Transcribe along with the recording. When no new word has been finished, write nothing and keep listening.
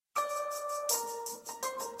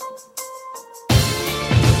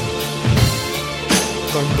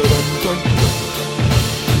Live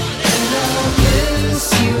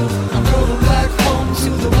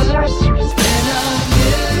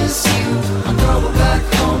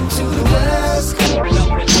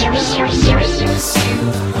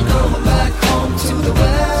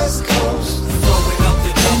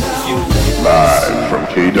from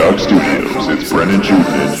K-Dog Studios, it's Brennan Jordan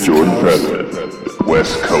and Jordan President,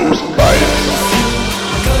 West Coast Bias.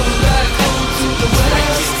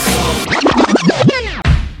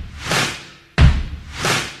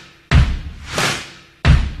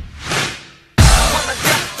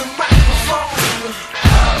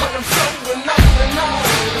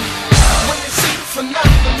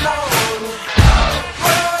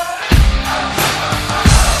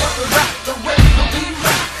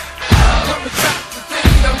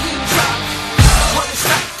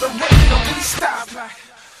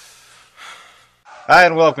 Hi,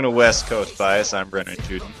 and welcome to West Coast Bias. I'm Brennan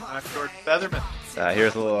Jordan. I'm Jordan Featherman.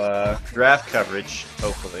 Here's a little draft coverage,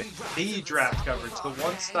 hopefully. The draft coverage, the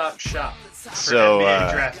one-stop shop for So,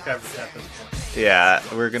 NBA draft coverage at this point. Yeah,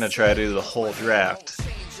 we're going to try to do the whole draft.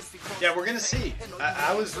 Yeah, we're going to see.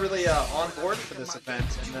 I was really on board for this event,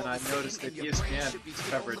 and then I noticed that ESPN's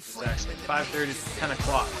coverage was actually 5:30 to 10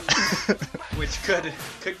 o'clock, which could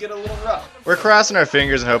get a little rough. We're crossing our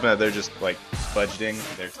fingers and hoping that they're just, budgeting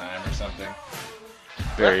their time or something.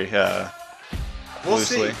 Very, We'll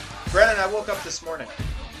loosely. see. Brennan, I woke up this morning,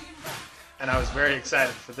 and I was very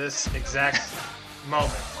excited for this exact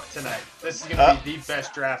moment tonight. This is going to be the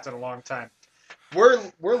best draft in a long time. We're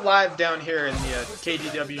live down here in the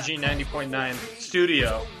KDWG 90.9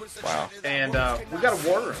 studio. Wow. And we got a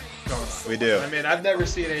war room going on. We do. I mean, I've never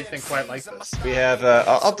seen anything quite like this. We have,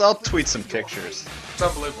 I'll tweet some pictures. It's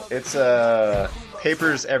unbelievable. It's,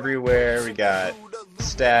 papers everywhere. We got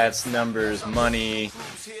stats, numbers, money,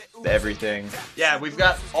 everything. Yeah, we've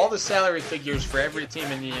got all the salary figures for every team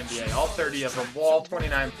in the NBA, all 30 of them, all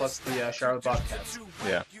 29 plus the Charlotte Bobcats.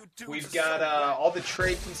 Yeah. We've got all the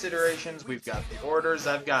trade considerations. We've got the orders.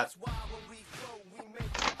 I've got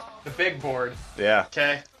the big board. Yeah.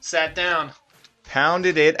 Okay, sat down.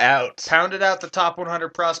 Pounded it out. Pounded out the top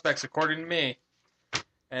 100 prospects, according to me.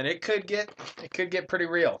 And it could get pretty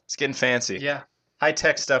real. It's getting fancy. Yeah.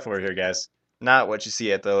 High-tech stuff over here, guys. Not what you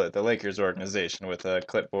see at the Lakers organization with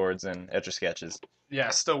clipboards and Etch-a-Sketches. Yeah,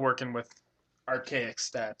 still working with archaic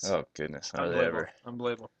stats. Oh, goodness.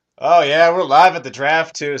 Unbelievable. Oh, yeah, we're live at the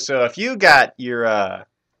draft, too. So if you got your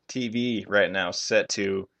TV right now set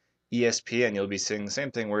to ESPN, you'll be seeing the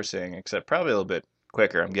same thing we're seeing, except probably a little bit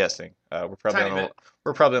quicker, I'm guessing. We're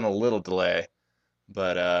probably on a little delay.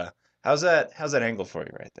 But how's that angle for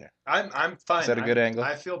you right there? I'm fine. Is that a good angle?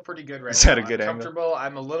 I feel pretty good right now. Is that a good I'm angle? comfortable.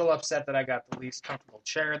 I'm a little upset that I got the least comfortable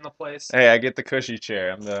chair in the place. Hey, I get the cushy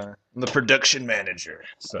chair. I'm the production manager.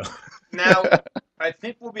 So Now, I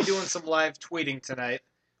think we'll be doing some live tweeting tonight.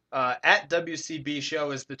 At WCB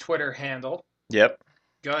Show is the Twitter handle. Yep.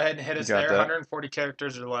 Go ahead and hit us Got there, that. 140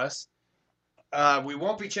 characters or less. We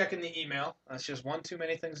won't be checking the email. That's just one too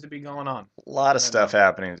many things to be going on. A lot of stuff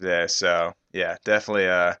happening today. So yeah,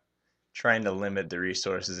 definitely trying to limit the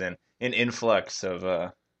resources and an influx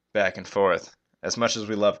of back and forth. As much as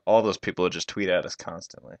we love all those people who just tweet at us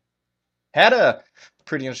constantly. Had a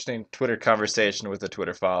pretty interesting Twitter conversation with a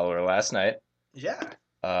Twitter follower last night. Yeah.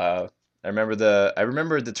 I remember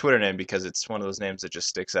the Twitter name because it's one of those names that just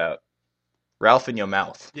sticks out. Ralph in your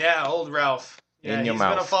mouth. Yeah, old Ralph. Yeah, In your he's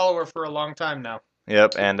mouth. been a follower for a long time now.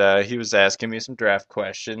 Yep, and he was asking me some draft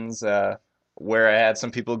questions, where I had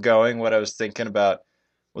some people going, what I was thinking about,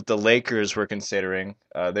 what the Lakers were considering.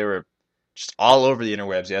 They were just all over the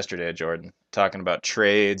interwebs yesterday, Jordan, talking about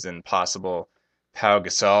trades and possible Pau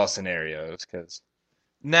Gasol scenarios, because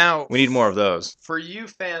Now, we need more of those. for you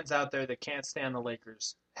fans out there that can't stand the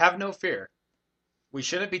Lakers, have no fear. We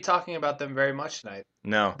shouldn't be talking about them very much tonight.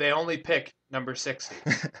 No. They only pick number 60,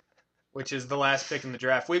 which is the last pick in the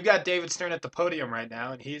draft. We've got David Stern at the podium right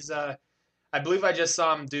now, and he's, I believe I just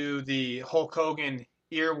saw him do the Hulk Hogan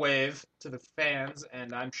ear wave to the fans,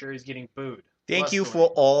 and I'm sure he's getting booed. Thank you Lustily.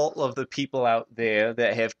 for all of the people out there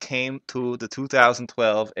that have came to the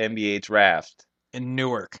 2012 NBA draft In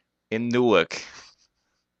Newark. in Newark.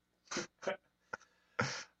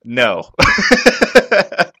 No.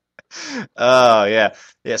 Oh, yeah.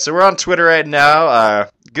 Yeah, so we're on Twitter right now.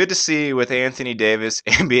 Good to see with Anthony Davis,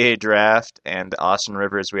 NBA Draft, and Austin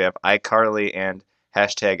Rivers, we have iCarly and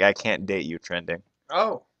hashtag I can't date you trending.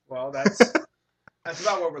 Oh, well, that's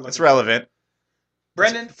about what we're looking It's for. relevant.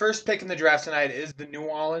 Brendan, first pick in the draft tonight is the New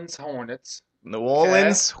Orleans Hornets. New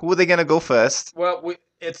Orleans, who are they going to go first? Well,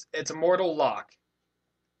 it's a mortal lock.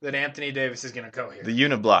 that Anthony Davis is going to go here. The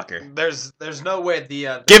uniblocker. There's no way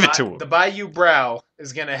the Give it to him. The Bayou Brow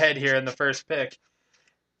is going to head here in the first pick.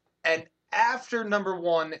 And after number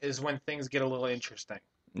 1 is when things get a little interesting.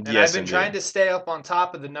 And Yes, I've been indeed. trying to stay up on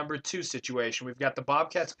top of the number 2 situation. We've got the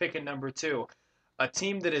Bobcats picking number 2, a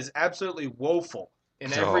team that is absolutely woeful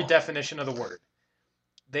in every definition of the word.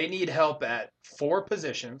 They need help at 4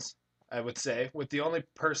 positions, I would say, with the only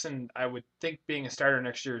person I would think being a starter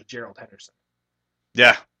next year is Gerald Henderson.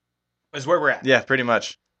 Yeah. Is where we're at. Yeah, pretty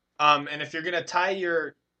much. And if you're gonna tie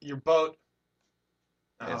your boat,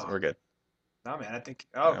 We're good. No, man, I think.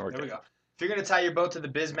 Yeah, There good. we go. If you're gonna tie your boat to the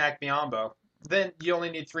Bismack Biombo, then you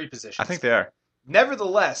only need 3 positions. I think they are.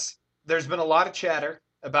 Nevertheless, there's been a lot of chatter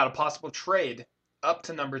about a possible trade up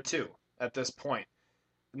to number 2 at this point.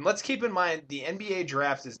 And let's keep in mind the NBA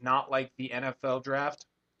draft is not like the NFL draft,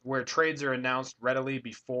 where trades are announced readily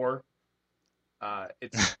before.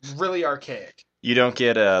 It's really archaic. You don't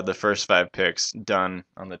get the first 5 picks done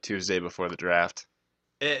on the Tuesday before the draft.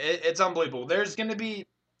 It's unbelievable. There's going to be,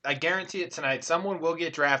 I guarantee it tonight, someone will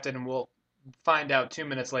get drafted and we'll find out 2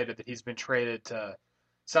 minutes later that he's been traded to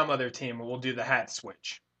some other team and we'll do the hat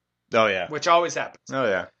switch. Oh, yeah. Which always happens. Oh,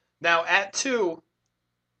 yeah. Now, at 2,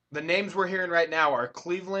 the names we're hearing right now are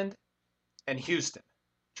Cleveland and Houston,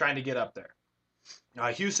 trying to get up there.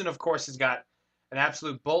 Houston, of course, has got an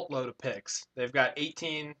absolute boatload of picks. They've got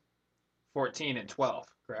 18, 14, and 12,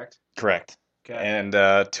 correct? Correct. Okay. And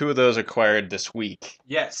 2 of those acquired this week.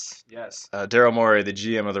 Yes. Daryl Morey, the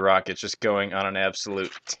GM of the Rockets, just going on an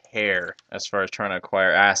absolute tear as far as trying to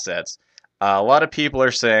acquire assets. A lot of people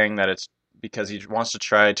are saying that it's because he wants to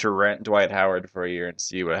try to rent Dwight Howard for a year and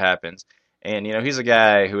see what happens. And, he's a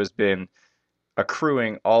guy who has been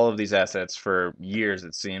accruing all of these assets for years,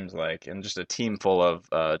 it seems like, and just a team full of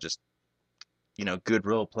good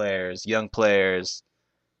role players, young players,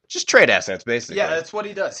 just trade assets, basically. Yeah, that's what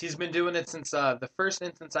he does. He's been doing it since the first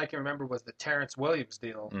instance I can remember was the Terrence Williams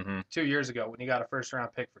deal 2 years ago when he got a first-round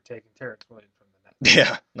pick for taking Terrence Williams from the Nets.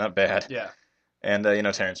 Yeah, not bad. Yeah. And,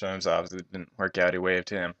 Terrence Williams obviously didn't work out. He waived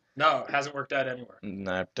him. No, it hasn't worked out anywhere.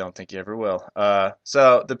 I don't think he ever will.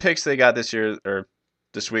 So the picks they got this year, or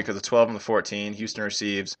this week, are the 12 and the 14. Houston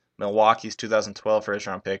receives Milwaukee's 2012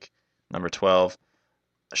 first-round pick, number 12.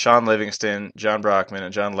 Sean Livingston, John Brockman,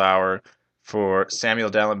 and John Lauer for Samuel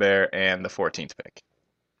Dalembert and the 14th pick.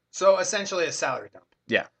 So essentially a salary dump.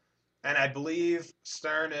 Yeah. And I believe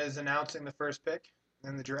Stern is announcing the first pick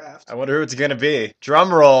in the draft. I wonder who it's going to be.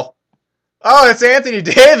 Drum roll. Oh, it's Anthony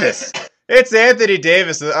Davis. It's Anthony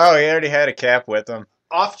Davis. Oh, he already had a cap with him.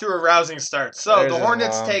 Off to a rousing start. So There's the his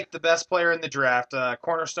Hornets mom. take the best player in the draft,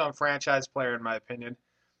 cornerstone franchise player in my opinion.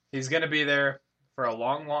 He's going to be there for a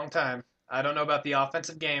long, long time. I don't know about the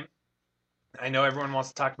offensive game. I know everyone wants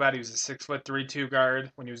to talk about it. He was a 6'3" 2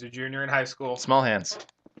 guard when he was a junior in high school. Small hands.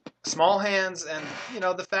 Small hands, and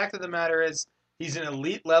the fact of the matter is he's an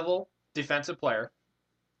elite level defensive player.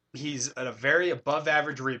 He's a very above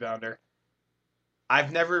average rebounder.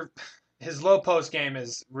 His low post game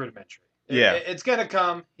is rudimentary. Yeah. It's going to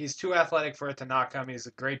come. He's too athletic for it to not come. He's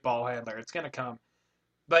a great ball handler. It's going to come.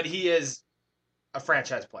 But he is a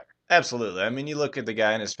franchise player. Absolutely. I mean, you look at the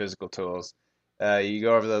guy and his physical tools. You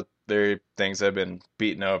go over the things that have been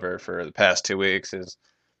beaten over for the past 2 weeks. His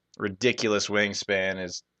ridiculous wingspan,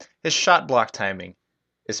 his shot block timing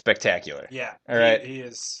is spectacular. Yeah. All right. He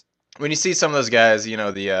is. When you see some of those guys,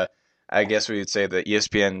 I guess we would say the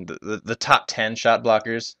ESPN, the top 10 shot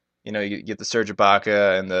blockers, you get the Serge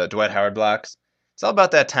Ibaka and the Dwight Howard blocks. It's all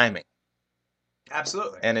about that timing.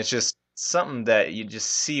 Absolutely. And it's just something that you just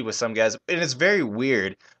see with some guys. And it's very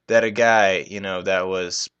weird that a guy, that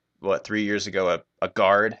was, 3 years ago, a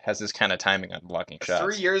guard has this kind of timing on blocking shots.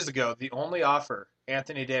 3 years ago, the only offer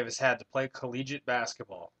Anthony Davis had to play collegiate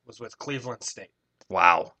basketball was with Cleveland State.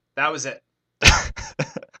 Wow. That was it.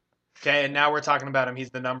 Okay, and now we're talking about him. He's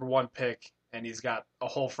the number 1 pick, and he's got a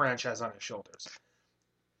whole franchise on his shoulders.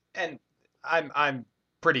 And I'm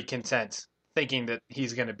pretty content thinking that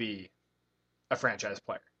he's going to be a franchise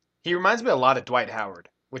player. He reminds me a lot of Dwight Howard,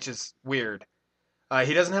 which is weird.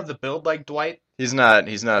 He doesn't have the build like Dwight. He's not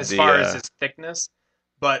as far as his thickness.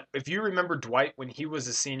 But if you remember Dwight when he was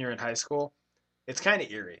a senior in high school, it's kind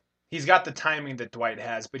of eerie. He's got the timing that Dwight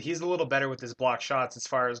has, but he's a little better with his block shots as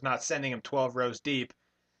far as not sending him 12 rows deep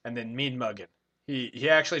and then mean mugging. He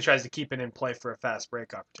actually tries to keep it in play for a fast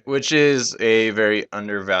break opportunity. Which is a very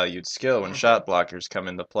undervalued skill when shot blockers come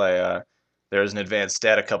into play. There was an advanced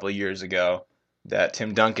stat a couple of years ago that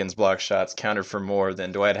Tim Duncan's block shots counted for more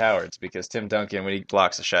than Dwight Howard's because Tim Duncan, when he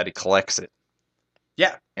blocks a shot, he collects it.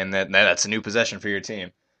 Yeah. And that's a new possession for your team.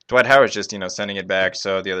 Dwight Howard's just, sending it back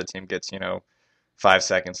so the other team gets, 5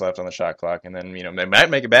 seconds left on the shot clock, and then they might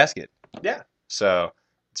make a basket. Yeah. So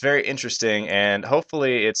it's very interesting, and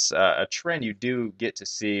hopefully it's a trend you do get to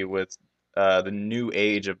see with the new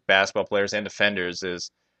age of basketball players and defenders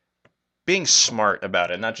is being smart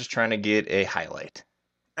about it, not just trying to get a highlight.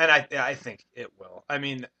 And I think it will. I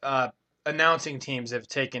mean, announcing teams have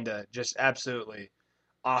taken to just absolutely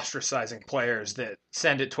ostracizing players that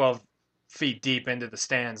send it 12 feet deep into the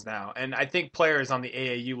stands now. And I think players on the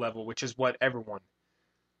AAU level, which is what everyone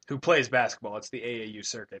who plays basketball, it's the AAU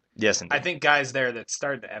circuit. Yes, indeed. I think guys there that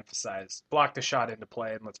started to emphasize block the shot into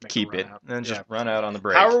play and let's make Keep it it run out. and just run out on the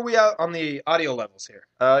break. How are we out on the audio levels here?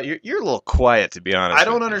 You're a little quiet, to be honest. I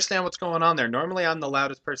don't understand what's going on there. Normally I'm the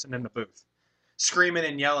loudest person in the booth, screaming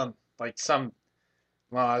and yelling like some.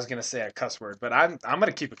 Well, I was gonna say a cuss word, but I'm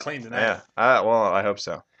gonna keep it clean tonight. Yeah. Well, I hope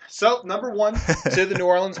so. So number 1 to the New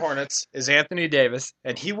Orleans Hornets is Anthony Davis,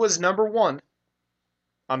 and he was number 1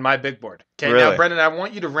 on my big board. Okay, Really? Now Brendan, I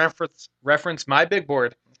want you to reference my big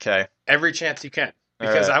board. Okay. Every chance you can,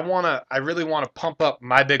 because right. I really wanna pump up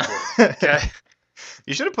my big board. Okay.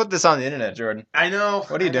 You should have put this on the internet, Jordan. I know.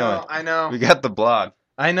 What are you doing? I know. We got the blog.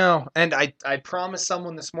 I know, and I promised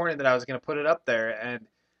someone this morning that I was gonna put it up there, and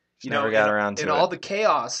never got around to it. In all the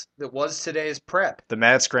chaos that was today's prep, The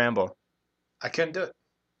mad scramble. I couldn't do it.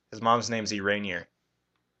 His mom's name's Iranier.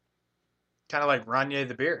 Kind of like Ranier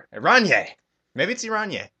the beer. Iranier. Maybe it's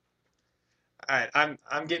Iranier. All right,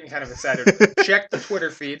 I'm getting kind of excited. Check the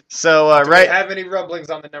Twitter feed. So Do we have any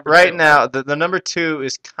rumblings on the number 2? Right now, the number 2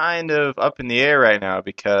 is kind of up in the air right now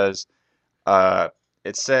because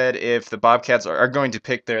it said if the Bobcats are going to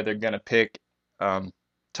pick there, they're going to pick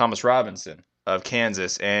Thomas Robinson of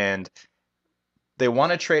Kansas, and they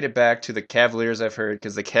want to trade it back to the Cavaliers, I've heard,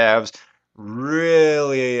 because the Cavs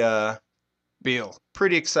really Beal.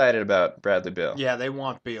 Pretty excited about Bradley Beal. Yeah, they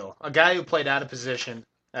want Beal, a guy who played out of position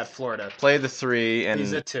at Florida. Play the 3, and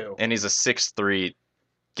he's a 2, and he's a 6'3"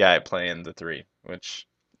 guy playing the 3, which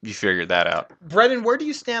you figured that out. Brennan, where do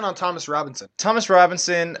you stand on Thomas Robinson? Thomas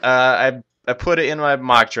Robinson, I put it in my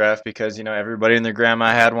mock draft because everybody and their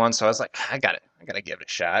grandma had one, so I was like, I gotta give it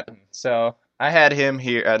a shot. So I had him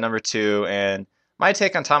here at number 2, and my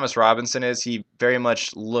take on Thomas Robinson is he very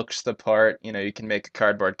much looks the part. You can make a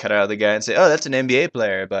cardboard cutout of the guy and say, oh, that's an NBA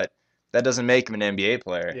player, but that doesn't make him an NBA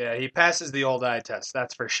player. Yeah, he passes the old eye test,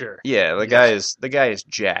 that's for sure. Yeah, the guy is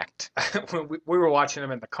jacked. we were watching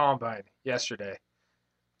him in the combine yesterday,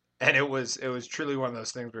 and it was truly one of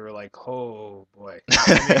those things we were like, oh boy.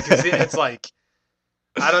 Because it's like,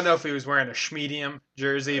 I don't know if he was wearing a Schmedium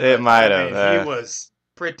jersey, but it might have. He was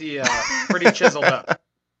pretty chiseled up.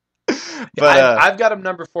 But I've got him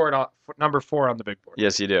number 4 on the big board.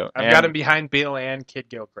 Yes, you do. I've got him behind Beal and Kid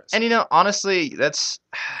Gilchrist. And honestly,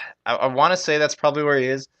 I want to say that's probably where he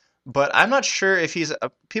is, but I'm not sure if he's.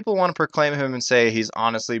 People want to proclaim him and say he's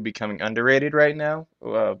honestly becoming underrated right now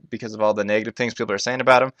because of all the negative things people are saying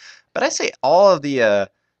about him. But I say all of the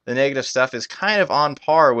negative stuff is kind of on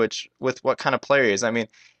par with what kind of player he is. I mean,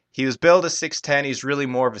 he was billed as 6'10". He's really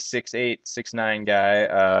more of a 6'8", 6'9"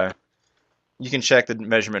 guy. You can check the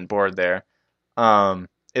measurement board there.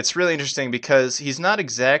 It's really interesting because he's not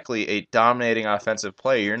exactly a dominating offensive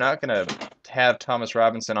player. You're not going to have Thomas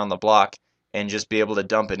Robinson on the block and just be able to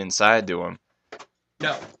dump it inside to him.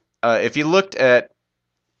 No. If you looked at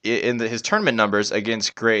his tournament numbers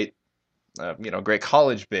against great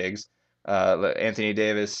college bigs, Anthony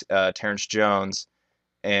Davis, Terrence Jones,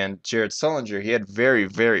 and Jared Sullinger, he had very,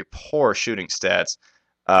 very poor shooting stats.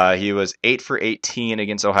 He was 8 for 18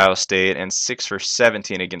 against Ohio State and 6 for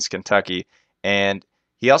 17 against Kentucky. And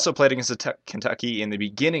he also played against Kentucky in the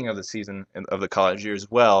beginning of the season of the college year as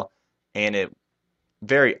well, and it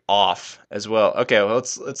very off as well. Okay, well,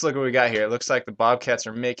 let's look what we got here. It looks like the Bobcats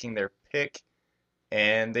are making their pick,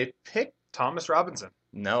 and they picked Thomas Robinson.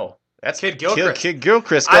 No, that's Kid Gilchrist. Kid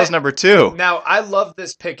Gilchrist goes number 2. Now, I love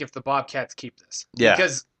this pick if the Bobcats keep this. Yeah.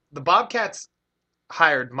 Because the Bobcats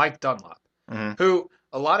hired Mike Dunlop, who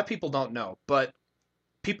a lot of people don't know, but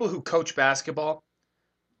people who coach basketball,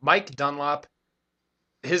 Mike Dunlop,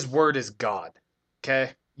 his word is God,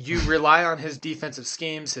 okay? You rely on his defensive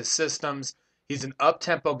schemes, his systems. He's an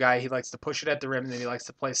up-tempo guy. He likes to push it at the rim, and then he likes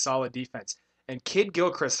to play solid defense. And Kid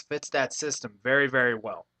Gilchrist fits that system very, very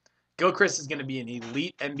well. Gilchrist is going to be an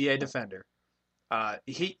elite NBA defender.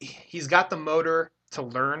 He's got the motor to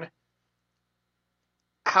learn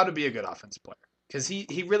how to be a good offensive player because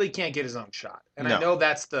he really can't get his own shot. And No. I know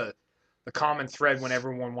that's the common thread when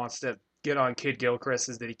everyone wants to get on Kid Gilchrist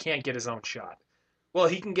is that he can't get his own shot. Well,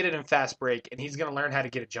 he can get it in fast break, and he's going to learn how to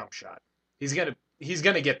get a jump shot. He's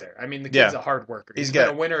gonna get there. I mean, the kid's a hard worker. He's been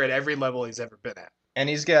a winner at every level he's ever been at. And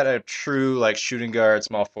he's got a true like shooting guard,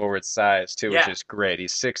 small forward size too, which Yeah. is great.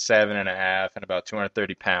 He's 6'7.5" and about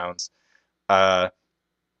 230 pounds. Uh,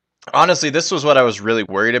 Honestly, this was what I was really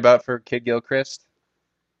worried about for Kid Gilchrist,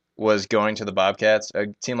 was going to the Bobcats, a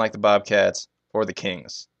team like the Bobcats or the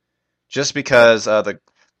Kings. Just because the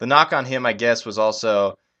knock on him, I guess, was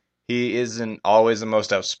also he isn't always the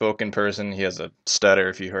most outspoken person. He has a stutter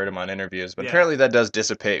if you heard him on interviews, but Yeah. apparently that does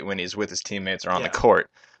dissipate when he's with his teammates or on the Yeah.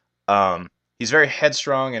 court. He's very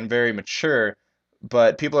headstrong and very mature,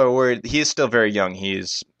 but people are worried. He is still very young.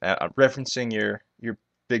 He's referencing your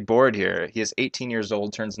big board here. He is 18 years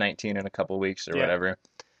old, turns 19 in a couple weeks or Yeah. whatever.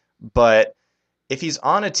 But if he's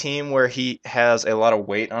on a team where he has a lot of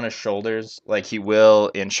weight on his shoulders, like he will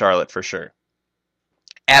in Charlotte for sure,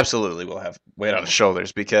 absolutely will have weight on his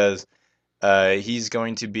shoulders because he's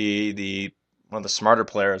going to be one of the smarter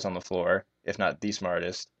players on the floor, if not the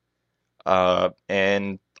smartest.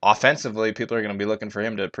 And offensively, people are going to be looking for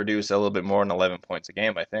him to produce a little bit more than 11 points a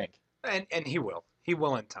game, I think. And he will. He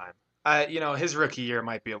will in time. His rookie year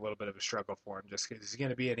might be a little bit of a struggle for him just because he's going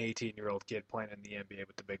to be an 18-year-old kid playing in the NBA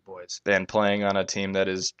with the big boys. And playing on a team that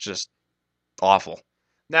is just awful.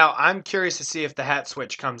 Now, I'm curious to see if the hat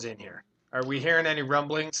switch comes in here. Are we hearing any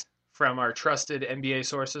rumblings from our trusted NBA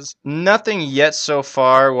sources? Nothing yet so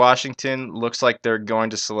far. Washington looks like they're going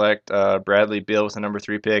to select Bradley Beal with the number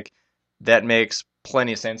 3 pick. That makes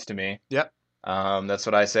plenty of sense to me. Yep. That's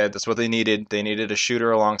what I said. That's what they needed. They needed a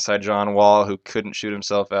shooter alongside John Wall, who couldn't shoot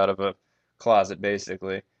himself out of a closet,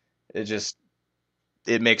 basically.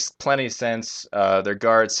 It makes plenty of sense. Their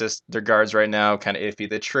guards right now kind of iffy.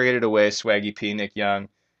 They traded away Swaggy P, Nick Young,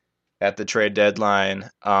 at the trade deadline,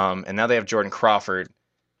 and now they have Jordan Crawford,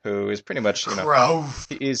 who is pretty much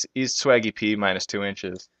he's Swaggy P minus 2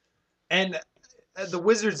 inches. And the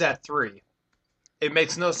Wizards at 3. It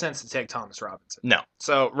makes no sense to take Thomas Robinson. No.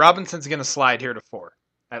 So Robinson's going to slide here to 4,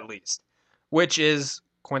 at least, which is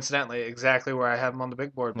coincidentally exactly where I have him on the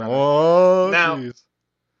big board. Brother. Oh, Now, geez.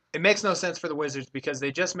 It makes no sense for the Wizards because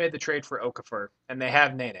they just made the trade for Okafor, and they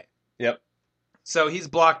have Nene. Yep. So he's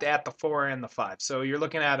blocked at the 4 and the 5. So you're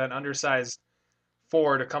looking at an undersized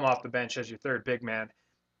 4 to come off the bench as your third big man.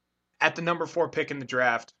 At the number 4 pick in the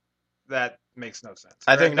draft, that makes no sense.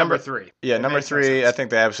 I think number 3. Yeah, It number makes no 3, sense. I think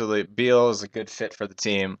they absolutely. Beal is a good fit for the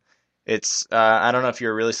team. It's I don't know if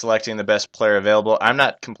you're really selecting the best player available. I'm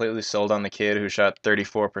not completely sold on the kid who shot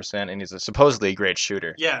 34%, and he's a supposedly great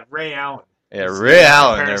shooter. Yeah, Ray Allen. Yeah, It's Ray the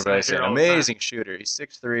Allen, comparison everybody I said, hear all the amazing shooter. He's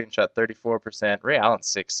 6'3" and shot 34%. Ray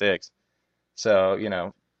Allen's 6'6".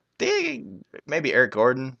 So, maybe Eric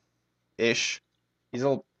Gordon-ish. He's a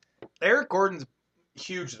little, Eric Gordon's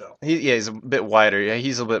huge, though. he's a bit wider. Yeah,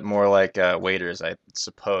 he's a bit more like Waiters, I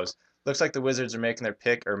suppose. Looks like the Wizards are making their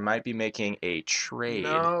pick or might be making a trade.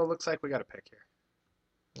 No, looks like we got a pick here.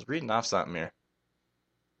 I was reading off something here.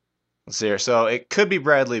 Let's see here. So it could be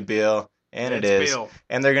Bradley Beal, and it It's is. Beal.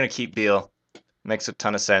 And they're going to keep Beal. Makes a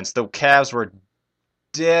ton of sense. The Cavs were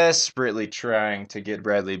desperately trying to get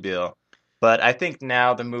Bradley Beal. But I think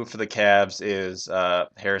now the move for the Cavs is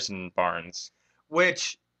Harrison Barnes.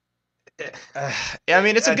 Which, I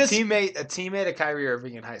mean, it's a good teammate of Kyrie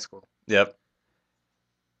Irving in high school. Yep.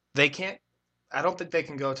 They can't. I don't think they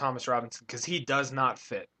can go Thomas Robinson because he does not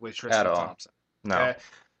fit with Tristan At all. Thompson. No. Okay?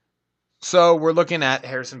 So we're looking at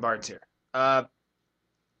Harrison Barnes here. I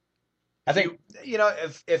think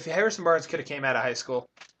if Harrison Barnes could have came out of high school,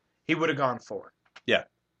 he would have gone 4. Yeah.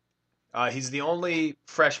 He's the only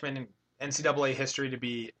freshman in NCAA history to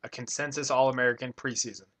be a consensus All-American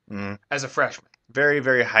preseason as a freshman. very,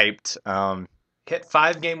 very hyped. Hit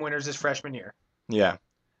 5 game winners his freshman year. Yeah.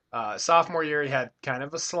 Sophomore year, he had kind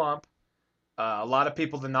of a slump. A lot of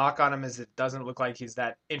people, the knock on him is it doesn't look like he's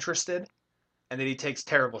that interested and that he takes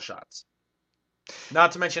terrible shots.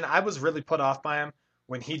 Not to mention, I was really put off by him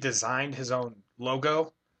when he designed his own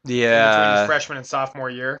logo between his freshman and sophomore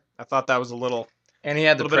year. I thought that was a little And he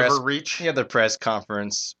had the bit press. of a reach. He had the press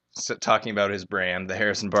conference talking about his brand, the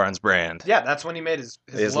Harrison Barnes brand. Yeah, that's when he made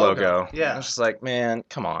his logo. I Yeah, was just like, man,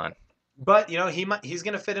 come on. but he's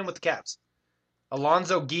going to fit in with the Cavs.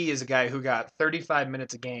 Alonzo Gee is a guy who got 35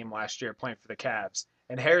 minutes a game last year playing for the Cavs.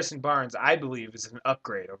 And Harrison Barnes, I believe, is an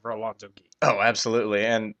upgrade over Alonzo Gee. Oh, absolutely.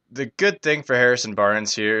 And the good thing for Harrison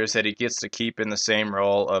Barnes here is that he gets to keep in the same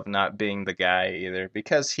role of not being the guy either,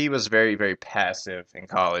 because he was very, very passive in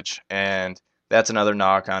college. And that's another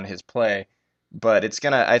knock on his play. But it's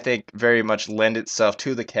going to, I think, very much lend itself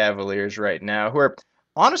to the Cavaliers right now, who are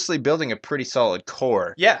honestly building a pretty solid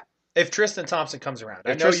core. Yeah, if Tristan Thompson comes around.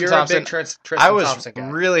 I know Tristan you're Thompson- a big Tristan I was Thompson guy.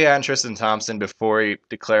 really on Tristan Thompson before he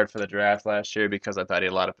declared for the draft last year because I thought he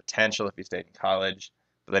had a lot of potential if he stayed in college.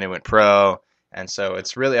 But then he went pro, And so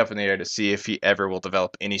it's really up in the air to see if he ever will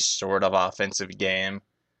develop any sort of offensive game.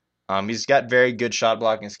 He's got very good shot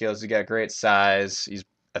blocking skills. He's got great size. He's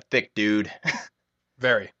a thick dude.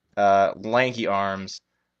 Very. Lanky arms.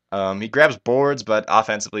 He grabs boards, but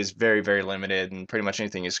offensively he's very, very limited, and pretty much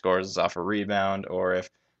anything he scores is off a rebound or if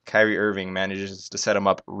Kyrie Irving manages to set him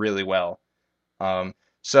up really well.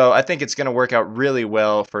 So I think it's going to work out really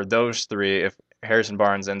well for those three if Harrison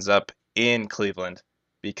Barnes ends up in Cleveland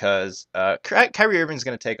because Kyrie Irving's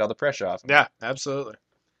going to take all the pressure off him. Yeah, absolutely.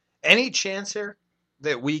 Any chance here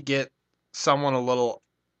that we get someone a little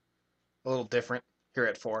different here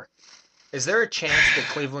at 4? Is there a chance that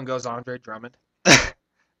Cleveland goes Andre Drummond?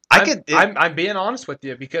 I'm being honest with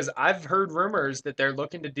you because I've heard rumors that they're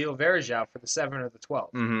looking to deal Varejao for the 7 or the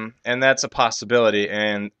 12. Mm-hmm. And that's a possibility.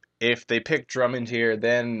 And if they pick Drummond here,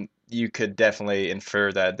 then you could definitely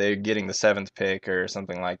infer that they're getting the 7th pick or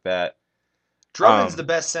something like that. Drummond's the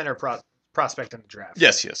best center prospect in the draft.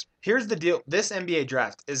 Yes, yes. Here's the deal. This NBA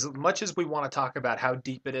draft, as much as we want to talk about how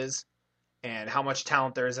deep it is and how much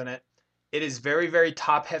talent there is in it, it is very, very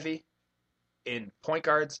top-heavy in point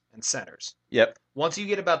guards and centers. Yep. Once you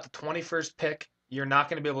get about the 21st pick, you're not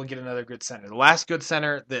going to be able to get another good center. The last good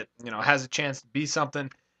center that has a chance to be something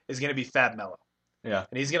is going to be Fab Melo. Yeah.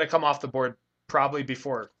 And he's going to come off the board probably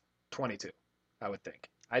before 22, I would think.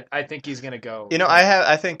 I think he's going to go.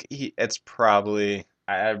 I think it's probably.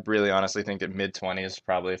 I really honestly think that mid-20s is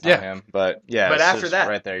probably for him. But yeah. But after that,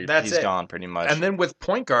 right there, he's gone pretty much. And then with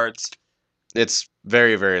point guards, it's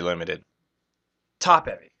very, very limited. Top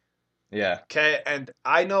heavy. Yeah. Okay, and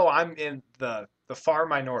I know I'm in the far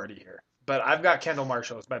minority here, but I've got Kendall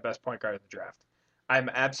Marshall as my best point guard in the draft. I'm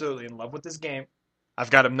absolutely in love with this game. I've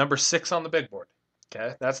got him number 6 on the big board.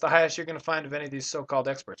 Okay, that's the highest you're going to find of any of these so-called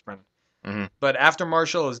experts, Brennan. Mm-hmm. But after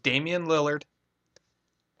Marshall is Damian Lillard,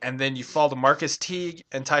 and then you fall to Marcus Teague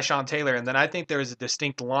and Tyshawn Taylor, and then I think there is a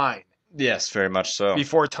distinct line. Yes, very much so.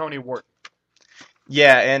 Before Tony Wharton.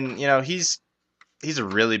 Yeah, and he's a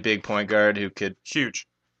really big point guard who could huge.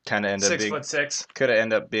 Kind of end up being 6'6". Could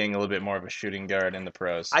end up being a little bit more of a shooting guard in the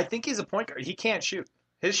pros. I think he's a point guard. He can't shoot.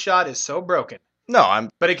 His shot is so broken. No,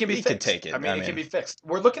 but it can be fixed. He can take it. It can be fixed.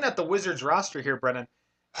 We're looking at the Wizards roster here, Brennan.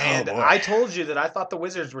 And I told you that I thought the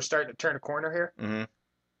Wizards were starting to turn a corner here. Mm-hmm.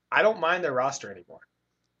 I don't mind their roster anymore.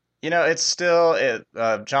 It's still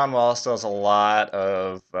John Wall still has a lot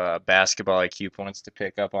of basketball IQ points to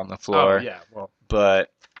pick up on the floor. Oh yeah, well, but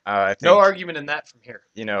I think, no argument in that from here.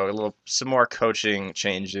 Some more coaching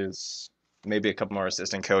changes, maybe a couple more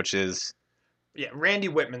assistant coaches. Yeah, Randy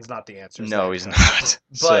Whitman's not the answer. No, he's not.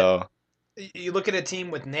 But you look at a team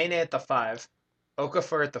with Nene at the 5,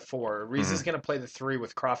 Okafor at the 4, Reese's going to play the 3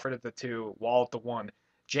 with Crawford at the 2, Wall at the 1.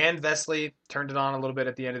 Jan Vesley turned it on a little bit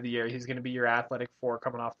at the end of the year. He's going to be your athletic 4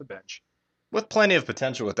 coming off the bench. With plenty of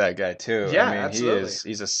potential with that guy, too. Yeah, absolutely.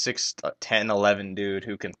 He's a 6'10", 11 dude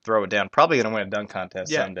who can throw it down. Probably going to win a dunk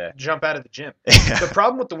contest someday. Jump out of the gym. The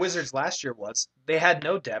problem with the Wizards last year was they had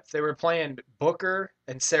no depth. They were playing Booker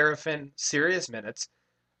and Seraphin serious minutes.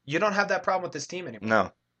 You don't have that problem with this team anymore.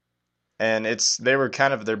 No. And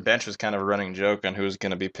their bench was kind of a running joke on who's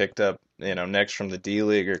going to be picked up, next from the D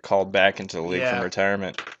League or called back into the league from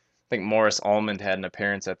retirement. I think Morris Almond had an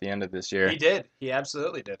appearance at the end of this year. He did. He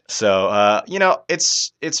absolutely did. So,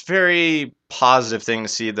 it's very positive thing to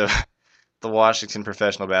see the Washington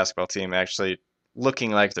professional basketball team actually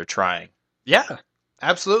looking like they're trying. Yeah,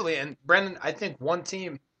 absolutely. And Brendan, I think one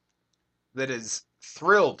team that is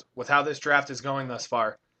thrilled with how this draft is going thus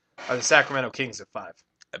far are the Sacramento Kings at 5.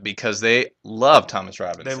 Because they love Thomas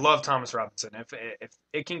Robinson. They love Thomas Robinson.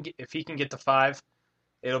 If he can get to 5,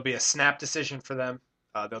 it'll be a snap decision for them.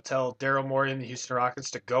 They'll tell Daryl Morey and the Houston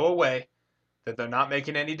Rockets to go away, that they're not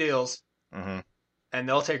making any deals, and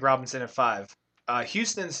they'll take Robinson at 5.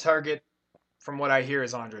 Houston's target, from what I hear,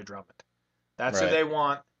 is Andre Drummond. That's who they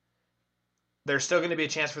want. There's still going to be a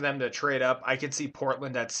chance for them to trade up. I could see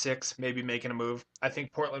Portland at 6, maybe making a move. I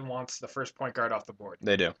think Portland wants the first point guard off the board.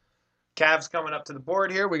 They do. Cavs coming up to the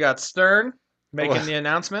board here. We got Stern making the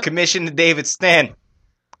announcement. Commissioner David Stern.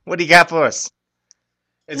 What do you got for us?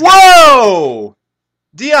 Whoa!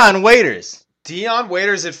 Dion Waiters. Dion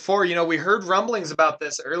Waiters at 4. We heard rumblings about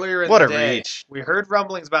this earlier in the day. What a reach. We heard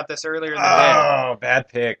rumblings about this earlier in the day. Oh, bad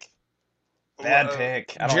pick. Bad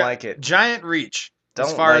pick. I don't like it. Giant reach,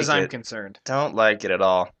 as far as I'm concerned. Don't like it at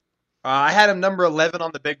all. I had him number 11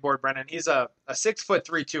 on the big board, Brennan. He's a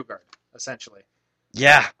 6'3" 2 guard, essentially.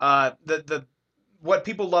 Yeah. What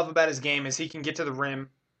people love about his game is he can get to the rim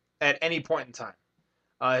at any point in time.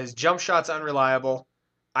 His jump shot's unreliable.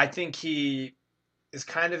 I think he is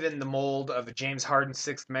kind of in the mold of a James Harden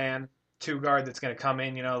 6th man. two guard that's going to come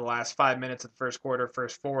in, the last 5 minutes of the first quarter,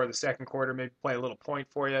 first four of the second quarter, maybe play a little point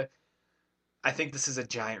for you. I think this is a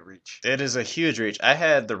giant reach. It is a huge reach. I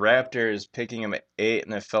had the Raptors picking him at 8,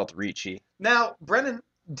 and it felt reachy. Now, Brennan,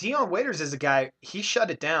 Dion Waiters is a guy, he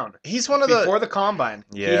shut it down. He's one of Before the combine.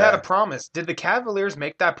 Yeah. He had a promise. Did the Cavaliers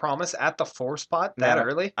make that promise at the 4 spot that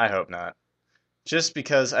early? I hope not. Just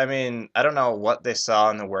because, I don't know what they saw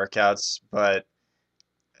in the workouts, but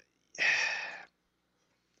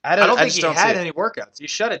I don't think he had any workouts. He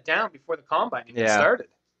shut it down before the combine even started.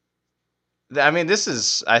 This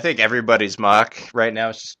is, I think everybody's mock right now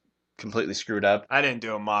is just completely screwed up. I didn't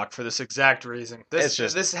do a mock for this exact reason.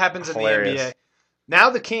 This happens hilarious. in the NBA. Now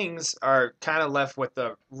the Kings are kind of left with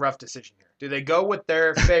a rough decision here. Do they go with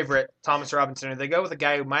their favorite, Thomas Robinson, or do they go with a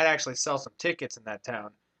guy who might actually sell some tickets in that town,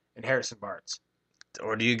 in Harrison Barnes?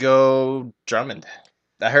 Or do you go Drummond?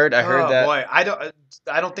 I heard that. Oh boy,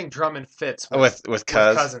 I don't think Drummond fits with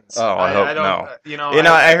Cousins. Oh, I hope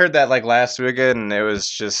no. I heard that like last weekend, and it was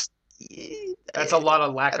just that's a lot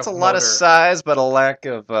of lack. That's of a lot of size, but a lack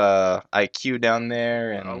of IQ down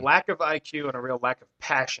there, and a lack of IQ and a real lack of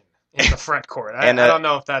passion in the front court. I don't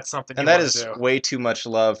know if that's something. And that is way too much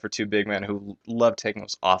love for two big men who love taking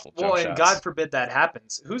those awful jump shots. Well, and God forbid that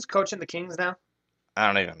happens. Who's coaching the Kings now? I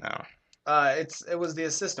don't even know. It was the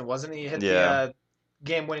assistant, wasn't he? He hit the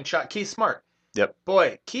game-winning shot. Keith Smart. Yep.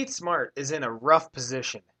 Boy, Keith Smart is in a rough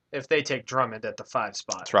position if they take Drummond at the 5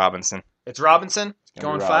 spot. It's Robinson. It's Robinson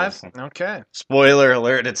going 5? Okay. Spoiler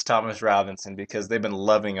alert, it's Thomas Robinson because they've been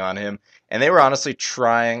loving on him. And they were honestly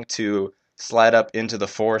trying to slide up into the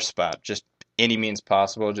 4 spot, just any means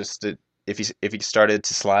possible. Just if he started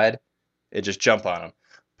to slide, it just jump on him.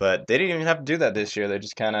 But they didn't even have to do that this year. They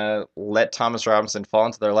just kind of let Thomas Robinson fall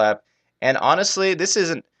into their lap. And honestly, this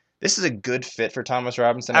is a good fit for Thomas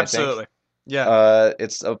Robinson. Absolutely. I think. Yeah.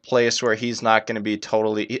 It's a place where he's not going to be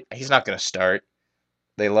he's not going to start.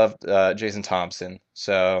 They loved Jason Thompson.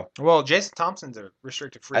 So. Well, Jason Thompson's a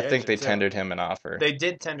restricted free agent. I think they tendered him an offer. They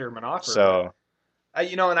did tender him an offer. So.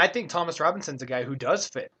 And I think Thomas Robinson's a guy who does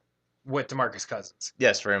fit with DeMarcus Cousins.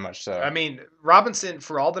 Yes, very much so. Robinson,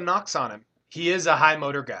 for all the knocks on him, he is a high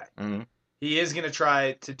motor guy. Mm-hmm. He is going to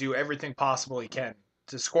try to do everything possible he can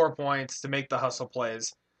to score points, to make the hustle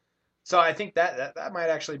plays. So I think that might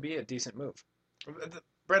actually be a decent move.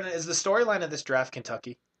 Brendan, is the storyline of this draft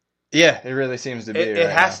Kentucky? Yeah, it really seems to be. It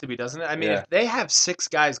has to be, doesn't it? If they have 6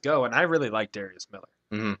 guys go, and I really like Darius Miller.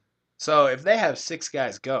 Mm-hmm. So if they have 6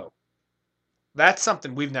 guys go, that's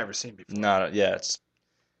something we've never seen before. It's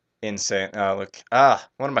insane. Look, one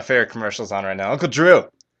of my favorite commercials on right now, Uncle Drew.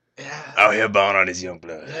 Yeah. Oh, he'll bone on his young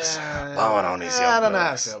blood. Yeah. Bone on his young blood. I don't know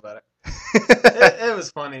how I feel about it. it was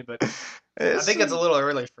funny, but I think it's a little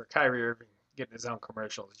early for Kyrie Irving getting his own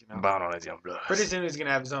commercials. Bone on his young blood. Pretty soon he's gonna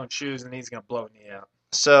have his own shoes and he's gonna blow a knee out.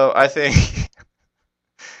 So I think it's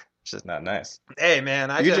just not nice. Hey man,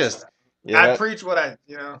 I preach what I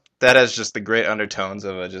That has just the great undertones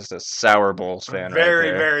of just a sour Bulls fan. Very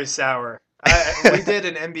right there. Very sour. We did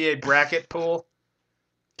an NBA bracket pool.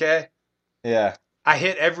 Okay. Yeah. I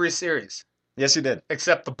hit every series. Yes, you did.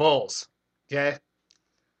 Except the Bulls. Okay.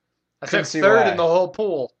 I took see third why. in the whole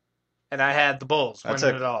pool, and I had the Bulls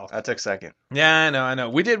winning it all. I took second. Yeah, I know.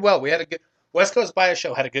 We did well. We had a good West Coast Bias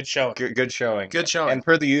Show had a good showing. Good showing. Good showing. And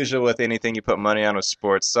per the usual with anything you put money on with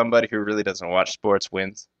sports, somebody who really doesn't watch sports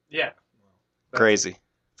wins. Yeah. Crazy.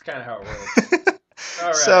 That's kind of how it works. All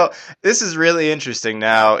right. So this is really interesting.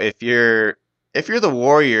 Now, if you're the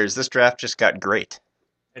Warriors, this draft just got great.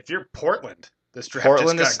 If you're Portland, this draft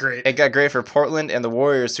just got great. It got great for Portland and the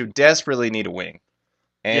Warriors, who desperately need a wing.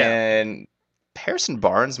 And Harrison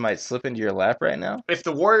Barnes might slip into your lap right now. If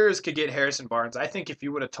the Warriors could get Harrison Barnes, I think if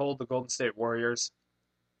you would have told the Golden State Warriors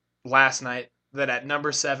last night that at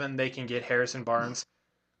number 7 they can get Harrison Barnes,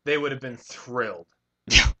 they would have been thrilled.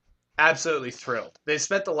 Yeah. Absolutely thrilled. They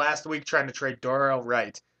spent the last week trying to trade Dorrell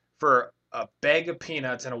Wright for a bag of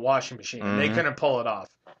peanuts and a washing machine. Mm-hmm. They couldn't pull it off.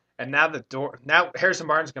 And now Harrison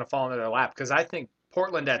Barnes is going to fall into their lap because I think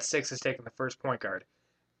Portland at 6 has taken the first point guard,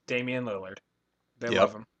 Damian Lillard. They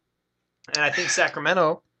love him. And I think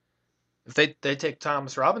Sacramento, if they take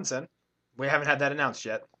Thomas Robinson, we haven't had that announced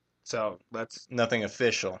yet. So nothing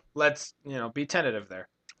official. Let's be tentative there.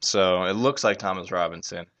 So it looks like Thomas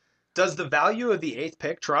Robinson. Does the value of the 8th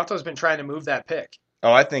pick? Toronto's been trying to move that pick.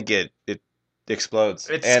 Oh, I think it explodes.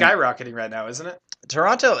 It's skyrocketing right now, isn't it?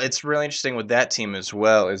 Toronto, it's really interesting with that team as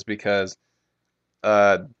well, is because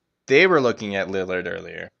they were looking at Lillard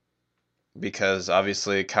earlier. Because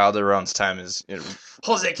obviously Calderon's time is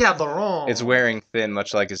Jose Calderon. It's wearing thin,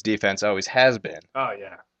 much like his defense always has been. Oh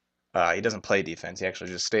yeah. He doesn't play defense. He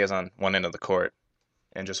actually just stays on one end of the court.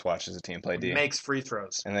 and just watches the team play D. Makes free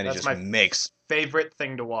throws. And then That's he just my makes favorite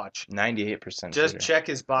thing to watch. 98% Just shooter. check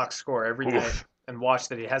his box score every night and watch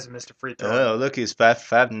that he hasn't missed a free throw. Oh, look, he's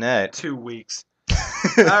 5 net. 2 weeks.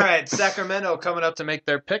 All right, Sacramento coming up to make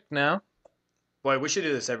their pick now. Boy, we should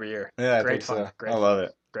do this every year. Yeah, Great I think fun. so. Great I fun. love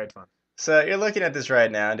it. Great fun. So you're looking at this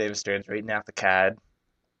right now. David Stern's reading out the card.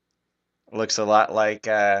 Looks a lot like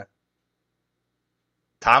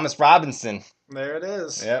Thomas Robinson. There it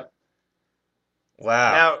is. Yep.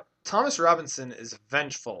 Wow. Now, Thomas Robinson is a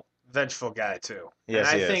vengeful guy too.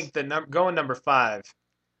 Yes, and he I is. think that going number 5.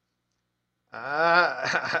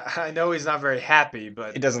 I know he's not very happy,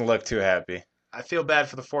 but He doesn't look too happy. I feel bad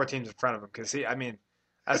for the 4 teams in front of him because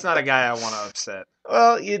that's not a guy I want to upset.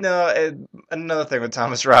 Well, another thing with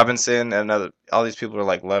Thomas Robinson, all these people are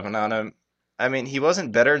like loving on him. I mean, he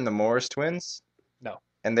wasn't better than the Morris twins. No.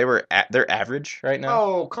 And they're average right now.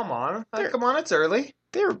 Oh, come on. Come on, it's early.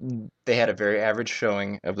 They had a very average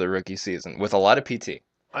showing of the rookie season with a lot of PT.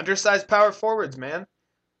 Undersized power forwards, man.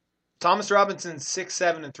 Thomas Robinson's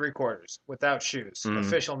 6'7" 3/4 without shoes. Mhm.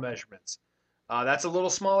 Official measurements. That's a little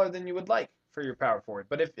smaller than you would like for your power forward.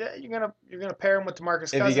 But if you're gonna pair him with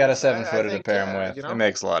DeMarcus Cousins, If you got a 7-footer to think, pair him with, it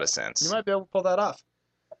makes a lot of sense. you might be able to pull that off.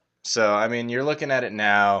 So, I mean, you're looking at it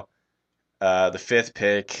now. The 5th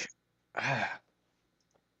pick.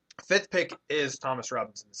 5th pick is Thomas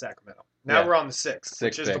Robinson in Sacramento. Now Yeah. we're on the 6th,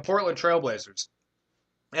 which is the pick. Portland Trailblazers.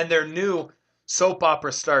 And their new soap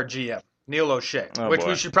opera star GM, Neil O'Shea, which boy.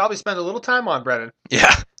 we should probably spend a little time on, Brennan.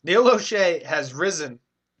 Yeah. Neil O'Shea has risen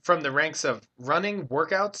from the ranks of running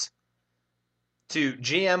workouts to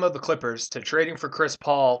GM of the Clippers to trading for Chris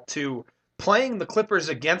Paul to playing the Clippers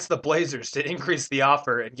against the Blazers to increase the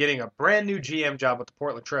offer and getting a brand new GM job with the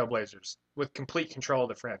Portland Trailblazers with complete control of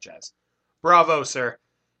the franchise. Bravo, sir.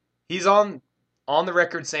 He's on the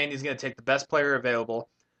record saying he's going to take the best player available.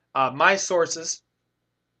 My sources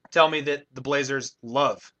tell me that the Blazers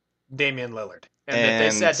love Damian Lillard and that they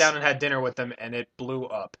sat down and had dinner with him and it blew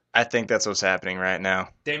up. I think that's what's happening right now.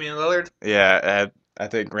 Damian Lillard? Yeah, I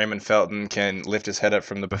think Raymond Felton can lift his head up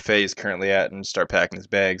from the buffet he's currently at and start packing his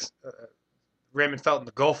bags. Raymond Felton,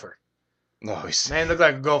 the golfer. No, he's looked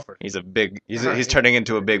like a golfer. he's turning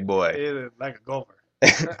into a big boy. He looked like a golfer.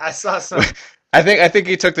 I saw some. I think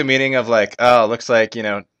he took the meaning of like, oh, looks like,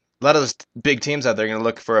 a lot of those big teams out there are going to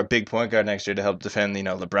look for a big point guard next year to help defend,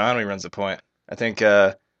 LeBron when he runs the point. I think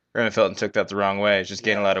Raymond Felton took that the wrong way. He's just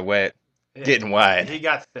gaining a lot of weight, getting wide. He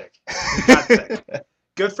got thick.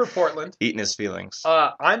 Good for Portland. Eating his feelings.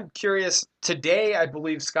 I'm curious. Today, I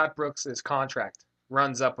believe Scott Brooks' contract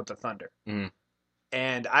runs up with the Thunder. Mhm.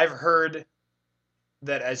 And I've heard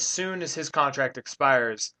that as soon as his contract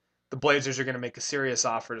expires, the Blazers are going to make a serious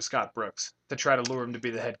offer to Scott Brooks to try to lure him to be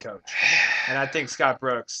the head coach. And I think Scott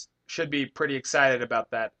Brooks should be pretty excited about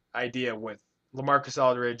that idea with LaMarcus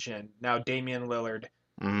Aldridge and now Damian Lillard.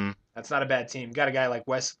 Mm-hmm. That's not a bad team. Got a guy like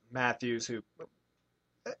Wes Matthews who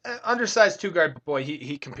undersized 2-guard, but boy,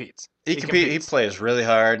 he competes. He plays really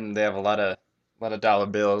hard, and they have a lot of dollar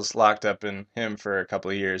bills locked up in him for a couple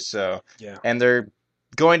of years. So Yeah. And they're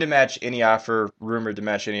going to match any offer, rumored to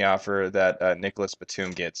match any offer that Nicholas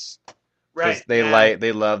Batum gets. Right.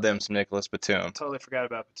 They love them some Nicholas Batum. Totally forgot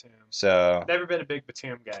about Batum. So Never been a big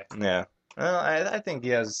Batum guy. yeah. Well, I think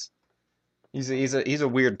he's a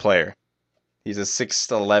weird player. He's a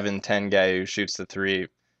 6'11", 10 guy who shoots the 3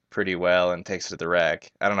 pretty well and takes it to the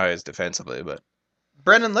rack. I don't know how he is defensively, but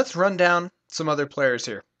Brendan, let's run down some other players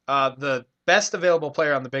here. The best available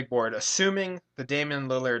player on the big board, assuming the Damian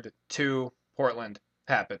Lillard to Portland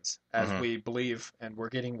happens, as we believe, and we're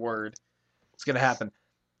getting word it's going to happen.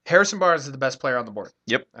 Harrison Barnes is the best player on the board.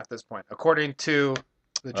 Yep. At this point, according to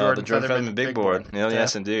the Jordan Featherman big board.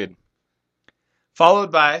 Yes, indeed.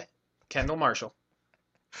 Followed by Kendall Marshall.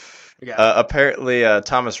 Apparently,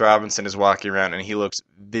 Thomas Robinson is walking around and he looks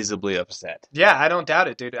visibly upset. Yeah, I don't doubt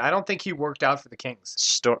it, dude. I don't think he worked out for the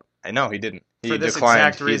Kings. I know he didn't. For this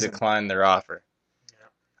exact reason. He declined their offer.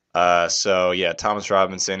 Yeah. So yeah, Thomas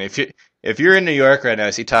Robinson. If you're in New York right now,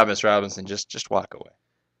 see Thomas Robinson, just walk away.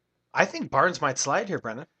 I think Barnes might slide here,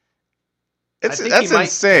 Brendan. That's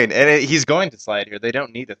insane, and he's going to slide here. They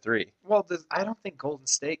don't need a 3. Well, I don't think Golden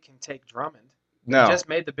State can take Drummond. No, They just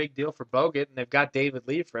made the big deal for Bogut, and they've got David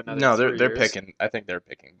Lee for another. No, 3 they're years. picking. I think they're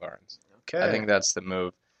picking Barnes. Okay, I think that's the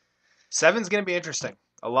move. 7's going to be interesting.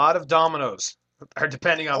 A lot of dominoes are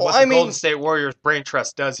depending on what the Golden State Warriors brain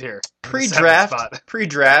trust does here.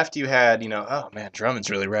 Pre-draft, you had oh man, Drummond's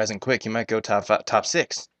really rising quick. He might go top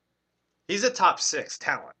 6. He's a top 6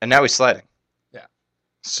 talent, and now he's sliding. Yeah.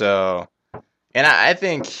 So, and I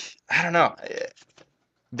think I don't know.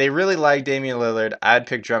 They really like Damian Lillard. I'd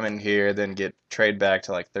pick Drummond here, then trade back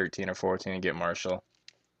to like 13 or 14 and get Marshall.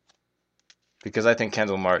 because I think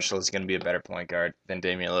Kendall Marshall is going to be a better point guard than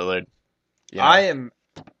Damian Lillard. You know? I am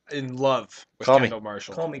in love with Kendall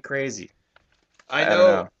Marshall. Call me crazy. I don't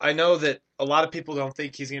know. know. I know that a lot of people don't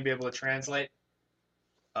think he's going to be able to translate.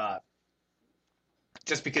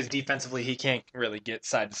 Just because defensively he can't really get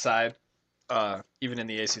side to side, even in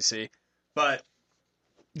the ACC. But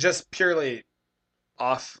just purely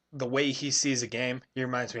off the way he sees a game, he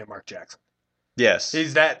reminds me of Mark Jackson. Yes,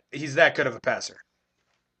 He's that good of a passer.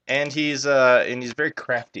 and he's very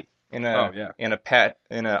crafty in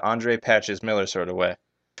a Andre Patches Miller sort of way.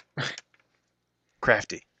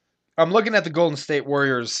 Crafty. I'm looking at the Golden State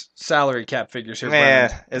Warriors salary cap figures here. Man,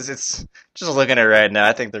 Brennan. it's just looking at it right now.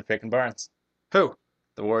 I think they're picking Barnes. Who?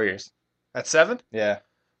 The Warriors. At 7? Yeah.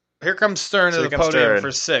 Here comes Stern to the podium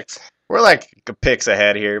for 6. We're like picks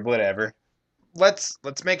ahead here. Whatever. Let's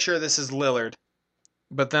make sure this is Lillard.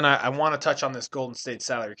 But then I want to touch on this Golden State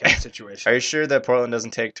salary cap situation. Are you sure that Portland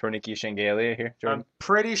doesn't take Tornike Shengelia here, Jordan? I'm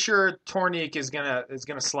pretty sure Tornike is gonna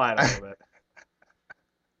slide a little bit.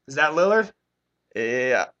 Is that Lillard?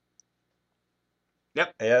 Yeah.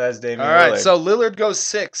 Yep. Yeah, that's Damian All right, Lillard. so Lillard goes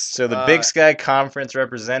 6. So the Big Sky Conference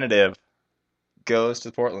representative goes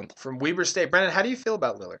to Portland. From Weber State. Brennan, how do you feel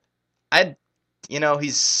about Lillard?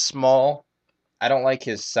 He's small. I don't like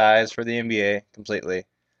his size for the NBA completely.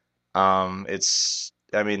 The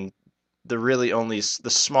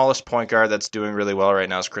smallest point guard that's doing really well right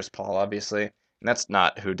now is Chris Paul, obviously. And that's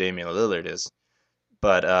not who Damian Lillard is.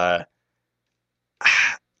 But,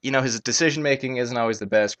 his decision-making isn't always the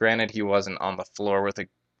best. Granted, he wasn't on the floor with a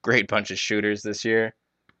great bunch of shooters this year.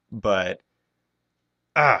 But,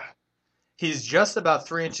 he's just about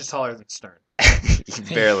 3 inches taller than Stern.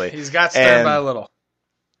 barely. He's got Stern by a little.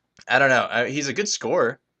 I don't know. He's a good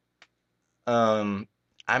scorer. I'm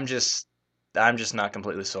just not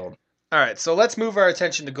completely sold. All right, so let's move our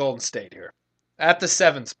attention to Golden State here. At the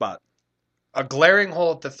 7 spot, a glaring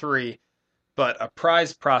hole at the 3, but a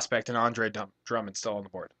prize prospect in Andre Drummond still on the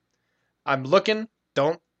board. I'm looking.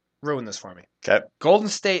 Don't ruin this for me. Okay. Golden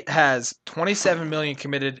State has $27 million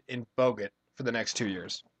committed in Bogut for the next 2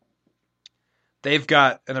 years. They've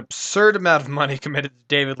got an absurd amount of money committed to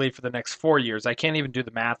David Lee for the next 4 years. I can't even do the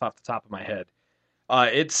math off the top of my head.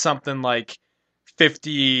 It's something like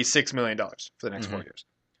 $56 million for the next 4 years.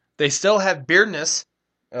 They still have Beardness.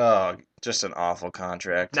 Oh, just an awful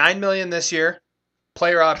contract. $9 million this year.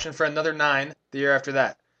 Player option for another $9 million the year after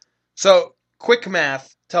that. So, quick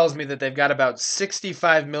math tells me that they've got about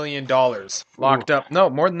 $65 million locked up. No,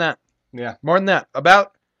 more than that. Yeah. More than that.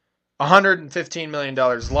 About $115 million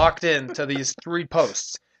locked in to these 3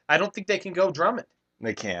 posts. I don't think they can go Drummond.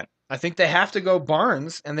 They can't. I think they have to go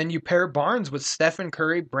Barnes, and then you pair Barnes with Stephen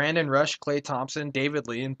Curry, Brandon Rush, Klay Thompson, David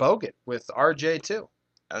Lee, and Bogut with RJ too.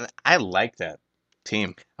 I like that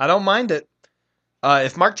team. I don't mind it.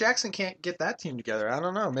 If Mark Jackson can't get that team together, I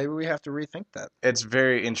don't know. Maybe we have to rethink that. It's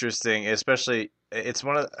very interesting, especially it's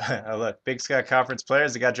one of the look, Big Sky Conference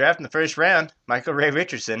players that got drafted in the first round. Michael Ray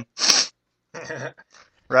Richardson,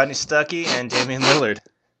 Rodney Stuckey, and Damian Lillard.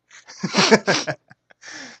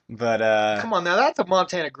 But come on now, that's a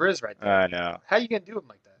Montana Grizz right there. I know. How you gonna do him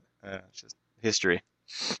like that? It's just history.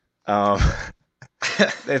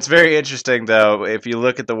 It's very interesting though. If you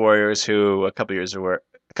look at the Warriors, who a couple years ago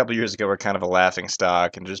were kind of a laughing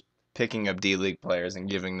stock and just picking up D-League players and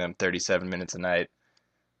giving them 37 minutes a night,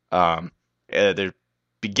 they're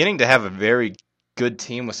beginning to have a very good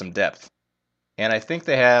team with some depth, and I think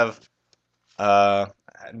they have. I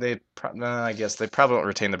guess they probably won't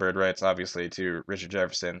retain the bird rights, obviously, to Richard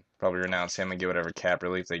Jefferson. Probably renounce him and get whatever cap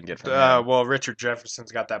relief they can get from him. Well, Richard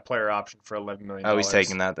Jefferson's got that player option for $11 million. Oh, he's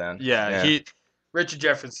taking that then. Yeah. Richard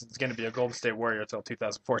Jefferson's going to be a Golden State Warrior until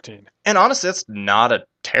 2014. And honestly, that's not a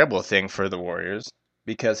terrible thing for the Warriors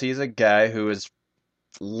because he's a guy who has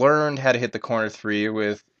learned how to hit the corner 3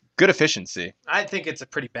 with good efficiency. I think it's a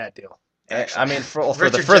pretty bad deal. Actually. I mean, for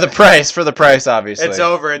the price, obviously. It's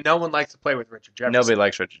over, and no one likes to play with Richard Jefferson. Nobody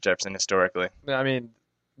likes Richard Jefferson historically. I mean,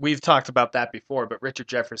 we've talked about that before, but Richard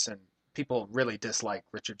Jefferson, people really dislike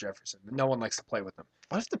Richard Jefferson. No one likes to play with him.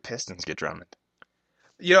 What if the Pistons get Drummond?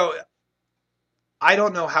 I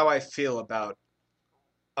don't know how I feel about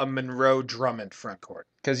a Monroe-Drummond front court.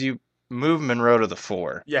 Because you move Monroe to the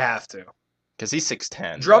 4. You have to. Because he's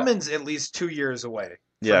 6'10". Drummond's at least 2 years away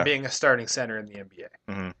from being a starting center in the NBA.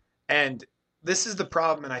 Mm-hmm. And this is the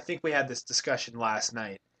problem, and I think we had this discussion last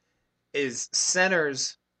night, is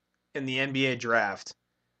centers in the NBA draft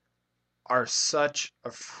are such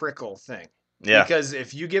a fickle thing. Yeah. Because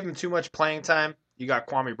if you give him too much playing time, you got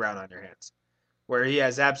Kwame Brown on your hands, where he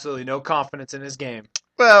has absolutely no confidence in his game.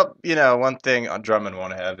 Well, one thing Drummond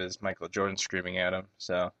won't have is Michael Jordan screaming at him.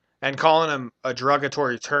 So and calling him a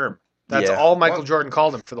derogatory term That's all Michael Jordan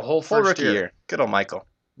called him for the whole first rookie year. Good old Michael.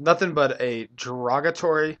 Nothing but a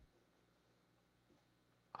derogatory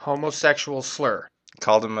homosexual slur.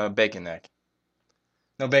 Called him a bacon neck.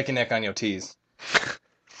 No bacon neck on your tees.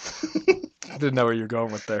 I didn't know where you were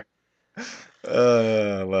going with there.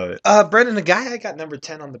 I love it. Brendan, the guy I got number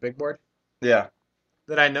 10 on the big board. Yeah.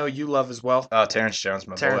 That I know you love as well. Oh, Terrence Jones,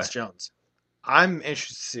 my boy. Terrence Jones. I'm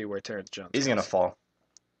interested to see where Terrence Jones He's going to fall.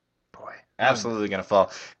 Boy. Absolutely going to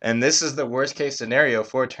fall. And this is the worst case scenario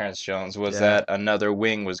for Terrence Jones was that another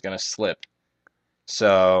wing was going to slip.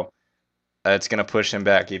 So it's going to push him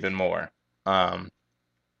back even more.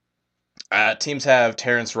 Teams have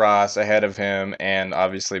Terrence Ross ahead of him and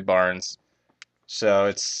obviously Barnes. So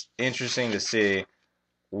it's interesting to see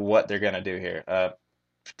what they're going to do here.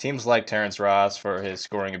 Teams like Terrence Ross for his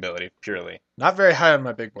scoring ability, purely. Not very high on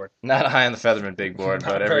my big board. Not high on the Featherman big board,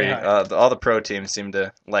 but all the pro teams seem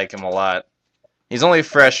to like him a lot. He's only a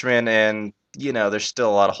freshman, and there's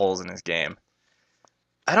still a lot of holes in his game.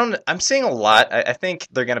 I'm seeing a lot. I think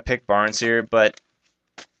they're going to pick Barnes here, but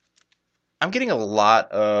I'm getting a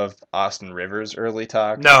lot of Austin Rivers early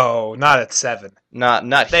talk. No, not at 7. Not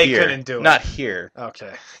they here. They couldn't do it. Not here.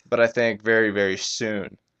 Okay. But I think very, very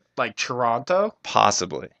soon. Like Toronto?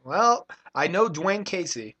 Possibly. Well, I know Dwayne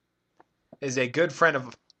Casey is a good friend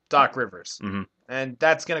of Doc Rivers, and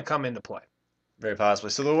that's going to come into play. Very possibly.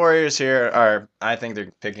 So the Warriors here I think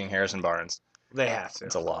they're picking Harrison Barnes. They have to.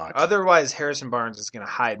 It's a lock. Otherwise, Harrison Barnes is going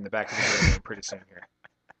to hide in the back of the building pretty soon here.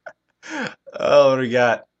 Oh, what do we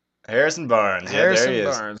got? Harrison Barnes. Harrison there he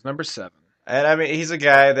is. Barnes, number 7. And, I mean, he's a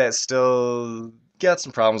guy that still got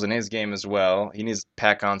some problems in his game as well. He needs to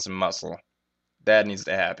pack on some muscle. That needs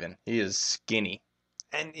to happen. He is skinny.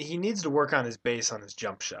 And he needs to work on his base on his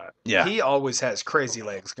jump shot. Yeah. He always has crazy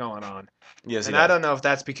legs going on. Yes, and I don't know if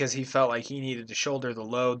that's because he felt like he needed to shoulder the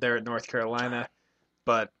load there at North Carolina,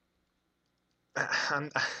 but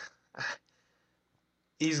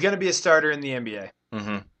he's going to be a starter in the NBA.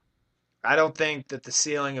 Mm-hmm. I don't think that the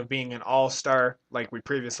ceiling of being an all-star, like we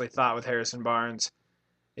previously thought with Harrison Barnes,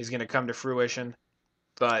 is going to come to fruition,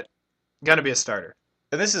 but going to be a starter.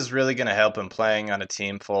 And this is really going to help him playing on a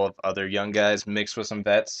team full of other young guys mixed with some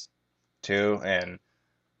vets, too. And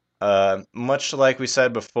much like we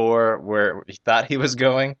said before, where he thought he was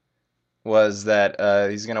going, was that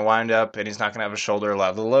he's going to wind up and he's not going to have to shoulder a lot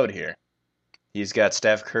of the load here. He's got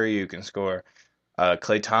Steph Curry who can score.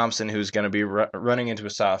 Klay Thompson, who's going to be running into a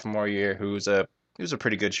sophomore year, who's a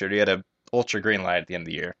pretty good shooter. He had an ultra green light at the end of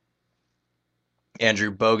the year.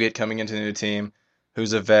 Andrew Bogut coming into the new team,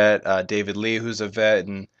 who's a vet. David Lee, who's a vet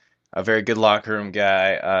and a very good locker room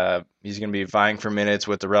guy. He's going to be vying for minutes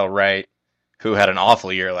with Darrell Wright, who had an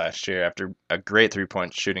awful year last year after a great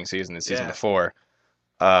three-point shooting season the season before.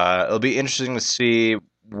 It'll be interesting to see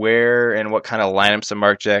where and what kind of lineups that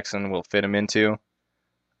Mark Jackson will fit him into.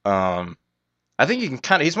 I think you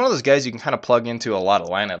can he's one of those guys you can kind of plug into a lot of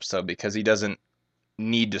lineups, though, because he doesn't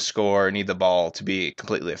need to score, need the ball to be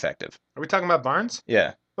completely effective. Are we talking about Barnes?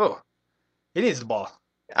 Yeah. Oh, he needs the ball.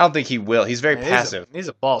 I don't think he will. He's very passive. He's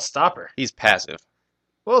a ball stopper. He's passive.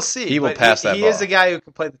 We'll see. He will pass that ball. He is a guy who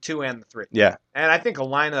can play the 2 and the 3. Yeah. And I think a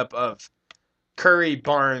lineup of Curry,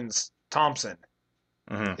 Barnes, Thompson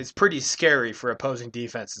is pretty scary for opposing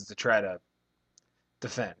defenses to try to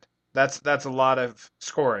defend. That's a lot of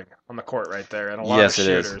scoring on the court right there, and a lot of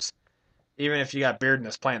shooters. Even if you got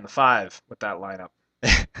Beardeness playing the 5 with that lineup.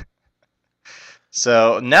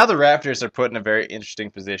 So now the Raptors are put in a very interesting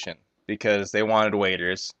position because they wanted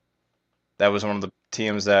waiters. That was one of the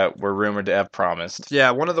teams that were rumored to have promised.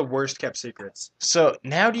 Yeah, one of the worst kept secrets. So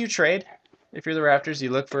now do you trade? If you're the Raptors, you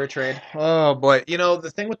look for a trade? Oh, boy.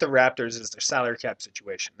 The thing with the Raptors is their salary cap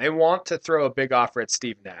situation. They want to throw a big offer at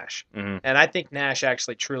Steve Nash. Mm-hmm. And I think Nash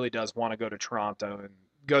actually truly does want to go to Toronto and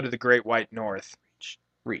go to the Great White North.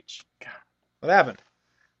 Reach. God. What happened?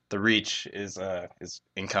 The reach is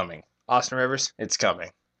incoming. Austin Rivers? It's coming.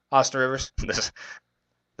 Austin Rivers?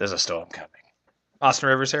 There's a storm coming. Austin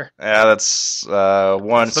Rivers here? Yeah, that's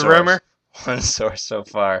one source. The rumor? One source so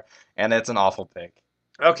far. And it's an awful pick.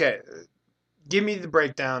 Okay. Give me the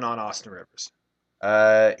breakdown on Austin Rivers.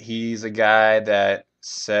 He's a guy that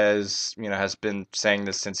says, has been saying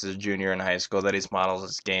this since his junior in high school, that he models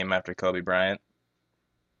his game after Kobe Bryant.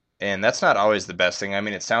 And that's not always the best thing. I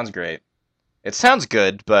mean, it sounds great. It sounds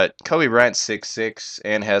good, but Kobe Bryant's 6'6"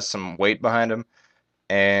 and has some weight behind him.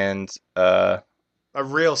 And a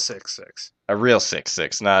real 6'6". A real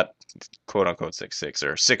 6'6", not quote-unquote 6'6",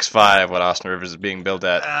 or 6'5", what Austin Rivers is being billed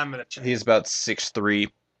at. I'm going to check. He's about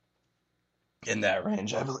 6'3", in that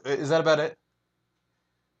range. Is that about it?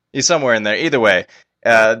 He's somewhere in there. Either way,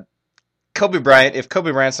 Kobe Bryant, if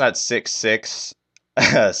Kobe Bryant's not 6'6",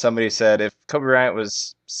 somebody said if Kobe Bryant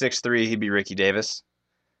was 6'3", he'd be Ricky Davis.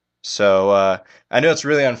 So I know it's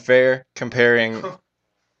really unfair comparing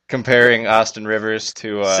Austin Rivers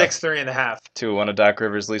to 6'3.5" to one of Doc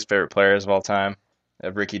Rivers' least favorite players of all time,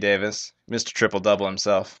 Ricky Davis, Mr. Triple Double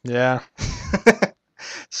himself. Yeah.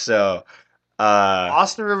 So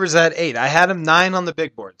Austin Rivers at 8. I had him 9 on the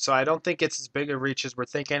big board, so I don't think it's as big a reach as we're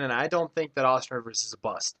thinking, and I don't think that Austin Rivers is a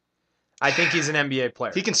bust. I think he's an NBA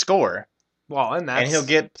player. he can score, Well, and he'll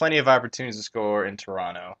get plenty of opportunities to score in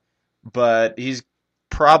Toronto, but he's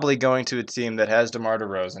probably going to a team that has DeMar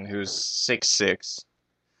DeRozan, who's 6'6".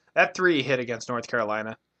 That 3 hit against North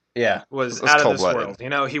Carolina. Yeah, was it was out of this cold-blooded. world. You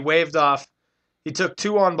know, he waved off. He took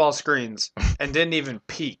 2 on-ball screens and didn't even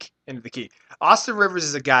peek into the key. Austin Rivers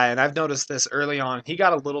is a guy, and I've noticed this early on. He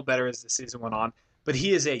got a little better as the season went on, but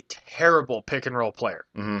he is a terrible pick-and-roll player.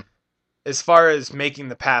 Mm-hmm. As far as making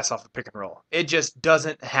the pass off the pick-and-roll. It just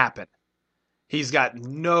doesn't happen. He's got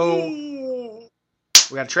no...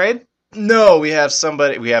 We got a trade? No, we have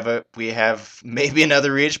somebody. We have maybe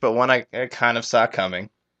another reach, but one I kind of saw coming.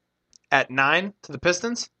 At 9 to the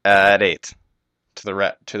Pistons? At 8 to the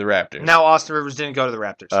Raptors. Now Austin Rivers didn't go to the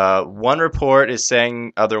Raptors. One report is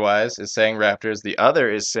saying otherwise, is saying Raptors. The other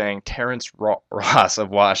is saying Terrence Ross of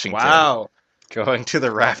Washington. Wow. Going to the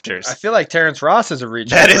Raptors. I feel like Terrence Ross is a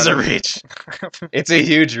reach. That is a reach. It's a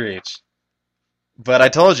huge reach. But I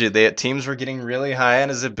told you, teams were getting really high on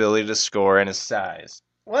his ability to score and his size.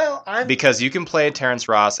 Well, because you can play Terrence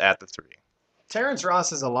Ross at the 3. Terrence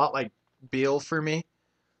Ross is a lot like Beal for me,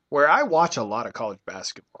 where I watch a lot of college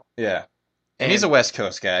basketball. Yeah. And he's a West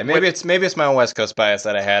Coast guy. Maybe it's my own West Coast bias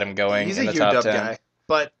that I had him going in the top 10. He's a UW guy.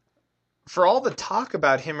 But for all the talk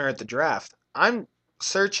about him here at the draft, I'm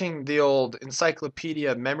searching the old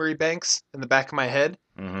encyclopedia memory banks in the back of my head.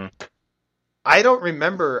 Mm-hmm. I don't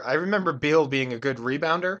remember. I remember Beal being a good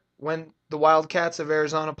rebounder when the Wildcats of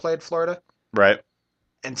Arizona played Florida. Right.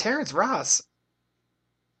 And Terrence Ross,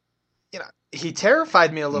 he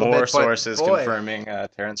terrified me a little bit. More sources confirming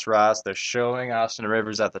Terrence Ross. They're showing Austin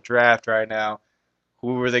Rivers at the draft right now.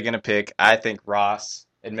 Who were they going to pick? I think Ross.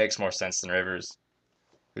 It makes more sense than Rivers,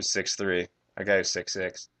 who's 6'3". A guy who's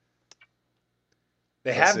 6'6".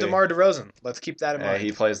 They have DeMar DeRozan. Let's keep that in mind.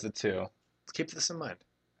 He plays the 2. Let's keep this in mind.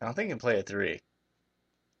 I don't think he can play a 3.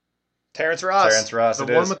 Terrence Ross. The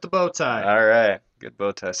one with the bow tie. All right. Good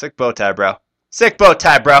bow tie. Sick bow tie, bro. Sick bow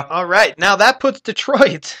tie, bro. All right. Now that puts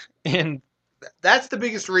Detroit in. That's the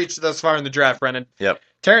biggest reach thus far in the draft, Brennan. Yep.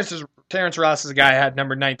 Terrence Ross is a guy I had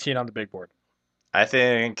number 19 on the big board. I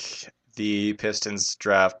think the Pistons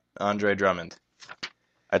draft Andre Drummond.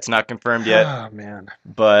 It's not confirmed yet. Oh, man.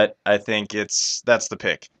 But I think that's the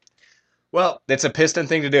pick. Well, it's a Piston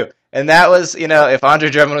thing to do. And that was, if Andre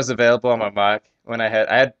Drummond was available on my mock, when I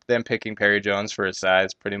had them picking Perry Jones for his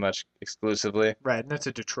size pretty much exclusively. Right, and that's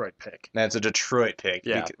a Detroit pick. That's a Detroit pick.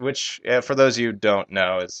 Yeah. Which, for those of you who don't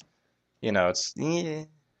know, is, it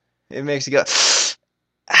makes you go,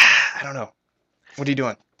 I don't know. What are you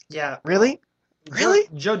doing? Yeah. Really? Really?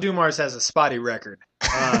 Joe Dumars has a spotty record.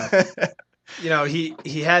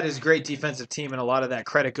 He had his great defensive team, and a lot of that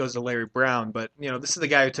credit goes to Larry Brown. But, this is the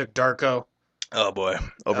guy who took Darko. Oh, boy.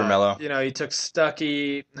 Over Melo. He took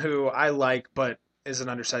Stuckey, who I like, but is an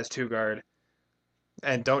undersized 2-guard.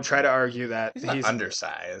 And don't try to argue that. He's not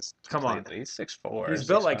undersized. Come on. He's 6'4". He's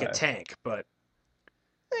built like a tank, but...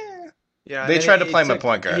 They tried to play him a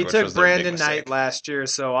point guard. He took Brandon Knight last year,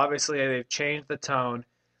 so obviously they've changed the tone.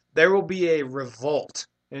 There will be a revolt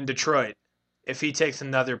in Detroit if he takes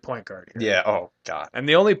another point guard here. Yeah, oh, God. And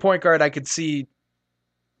the only point guard I could see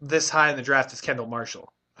this high in the draft is Kendall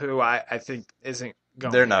Marshall, who I think isn't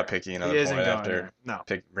going They're not picking another point after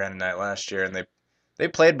picking Brandon Knight last year, and they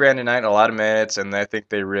played Brandon Knight a lot of minutes, and I think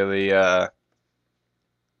they really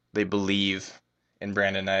they believe in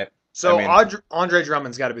Brandon Knight. So Andre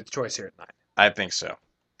Drummond's got to be the choice here at 9. I think so.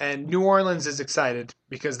 And New Orleans is excited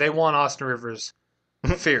because they want Austin Rivers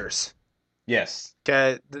fierce. Yes.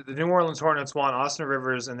 Okay, the New Orleans Hornets want Austin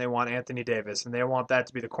Rivers and they want Anthony Davis, and they want that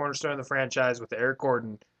to be the cornerstone of the franchise with Eric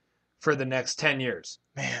Gordon for the next 10 years.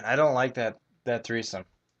 Man, I don't like that threesome.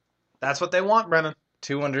 That's what they want, Brennan.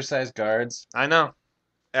 2 undersized guards. I know.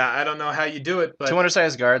 Yeah, I don't know how you do it, but 2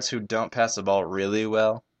 undersized guards who don't pass the ball really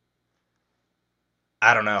well.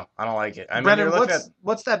 I don't know. I don't like it. Brennan,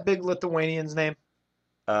 what's that big Lithuanian's name?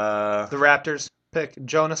 The Raptors pick,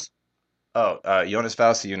 Jonas? Jonas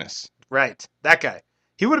Valanciunas. Right, that guy.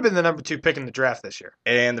 He would have been the number 2 pick in the draft this year.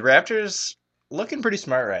 And the Raptors looking pretty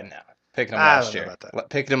smart right now. Picking him last year.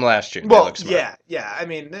 Picking him last year. Well, yeah. I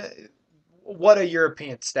mean, what a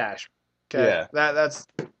European stash. Okay? Yeah. That's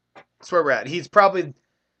where we're at. He's probably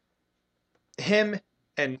him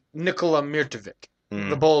and Nikola Mirtovic.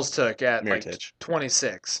 the Bulls took at Mirotic.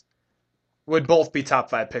 26 would both be top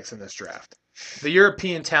 5 picks in this draft. The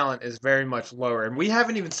European talent is very much lower, and we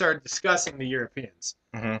haven't even started discussing the Europeans.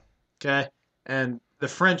 Mm-hmm. Okay? And the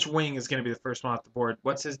French wing is going to be the first one off the board.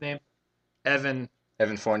 What's his name? Evan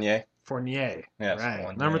Fournier. Fournier. Yeah, right.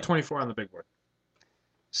 Fournier. Number 24 on the big board.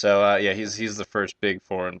 So, he's the first big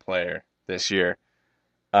foreign player this year.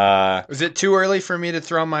 Is it too early for me to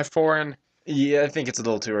throw my foreign? Yeah, I think it's a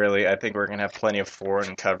little too early. I think we're going to have plenty of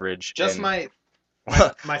foreign coverage. Just my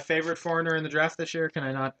favorite foreigner in the draft this year. Can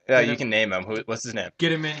I not? Yeah, you can name him. What's his name?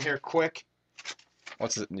 Get him in here quick.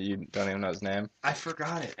 You don't even know his name? I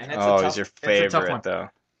forgot it. And it's he's your favorite, though.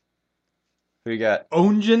 Who you got?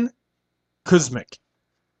 Onjin Kuzmic.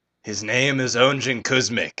 His name is Onjin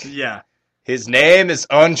Kuzmic. Yeah. His name is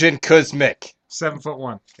Onjin Kuzmic.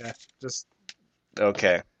 7'1". Okay. Just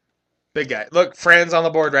okay. Big guy. Look, Fran's on the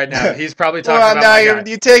board right now. He's probably talking about my guy.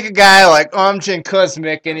 You take a guy like Onjin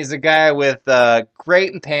Kuzmic, and he's a guy with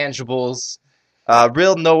great intangibles,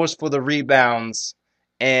 real nose for the rebounds,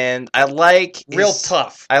 and I like real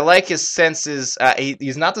tough. I like his senses.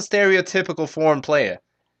 He's not the stereotypical foreign player.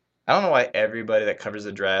 I don't know why everybody that covers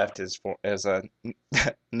the draft has a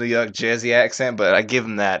New York Jersey accent, but I give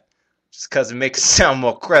him that just because it makes it sound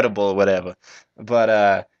more credible or whatever.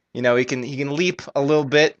 But he can leap a little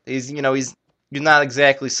bit. You're not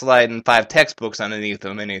exactly sliding 5 textbooks underneath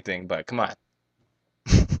him or anything, but come on.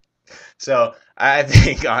 So I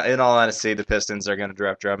think, in all honesty, the Pistons are going to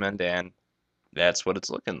draft Drummond, and that's what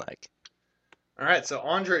it's looking like. All right, so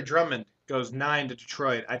Andre Drummond goes 9 to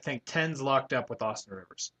Detroit. I think 10's locked up with Austin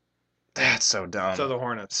Rivers. That's so dumb. So the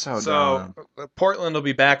Hornets. So dumb. Portland will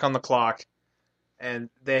be back on the clock, and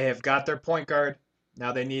they have got their point guard.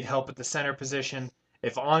 Now they need help at the center position.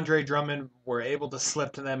 If Andre Drummond were able to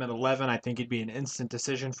slip to them at 11, I think it'd be an instant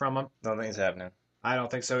decision from him. Don't think it's happening. I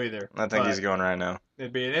don't think so either. I think he's going right now.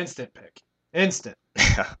 It'd be an instant pick. Instant.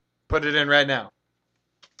 Yeah. Put it in right now.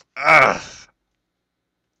 Ugh.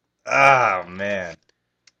 Oh, man.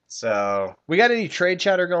 So we got any trade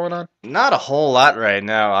chatter going on? Not a whole lot right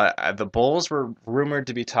now. The Bulls were rumored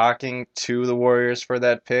to be talking to the Warriors for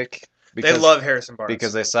that pick. They love Harrison Barnes.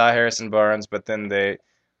 Because they saw Harrison Barnes, but then the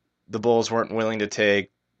Bulls weren't willing to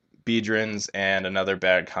take Biedrins and another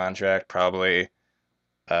bad contract, probably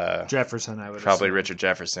Jefferson, I would probably assume. Richard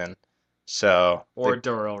Jefferson. So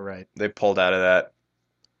Darrell Wright. They pulled out of that.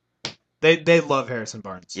 They love Harrison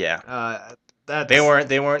Barnes. Yeah. They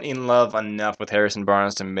weren't in love enough with Harrison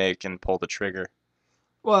Barnes to make and pull the trigger.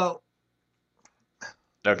 Well.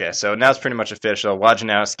 Okay, so now it's pretty much official.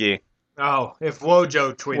 Wojnarowski. Oh, if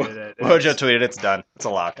Wojo tweeted it. Wojo tweeted it's done. It's a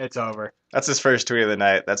lock. It's over. That's his first tweet of the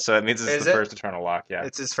night. It means it's the first eternal lock, yeah.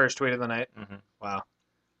 It's his first tweet of the night? Mm-hmm. Wow.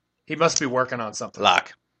 He must be working on something.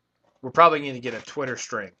 Lock. We're probably going to get a Twitter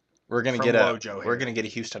string. We're going to get a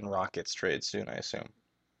Houston Rockets trade soon, I assume.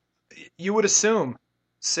 You would assume,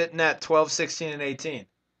 sitting at 12, 16, and 18.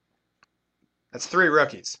 That's 3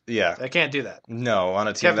 rookies. Yeah. They can't do that. No, on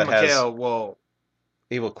a team Kevin that McHale will...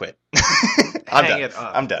 He will quit. Hang it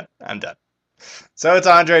up. I'm done. So it's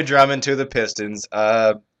Andre Drummond to the Pistons.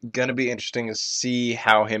 Gonna be interesting to see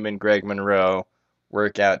how him and Greg Monroe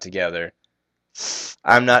work out together.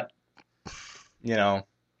 I'm not,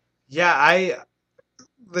 Yeah,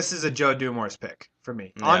 this is a Joe Dumore's pick for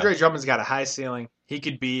me. Yeah. Andre Drummond's got a high ceiling. He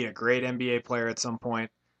could be a great NBA player at some point,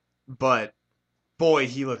 but boy,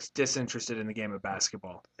 he looks disinterested in the game of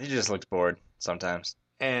basketball. He just looks bored sometimes.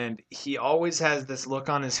 And he always has this look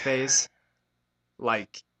on his face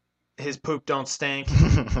like his poop don't stink.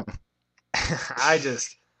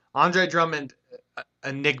 Andre Drummond,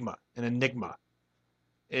 an enigma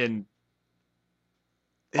in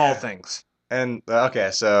all things. And,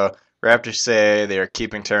 okay, so Raptors say they are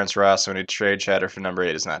keeping Terrence Ross when a trade chatter for number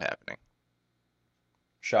 8 is not happening.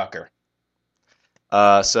 Shocker.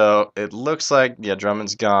 So it looks like,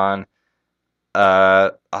 Drummond's gone.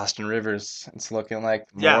 Austin Rivers, it's looking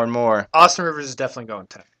like more and more. Austin Rivers is definitely going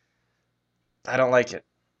 10. I don't like it.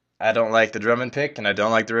 I don't like the Drummond pick, and I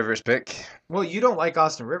don't like the Rivers pick. Well, you don't like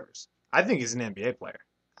Austin Rivers. I think he's an NBA player.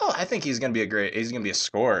 Oh, I think he's going to be a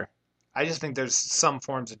scorer. I just think there's some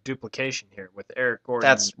forms of duplication here with Eric Gordon.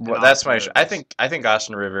 That's my issue. I think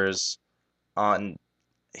Austin Rivers on,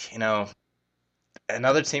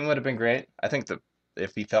 another team would have been great. I think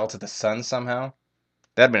if he fell to the Suns somehow,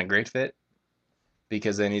 that'd been a great fit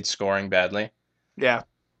because they need scoring badly. Yeah.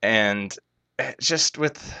 And just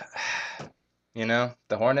with, the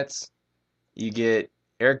Hornets, you get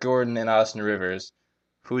Eric Gordon and Austin Rivers.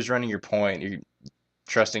 Who's running your point? You're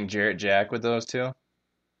trusting Jarrett Jack with those two?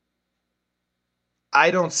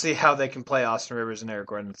 I don't see how they can play Austin Rivers and Eric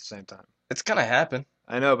Gordon at the same time. It's going to happen.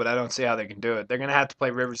 I know, but I don't see how they can do it. They're going to have to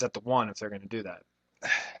play Rivers at the 1 if they're going to do that.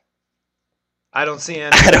 I don't see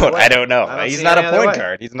any. I don't know. He's not a point way.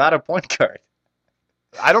 guard. He's not a point guard.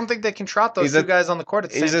 I don't think they can trot those two guys on the court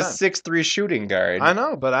at the same time. He's a 6'3" shooting guard. I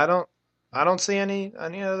know, but I don't see any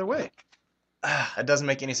other way. It doesn't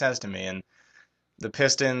make any sense to me. And the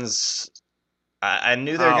Pistons, I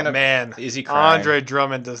knew they were going to... man. Is he crying? Andre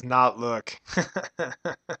Drummond does not look.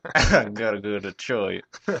 Gotta go to Detroit.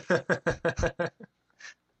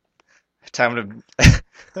 Time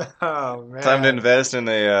to invest in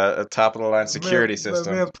a top-of-the-line security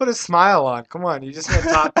system. Man, put a smile on. Come on. You just went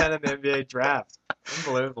top 10 in the NBA draft.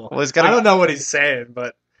 Unbelievable. Well, I don't know what he's saying,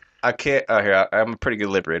 but... I can't... Oh, here. I'm a pretty good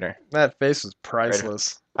lip reader. That face was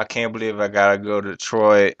priceless. I can't believe I gotta go to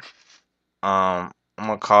Detroit. I'm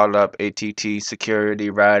gonna call up ATT security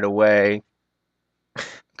right away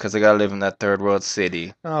because I gotta live in that third world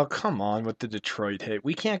city. Oh, come on with the Detroit hate.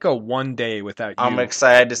 We can't go one day without you. I'm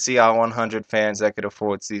excited to see all 100 fans that could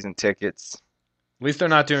afford season tickets. At least they're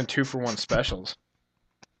not doing 2-for-1 specials.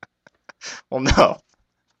 Well, no.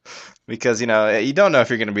 Because, you don't know if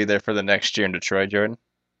you're going to be there for the next year in Detroit, Jordan.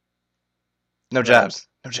 No jabs.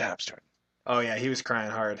 No jabs, Jordan. Oh, yeah, he was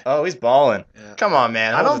crying hard. Oh, he's balling. Yeah. Come on,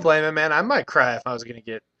 man. I don't blame him, man. I might cry if I was going to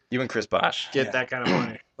get... You and Chris Bosh. Get that kind of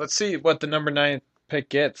money. Let's see what the number 9 pick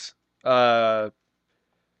gets.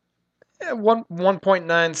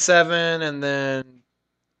 1.97 and then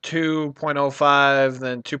 2.05,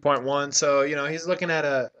 then 2.1. So, he's looking at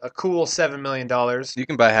a cool $7 million. You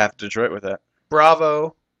can buy half Detroit with that.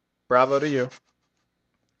 Bravo. Bravo to you.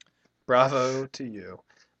 Bravo to you.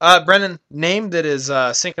 Brennan, name that is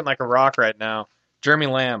sinking like a rock right now. Jeremy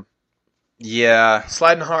Lamb. Yeah.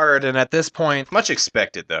 Sliding hard, and at this point... Much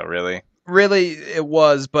expected, though, really. Really, it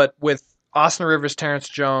was, but with Austin Rivers, Terrence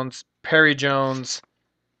Jones, Perry Jones,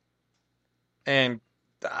 and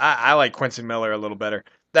I like Quincy Miller a little better.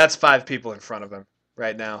 That's 5 people in front of him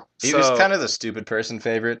right now. He was kind of the stupid person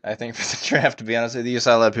favorite, I think, for the draft, to be honest with you. You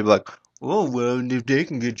saw a lot of people like, oh, well, if they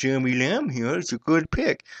can get Jeremy Lamb here, it's a good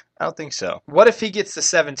pick. I don't think so. What if he gets to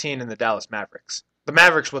 17 in the Dallas Mavericks? The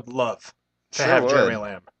Mavericks would love to have Jeremy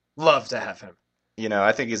Lamb. Love to have him.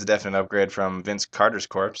 I think he's a definite upgrade from Vince Carter's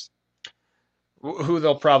corpse. Who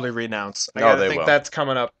they'll probably renounce. I think that's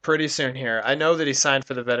coming up pretty soon here. I know that he signed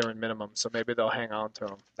for the veteran minimum, so maybe they'll hang on to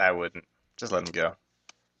him. I wouldn't. Just let him go.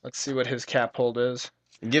 Let's see what his cap hold is.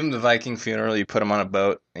 You give him the Viking funeral, you put him on a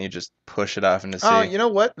boat, and you just push it off into sea. Oh, you know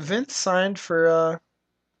what? Vince signed for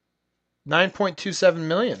 $9.27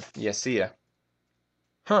 million. Yeah, see ya.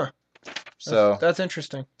 Huh. So that's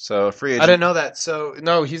interesting. So free agent. I didn't know that. So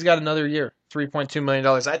no, he's got another year, $3.2 million.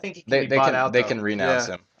 I think he can be bought out. They can renounce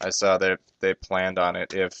him. I saw they planned on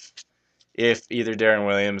it if either Darren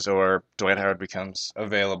Williams or Dwight Howard becomes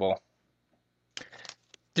available.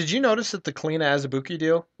 Did you notice that the Kalina Azubuike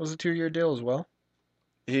deal was a 2-year deal as well?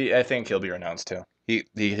 I think he'll be renounced too. He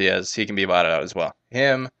can be bought out as well.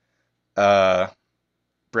 Him,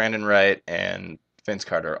 Brandon Wright, and Vince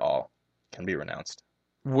Carter all can be renounced.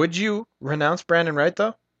 Would you renounce Brandon Wright,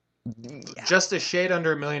 though? Yeah. Just a shade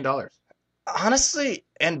under $1 million. Honestly,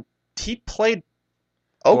 and he played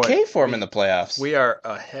okay for him in the playoffs. We are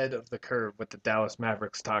ahead of the curve with the Dallas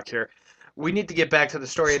Mavericks talk here. We need to get back to the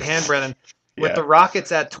story at hand, Brennan. With the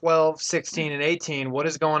Rockets at 12, 16, and 18, what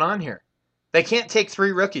is going on here? They can't take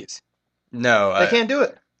 3 rookies. No. They can't do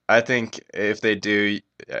it. I think if they do,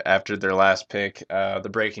 after their last pick, the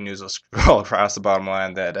breaking news will scroll across the bottom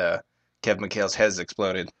line that Kevin McHale's head's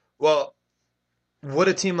exploded. Well, would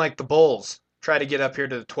a team like the Bulls try to get up here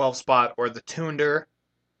to the 12 spot, or the Thunder?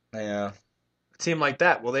 Yeah. A team like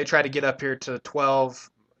that, will they try to get up here to the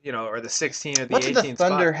 12, or the 16 or the 18 spot? What do the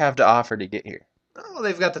Thunder have to offer to get here? Oh,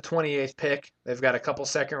 they've got the 28th pick. They've got a couple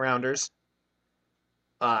second rounders.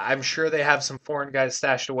 I'm sure they have some foreign guys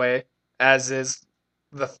stashed away, as is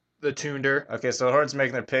the Thunder. Okay, so the Hornets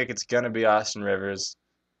making their pick. It's going to be Austin Rivers.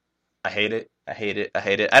 I hate it.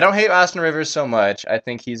 I don't hate Austin Rivers so much. I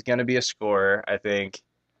think he's going to be a scorer. I think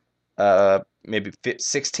maybe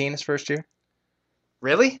 16 his first year.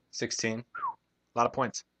 Really? 16. A lot of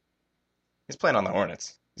points. He's playing on the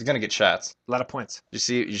Hornets. He's going to get shots. A lot of points. You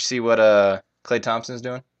see what Klay Thompson's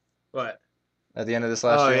doing? What? At the end of this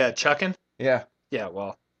last year? Oh, yeah, chucking? Yeah. Yeah,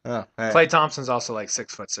 well. Oh, hey. Klay Thompson's also like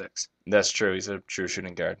 6'6". That's true. He's a true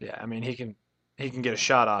shooting guard. Yeah, I mean he can get a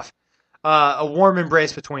shot off. A warm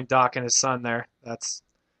embrace between Doc and his son there. That's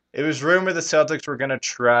It was rumored the Celtics were going to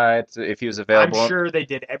try to, if he was I'm available. sure they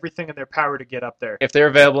did everything in their power to get up there. If they're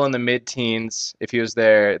available in the mid-teens, if he was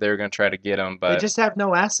there, they were going to try to get him. But They just have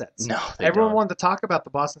no assets. no, they Everyone don't. wanted to talk about the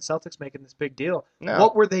Boston Celtics making this big deal. No.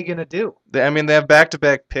 What were they going to do? They have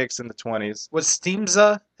back-to-back picks in the 20s. Was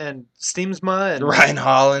Steamsma and Ryan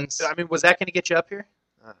Hollins. I mean, was that going to get you up here?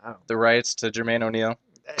 I don't know. The rights to Jermaine O'Neal.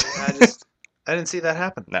 I didn't see that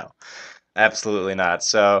happen. No, absolutely not.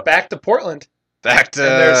 So Back to Portland. back to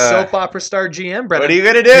And there's soap opera star GM, Brennan. what are you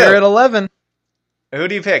gonna do? You're at 11. Who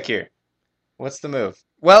do you pick here? What's the move?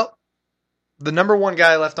 Well, the number one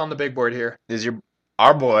guy left on the big board here, Is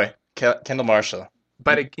our boy Kendall Marshall?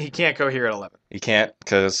 but he can't go here at 11. He can't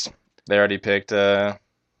because they already picked Damian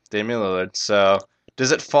Lillard. So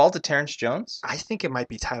does it fall to Terrence Jones? I think it might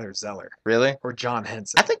be Tyler Zeller Really? or John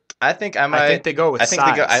Henson. I think I might. I think they go with I think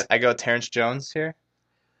size. I go Terrence Jones here.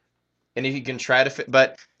 And if you can try to fit,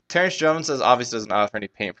 but Terrence Jones obviously doesn't offer any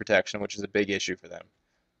paint protection, which is a big issue for them.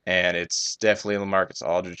 And it's definitely LaMarcus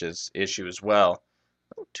Aldridge's issue as well.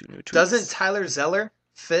 Oh, 2 new tweets. Doesn't Tyler Zeller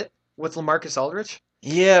fit with LaMarcus Aldridge?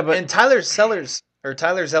 Yeah, but And Tyler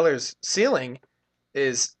Zeller's ceiling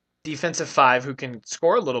is defensive 5 who can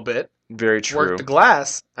score a little bit, very true. work the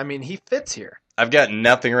glass. I mean, he fits here. I've got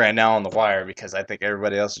nothing right now on the wire because I think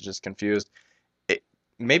everybody else is just confused.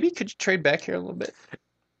 Maybe could you trade back here a little bit?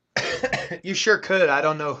 You sure could. I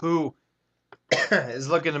don't know who is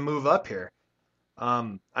looking to move up here.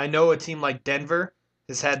 I know a team like Denver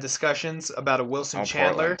has had discussions about a Wilson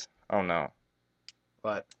Chandler, Portland. Oh no,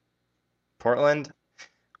 but Portland.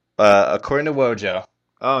 According to Wojo,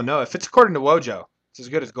 oh no, if it's according to Wojo, it's as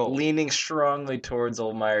good as gold. leaning strongly towards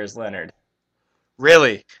old Myers Leonard.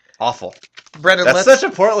 Really, Awful. Brennan. That's such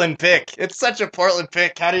a Portland pick. It's such a Portland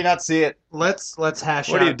pick. How do you not see it? Let's hash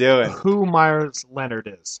out What are you doing? who Myers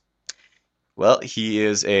Leonard is. Well, he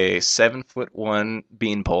is a 7'1"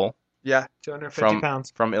 beanpole Yeah, 250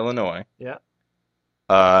 pounds. from Illinois. Yeah.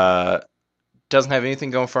 Doesn't have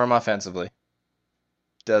anything going for him offensively.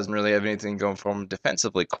 Doesn't really have anything going for him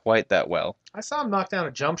defensively quite that well. I saw him knock down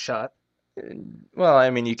a jump shot. Well, I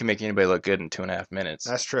mean, you can make anybody look good in 2.5 minutes.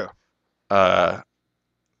 That's true.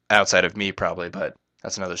 Outside of me, probably, but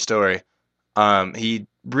that's another story. He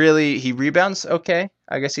rebounds okay.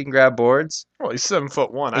 I guess he can grab boards. Well, he's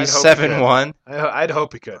 7'1". He's 7'1", I'd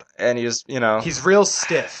hope he could. and he's He's real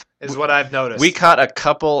stiff, is what I've noticed. we caught a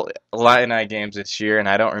couple Illini games this year, and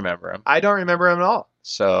I don't remember him. I don't remember him at all.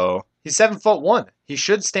 So He's 7'1". He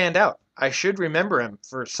should stand out. I should remember him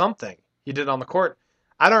for something he did on the court.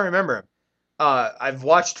 I don't remember him. I've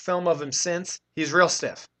watched film of him since. He's real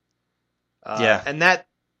stiff. Yeah. And that's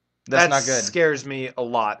not good. Scares me a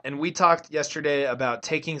lot. And we talked yesterday about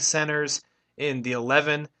taking centers in the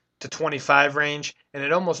 11 to 25 range, and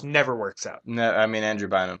it almost never works out. No, I mean Andrew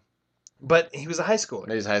Bynum. But he was a high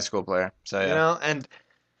schooler. He's a high school player. So yeah. You know, and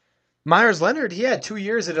Myers Leonard, he had 2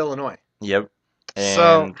 years at Illinois. Yep. And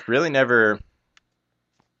So- really never.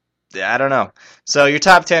 I don't know. So your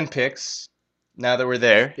top 10 picks. Now that we're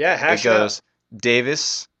there, Yeah, it hash it out. goes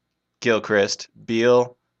Davis, Gilchrist,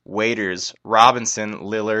 Beal, Waiters, Robinson,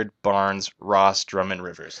 Lillard, Barnes, Ross, Drummond,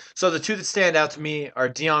 Rivers. So the two that stand out to me are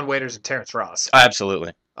Dion Waiters and Terrence Ross.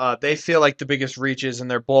 Absolutely. They feel like the biggest reaches, and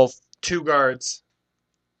they're both two guards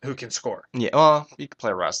who can score. Yeah. Well, you could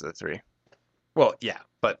play Ross at the 3. Well, yeah,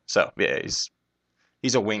 but So yeah,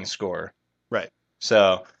 he's a wing scorer. Right.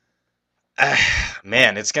 So,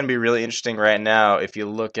 man, it's gonna be really interesting right now if you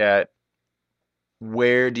look at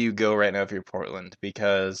where do you go right now if you're Portland,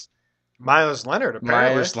 because Myers Leonard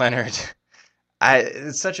apparently. Myers Leonard,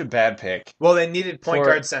 it's such a bad pick. Well, they needed point For-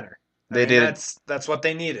 guard center. They did. That's what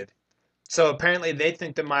they needed. So apparently they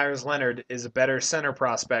think that Myers Leonard is a better center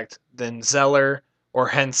prospect than Zeller or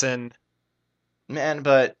Henson. Man,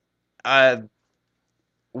 but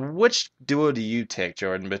which duo do you take,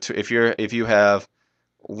 Jordan? If you have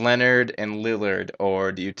Leonard and Lillard,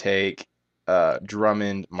 or do you take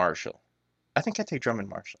Drummond Marshall? I think I take Drummond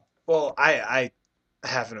Marshall. Well, I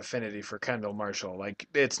have an affinity for Kendall Marshall. Like,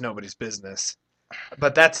 it's nobody's business.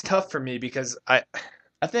 But that's tough for me because I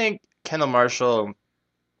think Kendall Marshall,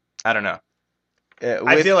 I don't know.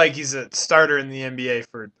 I feel like he's a starter in the NBA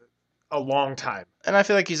for a long time. And I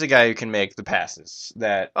feel like he's a guy who can make the passes.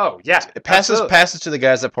 Oh, yeah. absolutely. Passes to the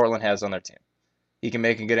guys that Portland has on their team. He can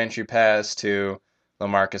make a good entry pass to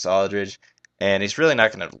LaMarcus Aldridge, and he's really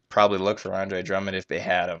not going to probably look for Andre Drummond if they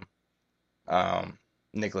had him.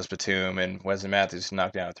 Nicholas Batum and Wesley Matthews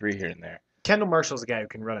knock down a 3 here and there. Kendall Marshall's a guy who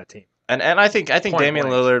can run a team. And I think Point Damian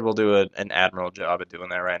blank. Lillard will do an admirable job at doing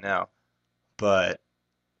that right now. But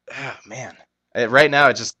man, right now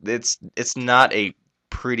it's not a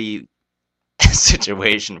pretty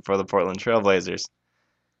situation for the Portland Trailblazers.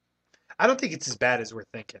 I don't think it's as bad as we're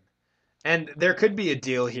thinking. And there could be a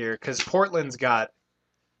deal here because Portland's got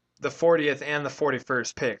the 40th and the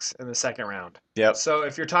 41st picks in the second round. Yep. So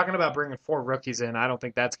if you're talking about bringing 4 rookies in, I don't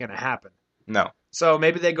think that's going to happen. No. So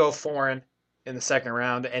maybe they go foreign in the second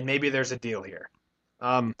round, and maybe there's a deal here.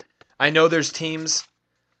 I know there's teams.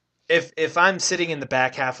 If I'm sitting in the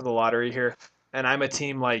back half of the lottery here, and I'm a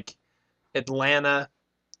team like Atlanta,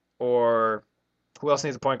 or who else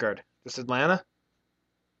needs a point guard? Just Atlanta?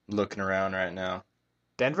 Looking around right now.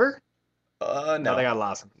 Denver? No. They got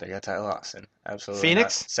Lawson. They got Ty Lawson. Absolutely.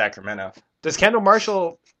 Phoenix? Not. Sacramento. Does Kendall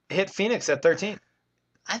Marshall hit Phoenix at 13?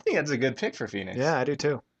 I think that's a good pick for Phoenix. Yeah, I do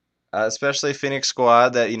too. Especially Phoenix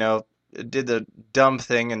squad that, did the dumb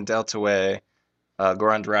thing and dealt away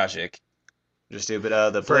Goran Dragic. Just stupid.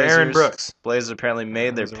 The For Blazers, Aaron Brooks. Blazers apparently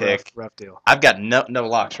made their That was pick. a rough deal. I've got no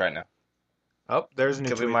locks right now. Oh, there's a new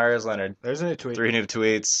Could be tweet. Myers Leonard. There's a new tweet. 3 new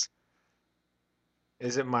tweets.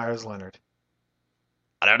 Is it Myers Leonard?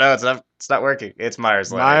 I don't know. It's not working. It's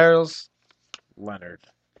Myers Leonard. Myers Leonard.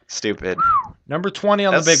 Stupid. Number 20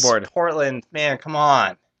 on That's the big board. Portland. Man, come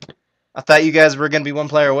on. I thought you guys were going to be one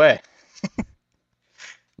player away.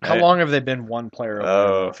 How long have they been one player away?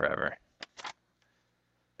 Oh, forever.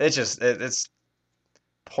 It's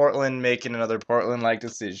Portland making another Portland-like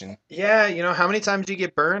decision. Yeah, how many times do you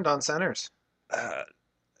get burned on centers?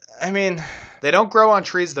 I mean, They don't grow on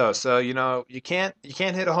trees though, so you can't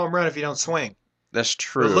hit a home run if you don't swing. that's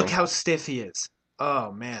true. But look how stiff he is.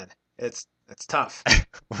 Oh man, it's tough.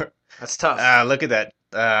 That's tough. Look at that.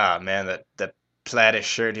 Man, that plaid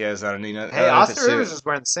shirt he has on. Hey, Austin Rivers is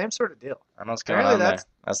wearing the same sort of deal. I know what's going Apparently on there.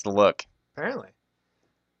 That's the look. Apparently.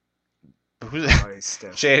 Who's Oh, he's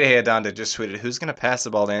stiff. Shade Adonda just tweeted, "Who's going to pass the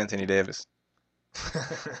ball to Anthony Davis?"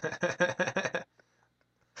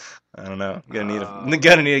 I don't know.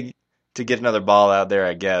 Gonna need to get another ball out there,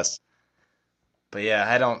 I guess. But yeah,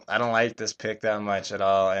 I don't like this pick that much at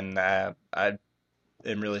all, and I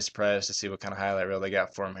am really surprised to see what kind of highlight reel they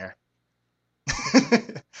got for him here.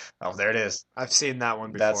 Oh, there it is. I've seen that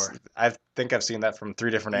one before. I think I've seen that from 3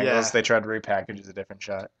 different angles. Yeah. They tried to repackage as a different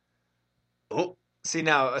shot. Oh See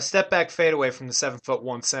now, a step back fadeaway from the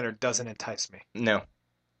 7'1" center doesn't entice me. no!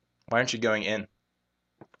 Why aren't you going in?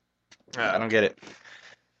 I don't get it.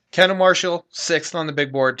 Kendall Marshall, 6th on the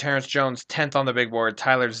big board. Terrence Jones, 10th on the big board.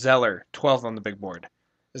 Tyler Zeller, 12th on the big board,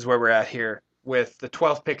 is where we're at here with the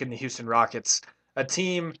 12th pick in the Houston Rockets, a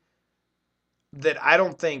team that I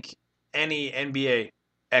don't think any NBA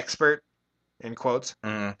expert, in quotes,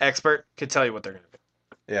 expert, could tell you what they're going to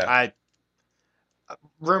do. Yeah.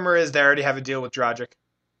 Rumor is they already have a deal with Dragic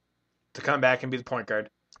to come back and be the point guard.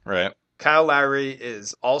 Right. Kyle Lowry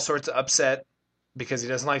is all sorts of upset because he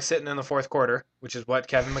doesn't like sitting in the fourth quarter, which is what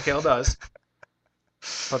Kevin McHale does.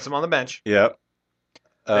 Puts him on the bench. Yep.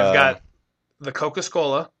 They've got the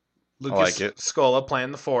Coca-Cola, Lucas like it. Scola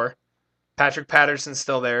playing the 4. Patrick Patterson's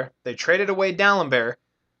still there. They traded away Dallenberg,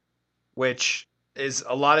 which is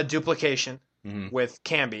a lot of duplication with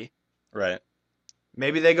Camby. Right.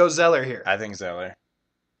 Maybe they go Zeller here. I think Zeller.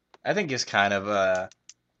 I think he's kind of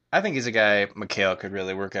I think he's a guy McHale could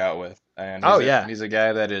really work out with. And he's a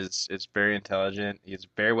guy that is very intelligent. He's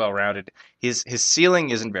very well rounded. His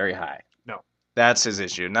ceiling isn't very high. No. That's his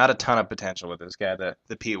issue. Not a ton of potential with this guy,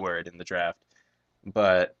 the P word in the draft.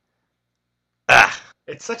 But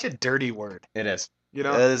it's such a dirty word. It is.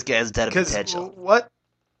 This guy's a ton of potential. What?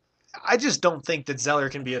 I just don't think that Zeller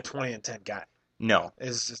can be a 20-10 guy. No.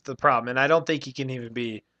 Is just the problem. And I don't think he can even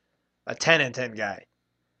be a 10-10 guy.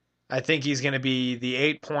 I think he's going to be the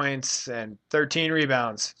 8 points and 13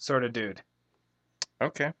 rebounds sort of dude.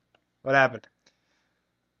 Okay. What happened?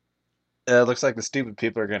 It looks like the stupid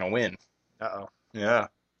people are going to win. Uh-oh. Yeah.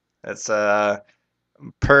 That's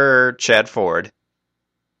per Chad Ford.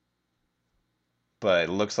 But it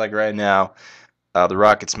looks like right now the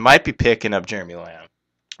Rockets might be picking up Jeremy Lamb.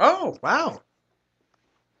 Oh, wow.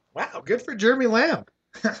 Wow, good for Jeremy Lamb.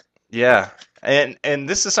 Yeah. And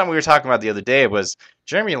this is something we were talking about the other day was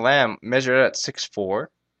Jeremy Lamb measured at 6'4".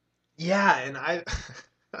 Yeah, and I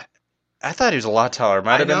thought he was a lot taller.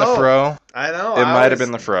 Might have been the know. fro. I know. It might have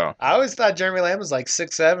been the fro. I always thought Jeremy Lamb was like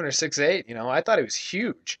 6'7" or 6'8". I thought he was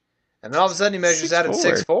huge. And then all of a sudden he measures out at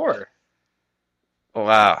 6'4".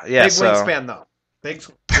 Wow. Yeah. Big wingspan, though. Big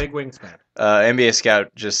wingspan. NBA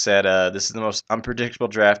Scout just said, this is the most unpredictable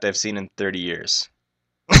draft I've seen in 30 years.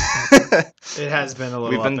 It has been a little.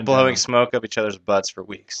 We've been blowing smoke up each other's butts for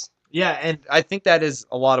weeks. Yeah, and I think that is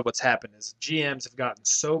a lot of what's happened is GMs have gotten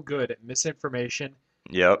so good at misinformation.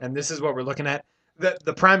 Yep. And this is what we're looking at.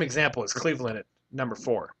 The prime example is Cleveland at number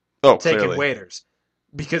 4. Oh, taking clearly. Waiters.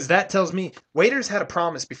 Because that tells me Waiters had a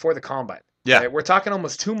promise before the Combine. Yeah. Right? We're talking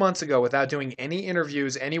almost 2 months ago without doing any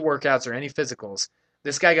interviews, any workouts, or any physicals.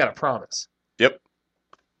 This guy got a promise. Yep.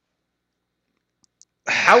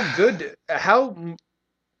 How good? How?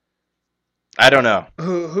 I don't know.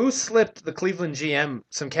 Who slipped the Cleveland GM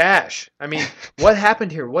some cash? I mean, what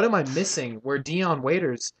happened here? What am I missing? Where Dion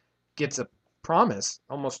Waiters gets a promise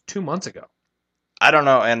almost 2 months ago. I don't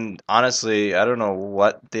know, and honestly, I don't know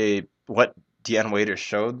what Deion Waiters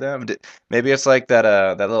showed them. Maybe it's like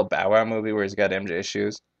that little Bow Wow movie where he's got MJ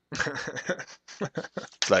shoes.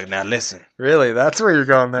 It's like, now listen. Really? That's where you're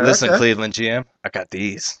going there. Listen, Okay. Cleveland GM, I got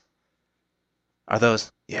these. Are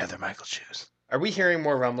those? Yeah, they're Michael shoes. Are we hearing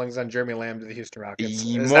more rumblings on Jeremy Lamb to the Houston Rockets? Is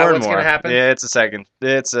More that and what's more. going to happen? Yeah, it's a second.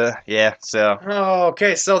 Yeah. So Oh,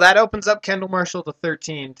 okay. So that opens up Kendall Marshall to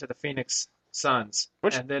 13 to the Phoenix Suns,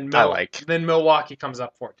 Which and then I like. Then Milwaukee comes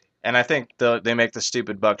up 14. And I think they make the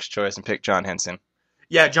stupid Bucks choice and pick John Henson.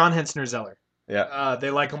 Yeah, John Henson or Zeller. Yeah. They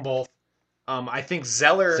like them both. I think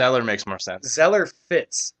Zeller makes more sense. Zeller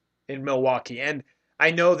fits in Milwaukee, and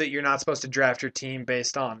I know that you're not supposed to draft your team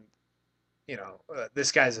based on,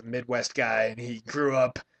 this guy's a Midwest guy and he grew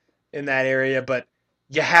up in that area, but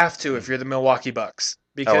you have to if you're the Milwaukee Bucks.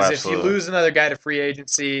 Because if you absolutely. lose another guy to free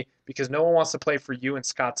agency, because no one wants to play for you and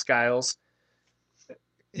Scott Skiles.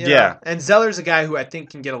 Yeah. And Zeller's a guy who I think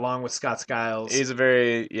can get along with Scott Skiles. He's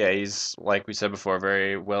he's, like we said before, a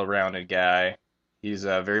very well-rounded guy. He's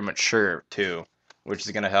very mature, too, which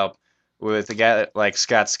is going to help with a guy like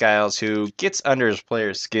Scott Skiles, who gets under his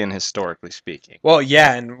player's skin, historically speaking. Well,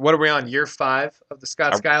 yeah, and what are we on, year 5 of the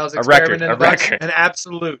Scott Skiles experiment in the Bucks? An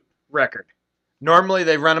absolute record. Normally,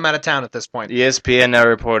 they run him out of town at this point. ESPN now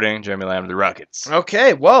reporting Jeremy Lamb to the Rockets.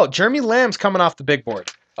 Okay, well, Jeremy Lamb's coming off the big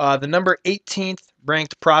board. The number 18th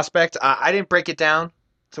ranked prospect. I didn't break it down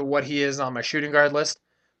to what he is on my shooting guard list,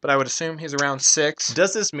 but I would assume he's around 6.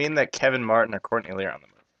 Does this mean that Kevin Martin or Courtney Lee are on the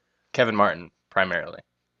move? Kevin Martin, primarily.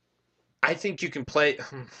 I think you can play.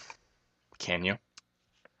 Can you?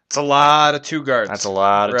 It's a lot of 2 guards. That's a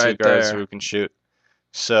lot of Right 2 guards there. who can shoot.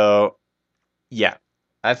 So, yeah.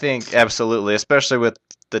 I think absolutely, especially with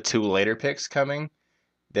the 2 later picks coming,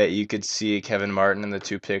 that you could see Kevin Martin and the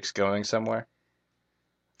 2 picks going somewhere.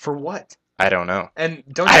 For what? I don't know. And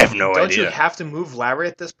I have no don't you idea. have to move Lowry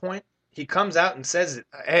at this point? He comes out and says,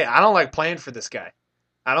 hey, I don't like playing for this guy.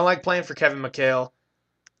 I don't like playing for Kevin McHale,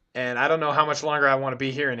 and I don't know how much longer I want to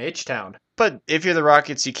be here in H-Town. But if you're the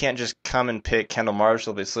Rockets, you can't just come and pick Kendall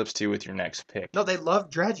Marshall if he slips to you with your next pick. No, they love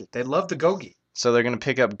Dragic. They love the Gogi. So they're going to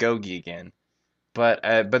pick up Gogi again. But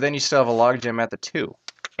then you still have a logjam at the 2.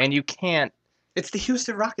 And you can't. It's the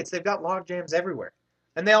Houston Rockets. They've got log jams everywhere.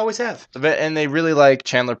 And they always have. And they really like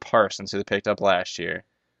Chandler Parsons, who they picked up last year.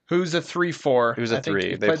 Who's a 3-4? Who's a I think 3.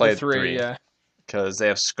 he They played 3. yeah. Because they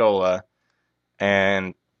have Scola.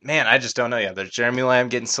 And, man, I just don't know yet. There's Jeremy Lamb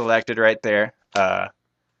getting selected right there.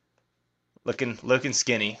 Looking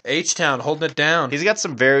skinny. H-Town holding it down. He's got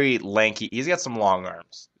some very lanky. He's got some long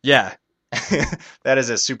arms. Yeah. That is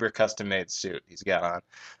a super custom-made suit he's got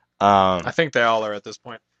on. I think they all are at this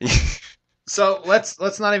point. So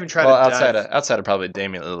let's not even try well, to outside of probably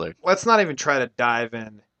Damian Lillard. let's not even try to dive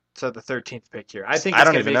in to the 13th pick here. I think I it's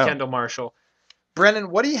don't going to be even know. Kendall Marshall. Brennan,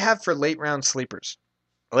 what do you have for late round sleepers?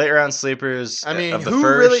 Late round sleepers. I mean, of the who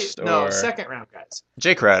first, really? No, or second round guys.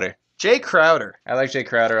 Jay Crowder. Jay Crowder. I like Jay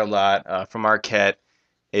Crowder a lot from Marquette.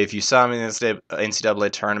 If you saw him in the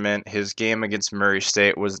NCAA tournament, his game against Murray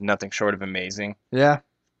State was nothing short of amazing. Yeah.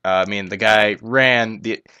 I mean, the guy ran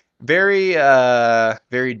the very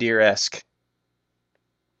Deer-esque.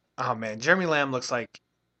 Oh man, Jeremy Lamb looks like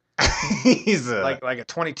He's like a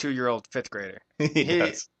 22-year-old fifth grader. he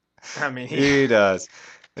does. I mean, He does.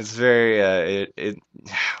 It's very oh,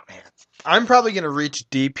 man. I'm probably going to reach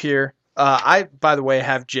deep here. I, by the way,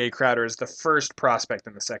 have Jay Crowder as the first prospect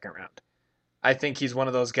in the second round. I think he's one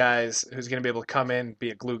of those guys who's going to be able to come in and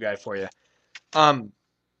be a glue guy for you.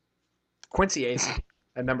 Quincy Acey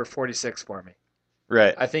at number 46 for me.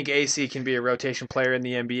 Right. I think AC can be a rotation player in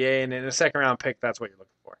the NBA, and in a second round pick, that's what you're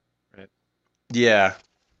looking for. Right? Yeah.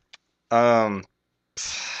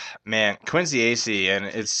 Man, Quincy Acey, and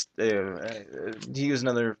it's he was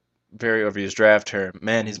another very overused draft term.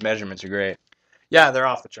 Man, his measurements are great. Yeah, they're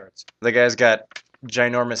off the charts. The guy's got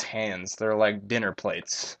ginormous hands. They're like dinner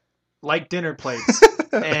plates. Like dinner plates.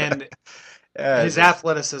 And Yeah, his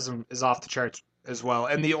athleticism is off the charts as well.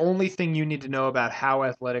 And the only thing you need to know about how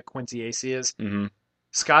athletic Quincy Acey is, Mm-hmm.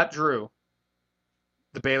 Scott Drew,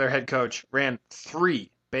 the Baylor head coach, ran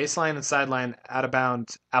 3 baseline and sideline out of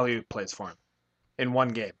bounds alley-oop plays for him in one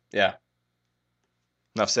game. Yeah.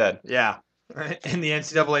 Enough said. Yeah. In the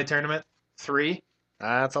NCAA tournament, 3.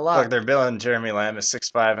 That's a lot. Look, they're billing Jeremy Lamb as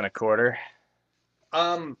 6'5" and a quarter.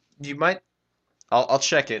 You might I'll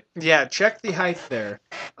check it. Yeah, check the height there.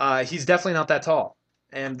 He's definitely not that tall.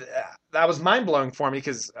 And that was mind-blowing for me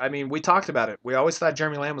because, I mean, we talked about it. We always thought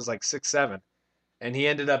Jeremy Lamb was like 6'7", and he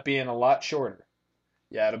ended up being a lot shorter.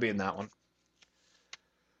 Yeah, it'll be in that one.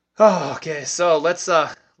 Oh, okay, so let's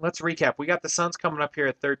recap. We got the Suns coming up here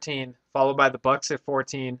at 13, followed by the Bucks at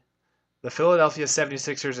 14, the Philadelphia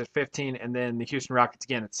 76ers at 15, and then the Houston Rockets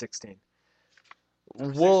again at 16.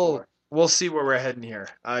 We'll see where we're heading here.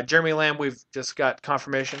 Jeremy Lamb, we've just got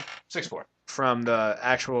confirmation 6'4". from the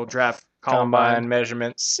actual draft Combine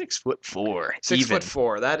measurement 6'4".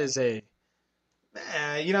 6'4". That is a,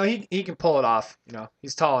 he can pull it off.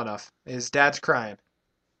 He's tall enough. His dad's crying.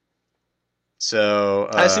 So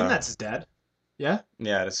I assume that's his dad. Yeah.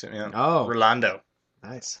 Yeah, I assume. Yeah. Oh, Rolando.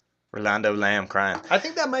 nice. Rolando Lamb crying. I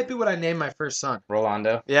think that might be what I named my first son.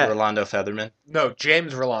 Rolando. Yeah. Rolando Featherman. No,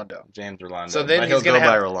 James Rolando. James Rolando. So then But he's he'll gonna go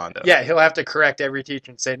by have- Rolando. Yeah, he'll have to correct every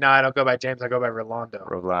teacher and say, "No, I don't go by James. I go by Rolando."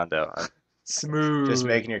 Rolando. Smooth. Just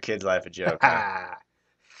making your kid's life a joke. Huh?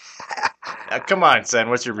 Come on, son.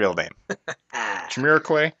 What's your real name?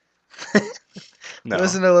 Jamiroquai? No.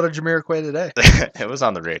 Listen to a little Jamiroquai today. It was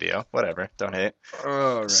on the radio. Whatever. Don't hate.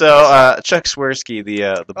 Oh, right. So Chuck Swirsky,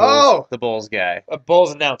 the Bulls, Oh! the Bulls guy, A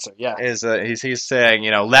Bulls announcer, yeah. is he's saying,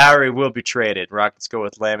 Lowry will be traded. Rockets go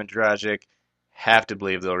with Lamb and Dragic. Have to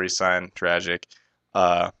believe they'll re-sign Dragic.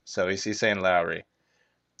 So he's saying Lowry.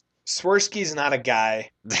 Swirsky's not a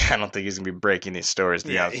guy. I don't think he's gonna be breaking these stories. To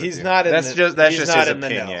be honest with He's you. not in That's the just that's he's just not his in the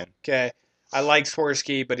know. opinion. Okay. I like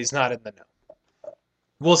Swirsky, but he's not in the know.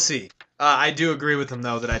 We'll see. I do agree with him,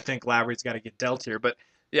 though, that I think Lowry's got to get dealt here. But,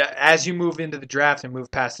 yeah, as you move into the draft and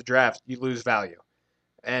move past the draft, you lose value.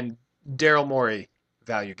 And Daryl Morey,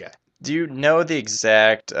 value guy. Do you know the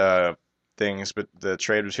exact things, but the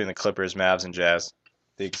trade between the Clippers, Mavs, and Jazz?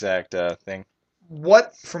 The exact thing?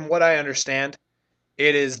 From what I understand,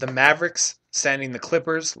 it is the Mavericks sending the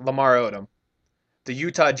Clippers Lamar Odom, the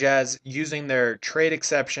Utah Jazz using their trade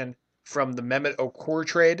exception from the Mehmet Okur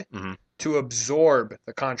trade to absorb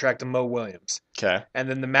the contract of Mo Williams. Okay. And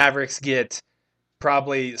then the Mavericks get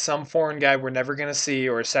probably some foreign guy we're never going to see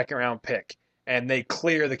or a second-round pick, and they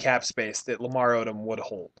clear the cap space that Lamar Odom would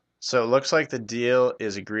hold. So it looks like the deal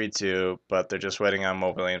is agreed to, but they're just waiting on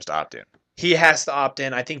Mo Williams to opt in. He has to opt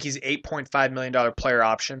in. I think he's $8.5 million player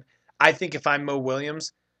option. I think if I'm Mo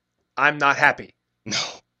Williams, I'm not happy. No.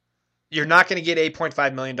 You're not going to get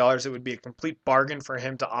 $8.5 million. It would be a complete bargain for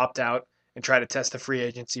him to opt out and try to test the free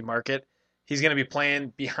agency market. He's going to be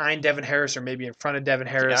playing behind Devin Harris or maybe in front of Devin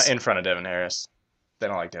Harris. Yeah, in front of Devin Harris. They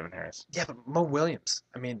don't like Devin Harris. Yeah, but Mo Williams,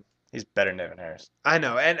 I mean, He's better than Devin Harris. I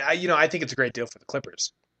know. And, I think it's a great deal for the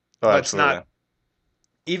Clippers. Oh, But absolutely. it's not.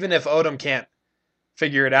 Even if Odom can't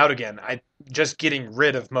figure it out again, just getting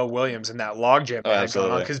rid of Mo Williams and that logjam they have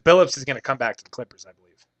going on, absolutely. because Billups is going to come back to the Clippers, I believe.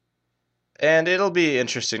 And it'll be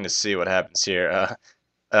interesting to see what happens here.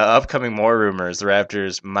 Upcoming more rumors. The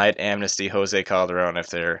Raptors might amnesty Jose Calderon if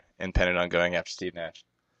they're intended on going after Steve Nash.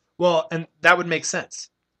 Well, and that would make sense.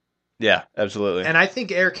 Yeah, absolutely. And I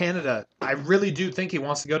think Air Canada, I really do think he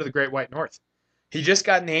wants to go to the Great White North. He just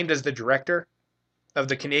got named as the director of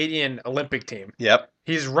the Canadian Olympic team. Yep.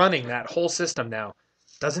 He's running that whole system now.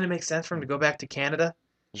 Doesn't it make sense for him to go back to Canada?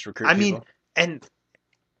 Just recruit people. And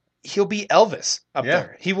he'll be Elvis up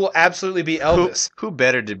there. He will absolutely be Elvis. Who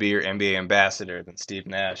better to be your NBA ambassador than Steve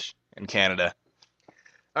Nash in Canada?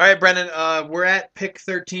 All right, Brennan, we're at pick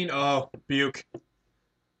 13. Oh, Buke.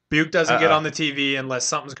 Buke doesn't get on the TV unless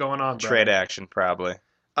something's going on, Brennan. Trade action, probably.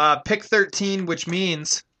 Pick 13, which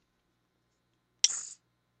means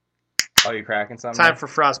Oh, you cracking something? time for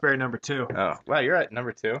Frostberry number 2. Oh, wow, you're at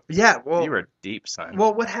number 2. Yeah, well, You were deep, son.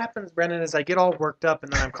 Well, what happens, Brennan, is I get all worked up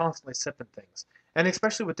and then I'm constantly sipping things. And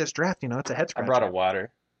especially with this draft, it's a head I scratcher. brought a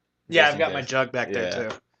water. Yeah, just I've in got my case. jug back there, Yeah.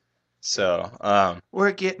 too. So,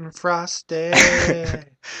 We're getting frosty.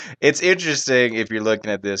 it's interesting if you're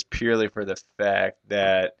looking at this purely for the fact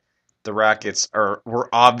that the Rockets were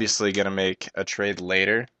obviously going to make a trade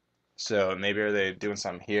later. So maybe are they doing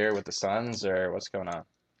something here with the Suns or what's going on?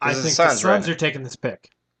 I The think Suns, the Suns right? are taking this pick.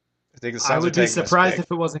 I think the I Suns would are be taking this surprised pick.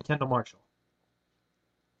 if it wasn't Kendall Marshall.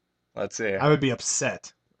 Let's see. I would be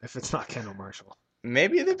upset if it's not Kendall Marshall.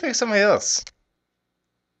 Maybe they pick somebody else.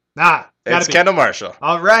 Nah, gotta It's be. Kendall Marshall.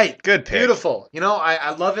 All right. Good pick. Beautiful. I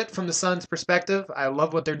love it from the Suns' perspective. I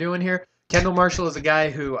love what they're doing here. Kendall Marshall is a guy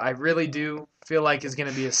who I really do feel like is going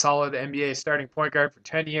to be a solid NBA starting point guard for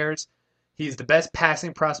 10 years. He's the best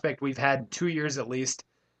passing prospect we've had in 2 years at least.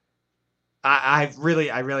 I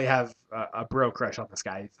really have a bro crush on this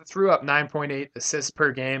guy. He threw up 9.8 assists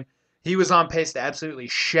per game. He was on pace to absolutely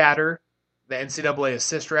shatter the NCAA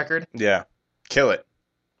assist record. Yeah. Kill it.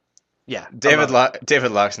 Yeah. David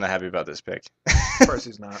Locke's not happy about this pick. Of course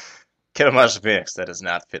he's not. Get a much Phoenix that does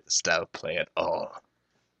not fit the style of play at all.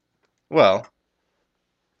 Well,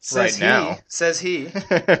 Says right now. Says he.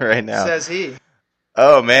 Right now. Says he.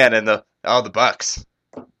 Oh, man, and the Bucks.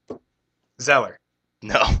 Zeller.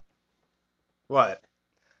 No. What?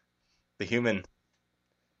 The human.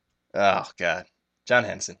 Oh, God. John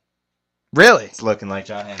Henson. Really? It's looking like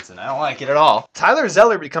John Henson. I don't like it at all. Tyler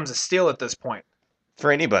Zeller becomes a steal at this point.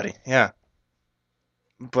 For anybody, yeah.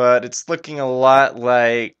 But it's looking a lot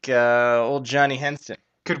like old Johnny Henson.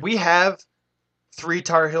 Could we have 3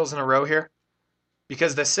 Tar Heels in a row here?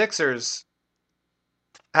 Because the Sixers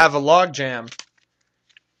have a logjam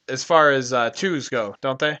as far as twos go,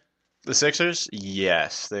 don't they? The Sixers?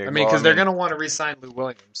 Yes. Because they're going to want to re-sign Lou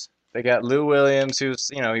Williams. They got Lou Williams, who's,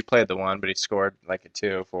 he played the 1, but he scored like a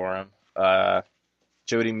 2 for him.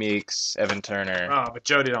 Jody Meeks, Evan Turner. Oh, but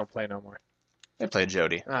Jody don't play no more. They played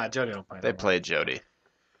Jody. Jody don't play no They more. played Jody.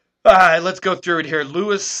 All right, let's go through it here.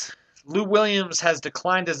 Lou Williams has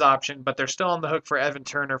declined his option, but they're still on the hook for Evan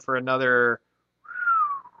Turner for another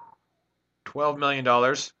 $12 million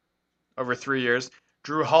over 3 years.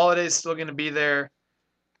 Drew Holiday's still going to be there.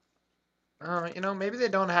 Maybe they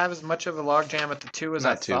don't have as much of a logjam at the 2 as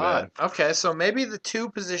I thought. Not too bad. Okay, so maybe the 2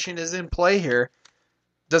 position is in play here.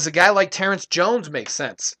 Does a guy like Terrence Jones make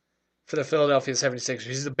sense for the Philadelphia 76ers?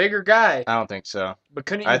 He's a bigger guy. I don't think so. But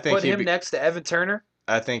couldn't you put him next to Evan Turner?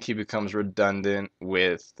 I think he becomes redundant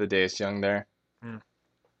with the Dace Young there.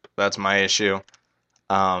 That's my issue.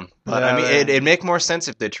 It'd make more sense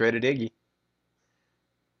if they traded Iggy.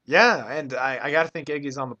 Yeah, and I got to think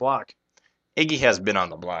Iggy's on the block. Iggy has been on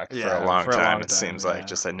the block for a long time, it seems like. Yeah.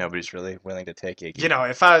 Just that nobody's really willing to take Iggy.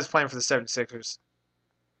 If I was playing for the 76ers,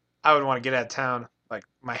 I would want to get out of town like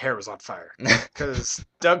my hair was on fire. Because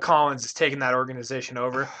Doug Collins is taking that organization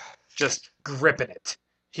over, just gripping it.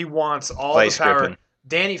 He wants all the power. Gripping.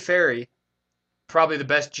 Danny Ferry, probably the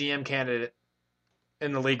best GM candidate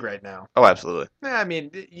in the league right now. Oh, absolutely.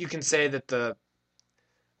 You can say that the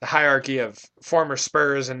hierarchy of former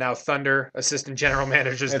Spurs and now Thunder assistant general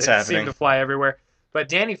managers that seem to fly everywhere. But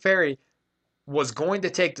Danny Ferry was going to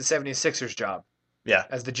take the 76ers job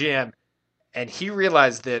as the GM, and he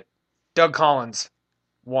realized that Doug Collins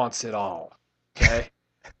wants it all. Okay?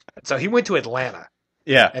 So he went to Atlanta.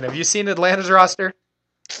 Yeah. And have you seen Atlanta's roster?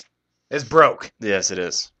 It's broke. Yes, it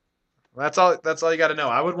is. That's all you got to know.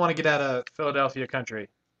 I would want to get out of Philadelphia country.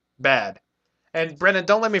 Bad. And Brennan,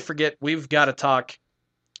 don't let me forget, we've got to talk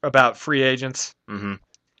about free agents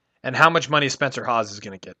and how much money Spencer Hawes is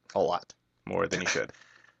going to get. A lot. More than he should.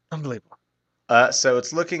 Unbelievable. So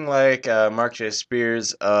it's looking like Mark J.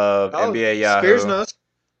 Spears of NBA Yahoo. Spears knows.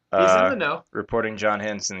 He's in the know. Reporting John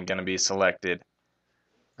Henson going to be selected.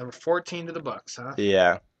 Number 14 to the Bucks, huh?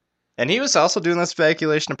 Yeah. And he was also doing the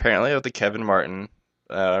speculation, apparently, of the Kevin Martin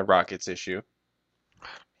Rockets issue.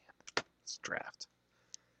 It's draft.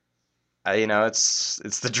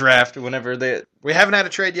 It's the draft whenever we haven't had a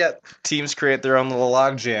trade yet. Teams create their own little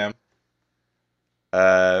log jam.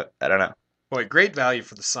 I don't know. Boy, great value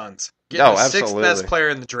for the Suns. Getting the sixth best player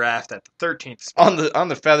in the draft at the 13th spot. On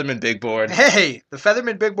the Featherman big board. Hey, the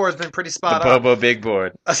Featherman big board has been pretty spot on. The Bobo big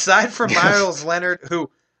board. Aside from Myles Leonard,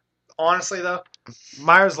 who, honestly though,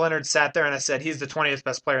 Myles Leonard sat there and I said, he's the 20th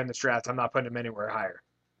best player in this draft. I'm not putting him anywhere higher.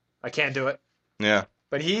 I can't do it. Yeah.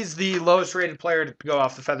 But he's the lowest rated player to go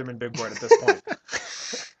off the Featherman big board at this point.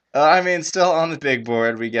 Still on the big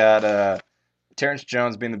board, we got Terrence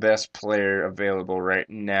Jones being the best player available right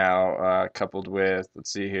now, coupled with,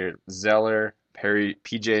 let's see here, Zeller, Perry,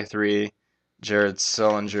 PJ3, Jared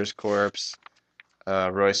Sullinger's corpse,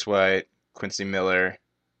 Royce White, Quincy Miller,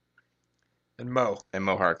 and Mo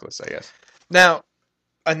Harkless, I guess. Now,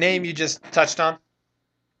 a name you just touched on.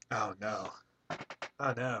 Oh no.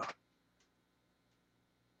 I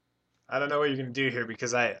don't know what you're going to do here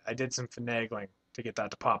because I did some finagling to get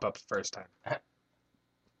that to pop up the first time.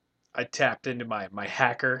 I tapped into my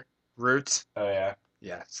hacker roots. Oh, yeah?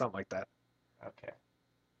 Yeah, something like that. Okay.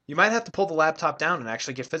 You might have to pull the laptop down and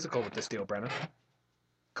actually get physical with this deal, Brennan.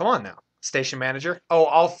 Come on now. Station manager. Oh,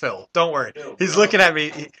 I'll fill. Don't worry. He's looking at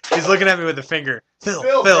me. He's looking at me with a finger. Phil.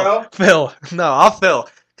 No, I'll fill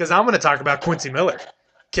because I'm going to talk about Quincy Miller.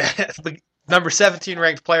 Number 17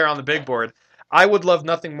 ranked player on the big board. I would love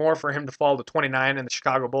nothing more for him to fall to 29 in the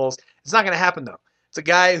Chicago Bulls. It's not going to happen, though. It's a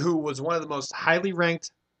guy who was one of the most highly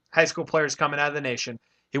ranked high school players coming out of the nation.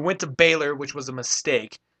 He went to Baylor, which was a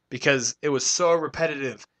mistake because it was so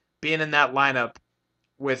repetitive being in that lineup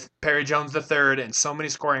with Perry Jones III and so many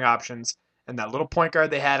scoring options and that little point guard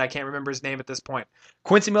they had. I can't remember his name at this point.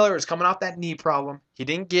 Quincy Miller was coming off that knee problem. He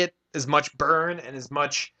didn't get as much burn and as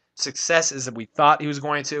much success as we thought he was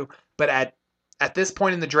going to. But at this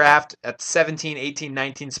point in the draft, at the 17, 18,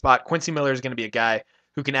 19 spot, Quincy Miller is going to be a guy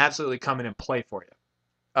who can absolutely come in and play for you.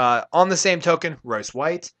 On the same token, Royce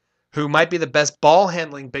White, who might be the best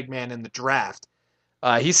ball-handling big man in the draft.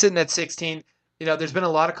 He's sitting at 16. There's been a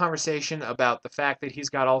lot of conversation about the fact that he's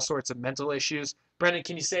got all sorts of mental issues. Brendan,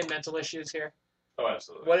 can you say mental issues here? Oh,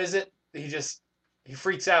 absolutely. What is it? He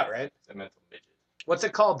freaks out, right? It's a mental midget. What's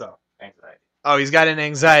it called, though? Anxiety. Oh, he's got an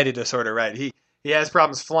anxiety disorder, right? He has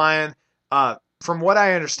problems flying. From what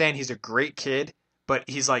I understand, he's a great kid, but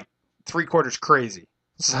he's like 3/4 crazy.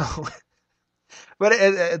 So, but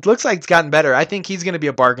it looks like it's gotten better. I think he's going to be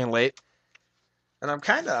a bargain late. And I'm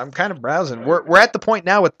kind of browsing. We're at the point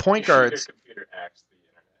now with point guards. Your computer acts the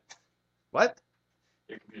internet. What?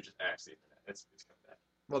 Your computer just acts the internet. It's coming back.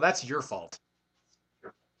 Well, that's your fault.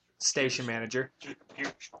 Station manager.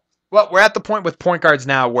 Well, we're at the point with point guards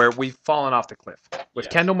now where we've fallen off the cliff.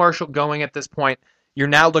 With Kendall Marshall going at this point, you're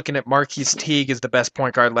now looking at Marquise Teague as the best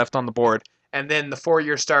point guard left on the board. And then the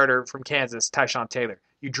 4-year starter from Kansas, Tyshawn Taylor.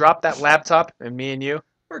 You drop that laptop, and me and you,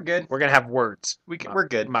 we're good. We're going to have words. We're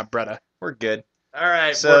good. My brother. We're good. All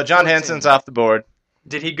right. So John Henson's off the board.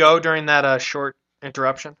 Did he go during that short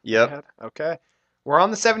interruption? Yep. Okay. We're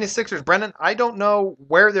on the 76ers. Brendan, I don't know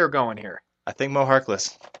where they're going here. I think Mo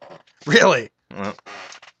Harkless. Really? Well,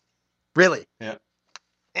 really?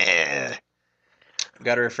 Yeah.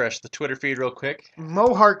 Got to refresh the Twitter feed real quick. Mo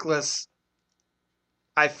Harkless,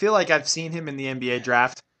 I feel like I've seen him in the NBA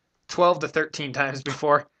draft 12 to 13 times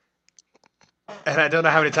before, and I don't know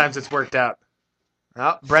how many times it's worked out.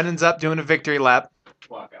 Oh, Brendan's up doing a victory lap.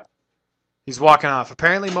 Walk out. He's walking off.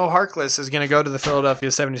 Apparently, Mo Harkless is going to go to the Philadelphia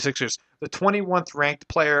 76ers. The 21st ranked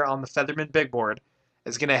player on the Featherman Big Board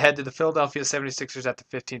is going to head to the Philadelphia 76ers at the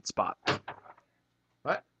 15th spot.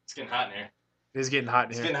 What? It's getting hot in here. It is getting hot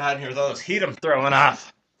in here. It's getting hot in here with all those heat I'm throwing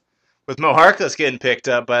off. With Mo Harkless getting picked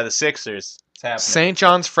up by the Sixers. It's happening. St.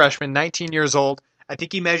 John's freshman, 19 years old. I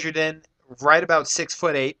think he measured in right about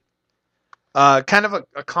 6'8". Kind of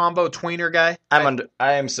a combo tweener guy.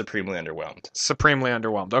 I am supremely underwhelmed. Supremely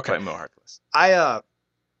underwhelmed. Okay. By Mo Harkless.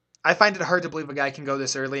 I find it hard to believe a guy can go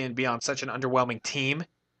this early and be on such an underwhelming team.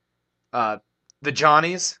 The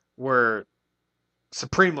Johnnies were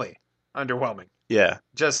supremely underwhelming. Yeah.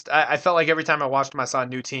 I felt like every time I watched him, I saw a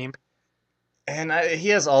new team. And he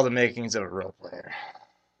has all the makings of a role player.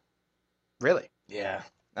 Really? Yeah.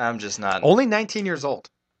 I'm just not. Only 19 years old.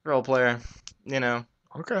 Role player.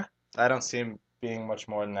 Okay. I don't see him being much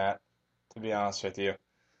more than that, to be honest with you.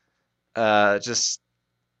 I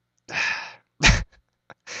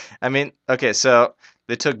mean, okay, so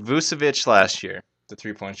they took Vucevic last year, the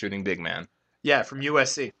three-point shooting big man. Yeah, from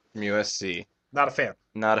USC. From USC. Not a fan.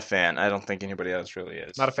 Not a fan. I don't think anybody else really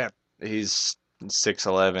is. Not a fan. He's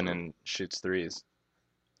 6'11" and shoots threes.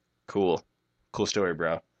 Cool. Cool story,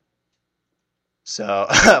 bro. So,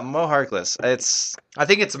 Mo Harkless. I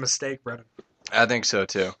think it's a mistake, Brennan. I think so,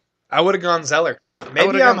 too. I would have gone Zeller.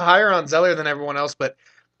 Maybe I'm higher on Zeller than everyone else, but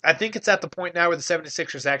I think it's at the point now where the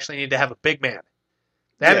 76ers actually need to have a big man.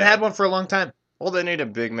 They haven't had one for a long time. Well, they need a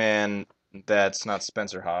big man that's not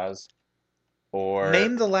Spencer Hawes. Or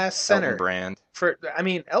name the last center. Elton Brand.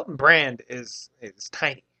 Elton Brand is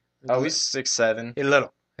tiny. Oh, he's 6'7". He's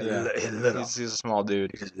little. Yeah. He's a small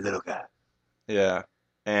dude. He's a little guy. Yeah.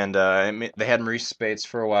 And they had Maurice Spates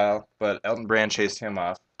for a while, but Elton Brand chased him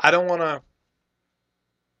off. I don't want to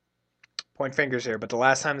point fingers here, but the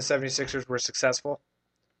last time the 76ers were successful,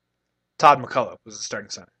 Todd McCullough was the starting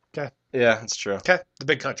center. Okay. Yeah, that's true. Okay. The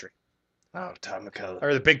big country. Oh, Todd McCullough.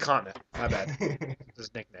 Or the big continent. My bad. That's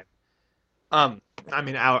his nickname.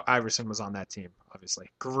 Iverson was on that team, obviously.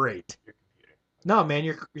 Great. No, man,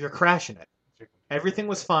 you're crashing it. Everything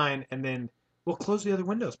was fine, and then we'll close the other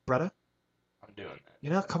windows, brother. I'm doing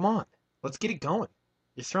that. Come on. Let's get it going.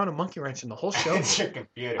 You're throwing a monkey wrench in the whole show. It's your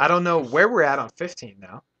computer. I don't know where we're at on 15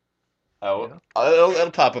 now. Oh,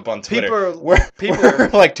 it'll pop up on Twitter. People we're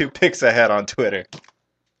like 2 picks ahead on Twitter.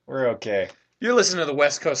 We're okay. You're listening to the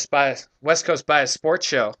West Coast Bias Sports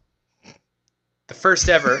Show. The first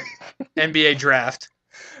ever NBA draft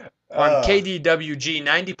on KDWG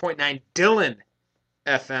 90.9 Dillon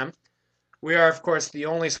FM. We are, of course, the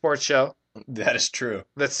only sports show. That is true.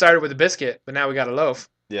 That started with a biscuit, but now we got a loaf.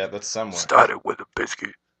 Yeah, that's somewhere. Started with a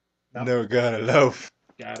biscuit. No, got a loaf.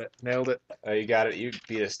 Got it. Nailed it. Oh, you got it. You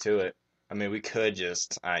beat us to it. I mean, we could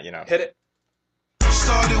just, Hit it.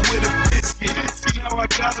 Started with a biscuit. Now I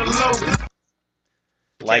got a loaf.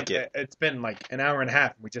 Like it. It's been like an hour and a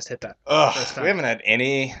half. And we just hit that. We haven't had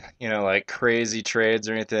any, crazy trades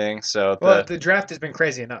or anything. So the draft has been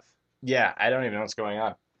crazy enough. Yeah, I don't even know what's going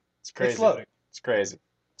on. It's crazy. It's floating. It's crazy.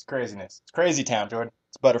 It's craziness. It's crazy town, Jordan.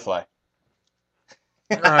 It's butterfly.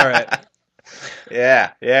 All right.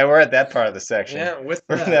 Yeah, we're at that part of the section. Yeah, with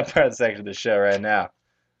We're at that part of the section of the show right now.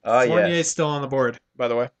 Oh, Fournier's yes. still on the board, by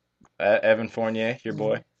the way. Evan Fournier, your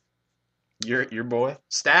boy. Your boy.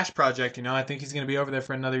 Stash project, I think he's going to be over there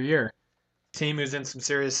for another year. Team who's in some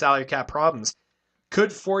serious salary cap problems.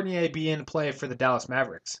 Could Fournier be in play for the Dallas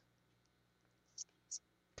Mavericks?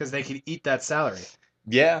 Because they could eat that salary.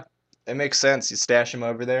 Yeah, it makes sense. You stash him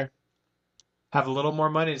over there, Have a little more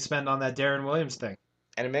money to spend on that Darren Williams thing.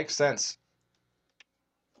 and it makes sense.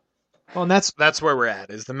 Well, and that's where we're at,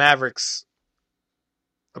 is the Mavericks.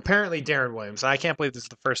 Apparently Darren Williams, I can't believe this is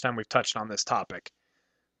the first time we've touched on this topic,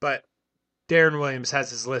 but Darren Williams has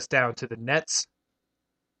his list down to the Nets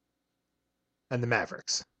and the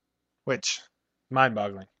Mavericks, which,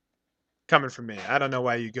 mind-boggling. Coming from me. I don't know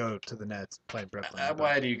why you go to the Nets and play in Brooklyn.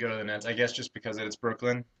 Why do you go to the Nets? I guess just because it's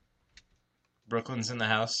Brooklyn. Brooklyn's in the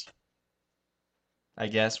house. I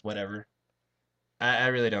guess, whatever. I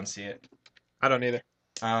really don't see it. I don't either.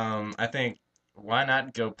 I think, why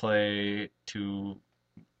not go play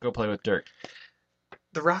with Dirk?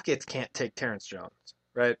 The Rockets can't take Terrence Jones,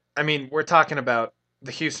 right? I mean, we're talking about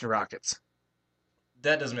the Houston Rockets.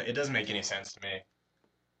 It doesn't make any sense to me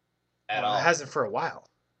at all. It hasn't for a while.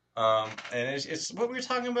 And it's what we were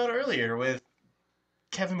talking about earlier with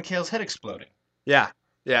Kevin McHale's head exploding. Yeah.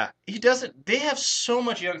 He doesn't. They have so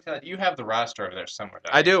much young talent. You have the roster over there somewhere.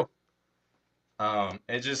 I do.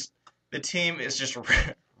 The team is just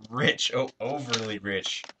rich, overly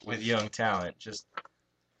rich with young talent, just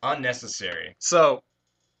unnecessary. So,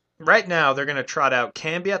 right now they're going to trot out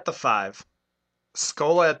Camby at the 5,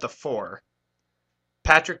 Scola at the 4,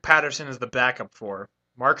 Patrick Patterson is the backup 4,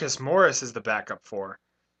 Marcus Morris is the backup 4,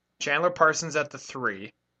 Chandler Parsons at the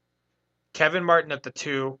 3, Kevin Martin at the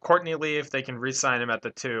 2, Courtney Lee if they can re-sign him at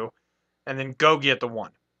the 2, and then Gogi at the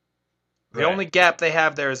 1. The only gap they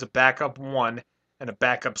have there is a backup 1 and a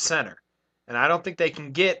backup center. And I don't think they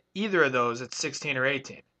can get either of those at 16 or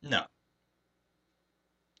 18. No.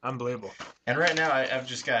 Unbelievable. And right now, I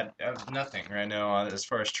have nothing right now as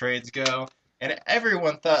far as trades go. And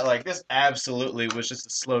everyone thought, this absolutely was just a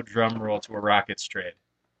slow drum roll to a Rockets trade.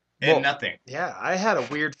 And nothing. Yeah, I had a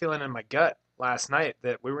weird feeling in my gut last night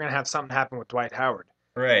that we were going to have something happen with Dwight Howard.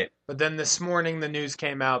 Right. But then this morning, the news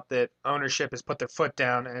came out that ownership has put their foot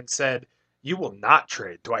down and said, you will not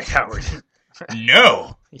trade Dwight Howard.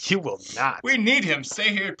 No! You will not. We need him. Stay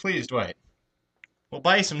here, please, Dwight. We'll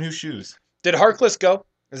buy you some new shoes. Did Harkless go?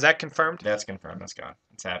 Is that confirmed? That's confirmed. That's gone.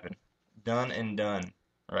 It's happened. Done and done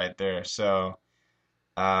right there. So,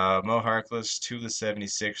 Mo Harkless to the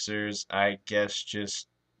 76ers. I guess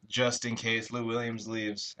just in case Lou Williams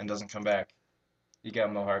leaves and doesn't come back. You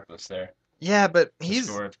got Mo Harkless there. Yeah, but he's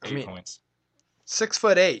scored 8 points.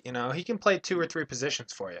 6'8", he can play 2 or 3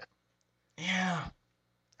 positions for you. Yeah.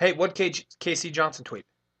 Hey, what KC Johnson tweet?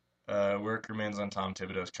 Work remains on Tom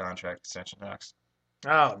Thibodeau's contract extension talks.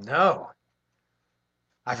 Oh, no.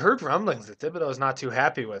 I've heard rumblings that Thibodeau's not too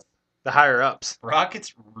happy with the higher-ups.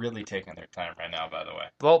 Rockets really taking their time right now, by the way.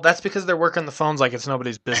 Well, that's because they're working the phones like it's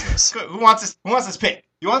nobody's business. Who wants this? Who wants this pick?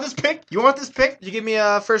 You want this pick? You want this pick? You give me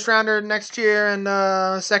a first-rounder next year and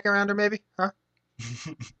a second-rounder maybe? Huh?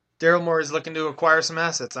 Daryl Moore is looking to acquire some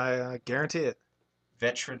assets. I guarantee it.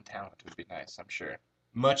 Veteran talent would be nice, I'm sure.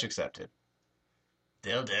 Much accepted.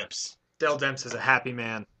 Dell Demps. Dell Demps is a happy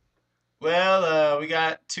man. Well, we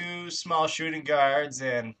got 2 small shooting guards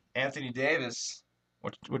and Anthony Davis.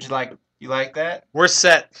 What you like? You like that? We're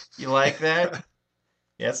set. You like that?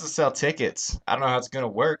 Yeah, it's to sell tickets. I don't know how it's going to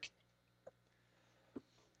work.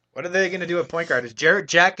 What are they going to do at point guard? Is Jarrett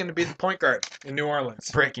Jack going to be the point guard in New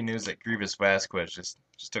Orleans? Breaking news that Grievous Vasquez just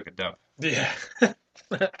took a dump. Yeah.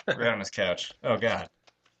 Right on his couch. Oh, God.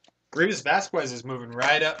 Grievous Vasquez is moving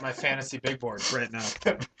right up my fantasy big board right now.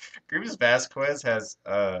 Grievous Vasquez has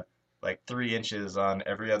 3 inches on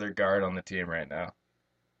every other guard on the team right now.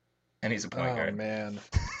 And he's a point guard. Oh, man.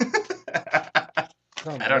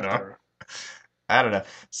 I don't know.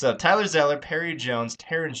 So, Tyler Zeller, Perry Jones,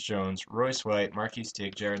 Terrence Jones, Royce White, Marquise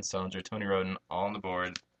Teague, Jaron Sullinger, Tony Roden, all on the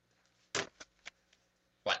board.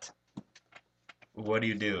 What do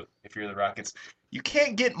you do if you're the Rockets? You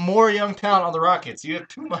can't get more young talent on the Rockets. You have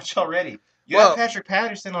too much already. You have Patrick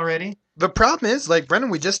Patterson already. The problem is, Brennan,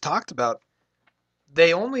 we just talked about,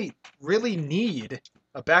 they only really need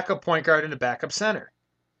a backup point guard and a backup center.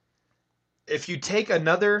 If you take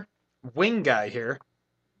another wing guy here,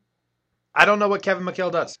 I don't know what Kevin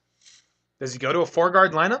McHale does. Does he go to a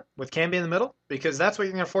 4-guard lineup with Camby in the middle? Because that's what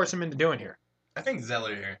you're going to force him into doing here. I think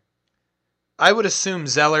Zeller here. I would assume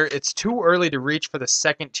Zeller. It's too early to reach for the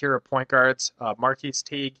second tier of point guards. Marquise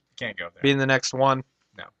Teague Can't go there. being the next one.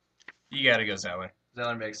 No. You got to go Zeller.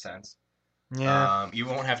 Zeller makes sense. Yeah. You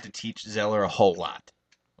won't have to teach Zeller a whole lot,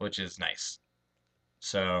 which is nice.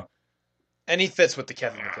 So. And he fits with the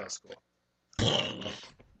Kevin McHale school.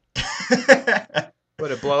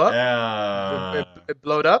 Would it blow up? It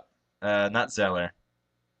blowed up? Not Zeller.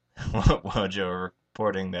 Wojo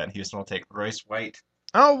reporting that Houston will take Royce White.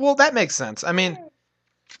 Oh, well, that makes sense. I mean,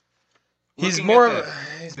 he's Looking more at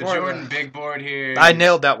of the Jordan big board here. I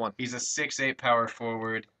nailed that one. He's a 6'8" power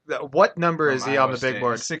forward. What number is from he on Iowa the big State.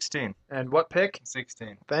 board? 16. And what pick?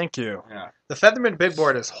 16. Thank you. Yeah. The Featherman big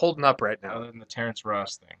board is holding up right now. Other than the Terrence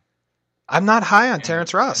Ross thing. I'm not high on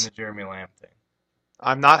Terrence Ross. And the Jeremy Lamb thing.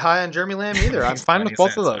 I'm not high on Jeremy Lamb either. I'm fine with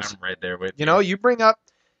both of those. I'm right there with you. You bring up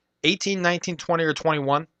 18, 19, 20, or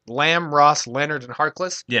 21, Lamb, Ross, Leonard, and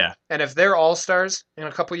Harkless. Yeah. And if they're all-stars in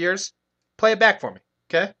a couple years, play it back for me,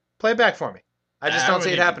 okay? Play it back for me. I just don't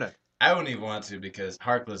see it happening. I wouldn't even want to because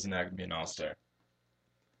Harkless is not going to be an all-star.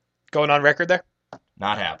 Going on record there?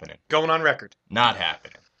 Not happening. Going on record. Not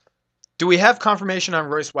happening. Do we have confirmation on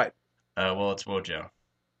Royce White? Well, it's Wojo.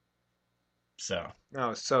 So.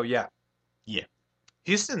 Oh, so yeah. Yeah.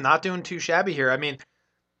 Houston not doing too shabby here. I mean,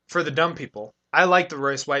 for the dumb people, I like the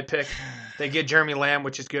Royce White pick. They get Jeremy Lamb,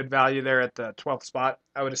 which is good value there at the 12th spot,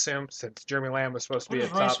 I would assume, since Jeremy Lamb was supposed to be What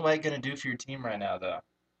at is top. Royce White going to do for your team right now, though?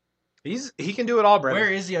 He can do it all, Brennan.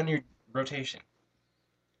 Where is he on your rotation?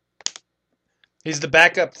 He's the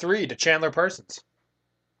backup 3 to Chandler Parsons.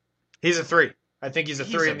 He's a 3. I think he's a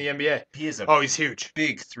 3 in the NBA. He is he's huge.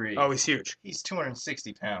 Big 3. Oh, he's huge. He's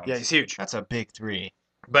 260 pounds. Yeah, he's huge. That's a big 3.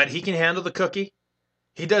 But he can handle the cookie.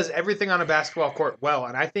 He does everything on a basketball court well.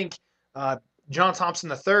 And I think John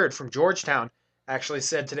Thompson III from Georgetown actually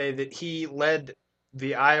said today that he led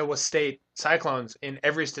the Iowa State Cyclones in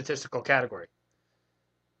every statistical category.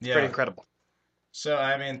 Yeah. Pretty incredible. So,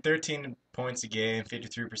 I mean, 13 points a game,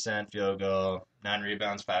 53% field goal, 9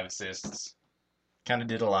 rebounds, 5 assists. Kind of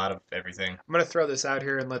did a lot of everything. I'm going to throw this out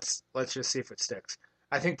here and let's just see if it sticks.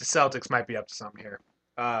 I think the Celtics might be up to something here.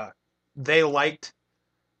 They liked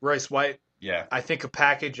Royce White. Yeah. I think a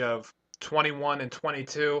package of 21 and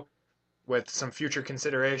 22 with some future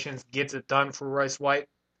considerations gets it done for Royce White.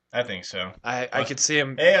 I think so. I could see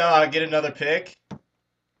him. Hey, get another pick.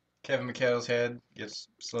 Kevin McHale's head gets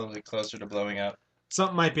slowly closer to blowing up.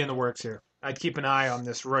 Something might be in the works here. I'd keep an eye on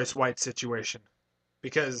this Royce White situation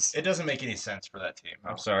because it doesn't make any sense for that team.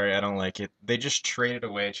 I'm sorry, I don't like it. They just traded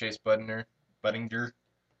away Chase Budinger to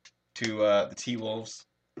the T-Wolves.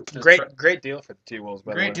 Great deal for the T-Wolves.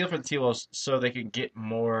 Great deal for the T-Wolves so they could get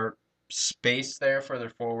more space there for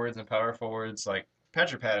their forwards and power forwards. Like,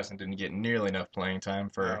 Patrick Patterson didn't get nearly enough playing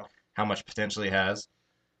time for how much potential he has.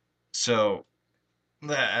 So,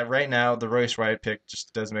 right now, the Royce White pick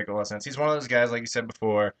just doesn't make a lot of sense. He's one of those guys, like you said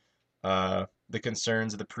before, the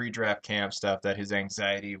concerns of the pre-draft camp stuff, that his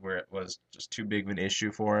anxiety where it was just too big of an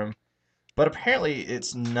issue for him. But apparently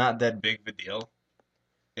it's not that big of a deal.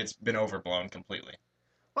 It's been overblown completely.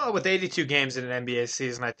 Well, with 82 games in an NBA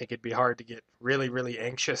season, I think it'd be hard to get really, really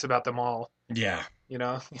anxious about them all. Yeah.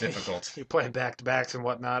 Difficult. You're playing back-to-backs and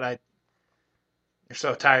whatnot. You're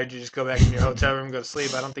so tired, you just go back in your hotel room and go to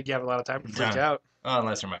sleep. I don't think you have a lot of time to freak out. Oh,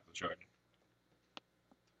 unless you're Michael Jordan.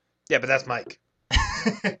 Yeah, but that's Mike.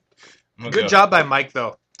 Good job by Mike,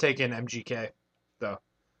 though, taking MGK, though.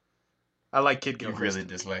 I like Kid Gilchrist. You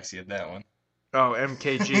really dyslexia that one. Oh,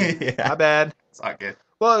 MKG. My bad. It's not good.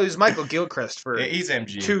 Well, it was Michael Gilchrist for he's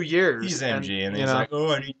MG. 2 years. He's MG, and he's like,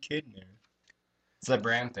 oh, I need Kid in there. It's that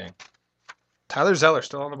brand thing. Tyler Zeller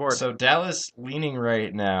still on the board. So Dallas leaning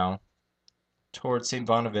right now towards St.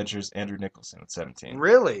 Bonaventure's Andrew Nicholson at 17.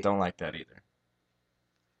 Really? Don't like that either.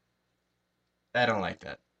 I don't like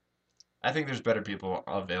that. I think there's better people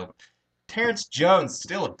available. Terrence Jones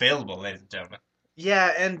still available, ladies and gentlemen.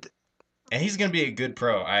 Yeah, and he's going to be a good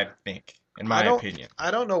pro, I think, in my opinion.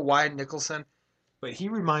 I don't know why Nicholson, but he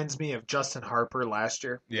reminds me of Justin Harper last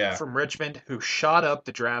year from Richmond, who shot up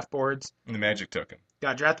the draft boards. And the Magic took him.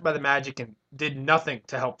 Got drafted by the Magic and did nothing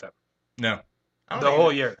to help them. No. The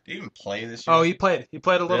whole year. Did he even play this year? Oh, he played. He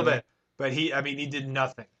played a little bit. But he did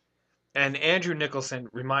nothing. And Andrew Nicholson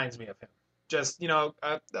reminds me of him. Just,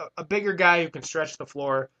 a bigger guy who can stretch the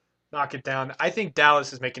floor, knock it down. I think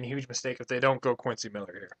Dallas is making a huge mistake if they don't go Quincy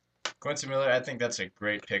Miller here. Quincy Miller, I think that's a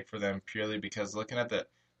great pick for them purely because looking at the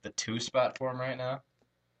 2 spot for him right now,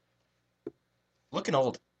 looking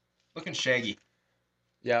old, looking shaggy.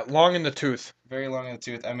 Yeah, long in the tooth. Very long in the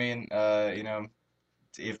tooth. I mean,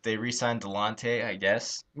 if they re-sign Delonte, I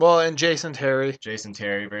guess. Well, and Jason Terry,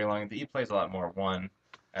 very long. He plays a lot more 1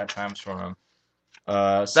 at times for him.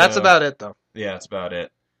 That's about it, though. Yeah, that's about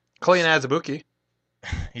it. Kalina Azubuike.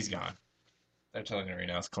 He's gone. They're telling me right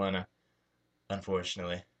now it's Kalina,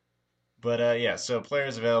 unfortunately. But yeah, so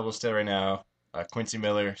players available still right now: Quincy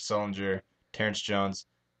Miller, Sullinger, Terrence Jones,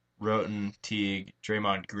 Roten, Teague,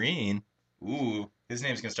 Draymond Green. Ooh, his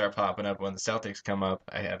name's gonna start popping up when the Celtics come up.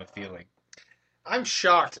 I have a feeling. I'm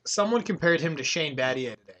shocked. Someone compared him to Shane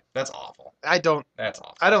Battier today. That's awful. That's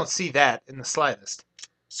awful. I don't see that in the slightest.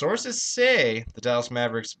 Sources say the Dallas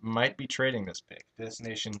Mavericks might be trading this pick.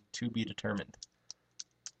 Destination to be determined.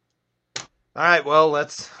 All right, well,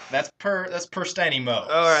 that's per Steiny Mo. All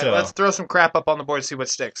right, let's throw some crap up on the board and see what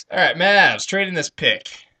sticks. All right, Mavs trading this pick.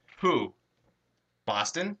 Who?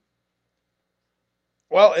 Boston?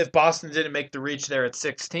 Well, if Boston didn't make the reach there at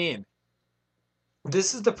 16,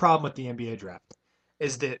 this is the problem with the NBA draft,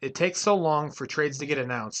 is that it takes so long for trades to get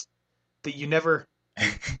announced that you never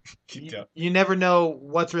you never know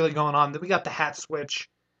what's really going on. Then we got the hat switch.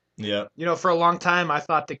 Yeah. You know, for a long time, I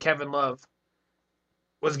thought that Kevin Love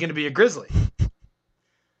was going to be a Grizzly.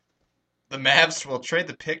 The Mavs will trade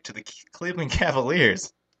the pick to the Cleveland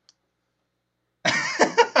Cavaliers.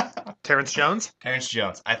 Terrence Jones? Terrence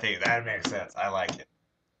Jones. I think that makes sense. I like it.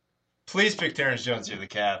 Please pick Terrence Jones here, the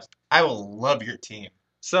Cavs. I will love your team.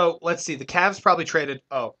 So, let's see. The Cavs probably traded...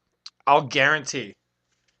 Oh, I'll guarantee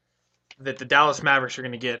that the Dallas Mavericks are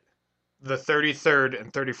going to get the 33rd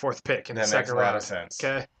and 34th pick in the second round. That makes a lot of sense.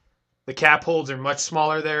 Okay? The cap holds are much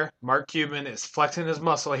smaller there. Mark Cuban is flexing his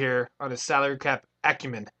muscle here on his salary cap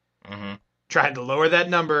acumen. Mm-hmm. Trying to lower that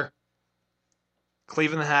number.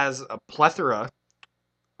 Cleveland has a plethora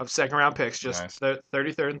of second-round picks, just nice.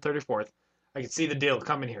 33rd and 34th. I can see the deal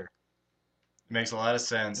coming here. It makes a lot of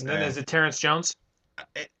sense. And then is it Terrence Jones?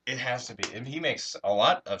 It has to be. And he makes a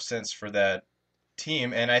lot of sense for that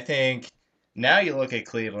team. And I think now you look at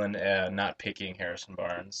Cleveland not picking Harrison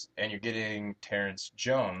Barnes, and you're getting Terrence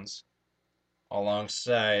Jones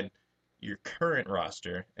alongside your current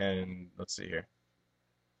roster. And let's see here.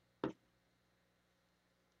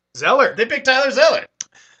 Zeller. They picked Tyler Zeller.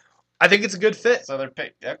 I think it's a good fit. So they're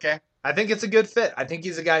picked. Okay. I think it's a good fit. I think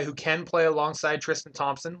he's a guy who can play alongside Tristan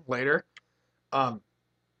Thompson later.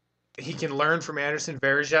 He can learn from Anderson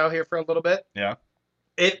Varejao here for a little bit. Yeah.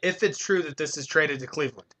 If it's true that this is traded to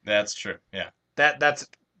Cleveland. That's true. Yeah. That's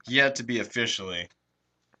yet to be officially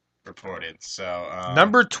reported. So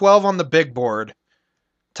number 12 on the big board,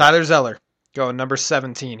 Tyler Zeller, going number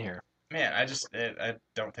 17 here. Man, I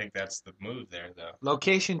don't think that's the move there though.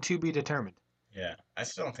 Location to be determined. Yeah, I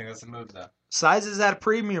still don't think that's the move though. Size is at a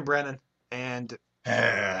premium, Brennan, and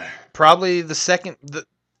probably the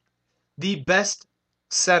best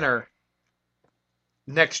center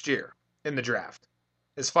next year in the draft,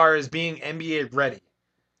 as far as being NBA ready,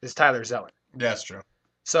 is Tyler Zeller. That's true.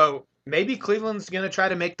 So maybe Cleveland's going to try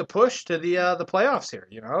to make the push to the playoffs here.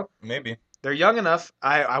 You know, maybe they're young enough.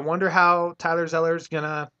 I wonder how Tyler Zeller's going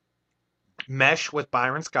to mesh with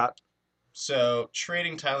Byron Scott. So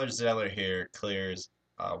trading Tyler Zeller here clears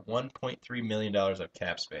 $1.3 million of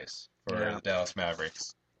cap space for the Dallas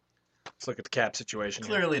Mavericks. Let's look at the cap situation.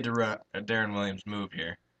 Clearly a Darren Williams move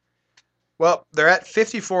here. Well, they're at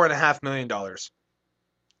 $54.5 million.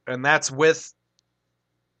 And that's with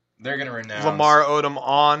they're going to renounce Lamar Odom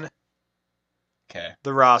on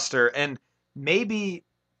the roster. And maybe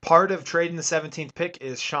part of trading the 17th pick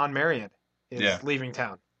is Sean Marion is leaving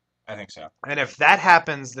town. I think so. And if that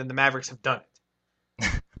happens, then the Mavericks have done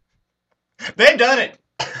it. They've done it!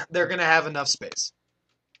 They're going to have enough space.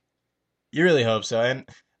 You really hope so. And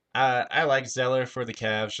I like Zeller for the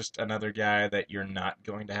Cavs, just another guy that you're not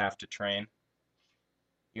going to have to train.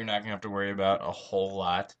 You're not going to have to worry about a whole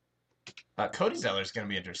lot. Cody Zeller is going to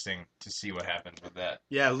be interesting to see what happens with that.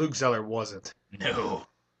 Yeah, Luke Zeller wasn't. No.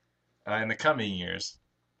 In the coming years,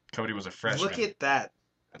 Cody was a freshman. Look at that.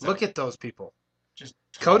 Look at those people. Just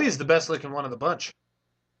Cody's the best looking one of the bunch.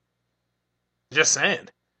 Just saying.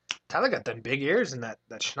 Tyler got them big ears and that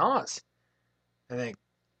schnoz. I think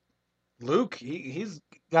Luke, he's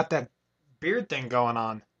got that beard thing going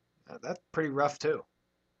on. That's pretty rough too.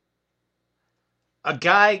 A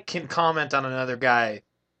guy can comment on another guy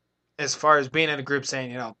as far as being in a group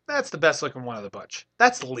saying, you know, that's the best looking one of the bunch.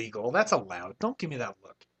 That's legal. That's allowed. Don't give me that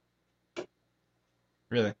look.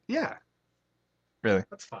 Really? Yeah. Really?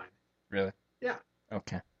 That's fine. Really? Yeah.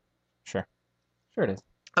 Okay. Sure. Sure it is.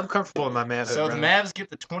 I'm comfortable in my manhood. So the Mavs get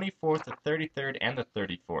the 24th, the 33rd, and the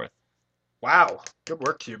 34th. Wow. Good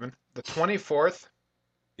work, Cuban. The 24th.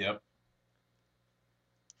 Yep.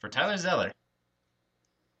 For Tyler Zeller.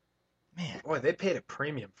 Man. Boy, they paid a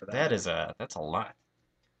premium for that. That's a lot.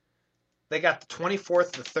 They got the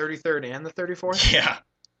 24th, the 33rd, and the 34th? Yeah.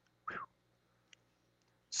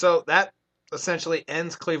 So that essentially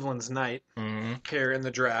ends Cleveland's night here in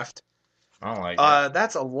the draft. I don't like that.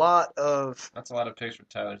 That's a lot of picks for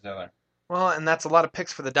Tyler Zeller. Well, and that's a lot of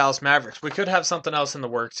picks for the Dallas Mavericks. We could have something else in the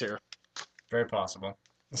works here. Very possible.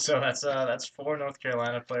 So that's 4 North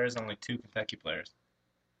Carolina players, only 2 Kentucky players.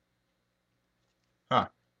 Huh.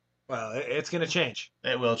 Well, it's going to change.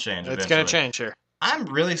 It will change It's eventually. going to change here. I'm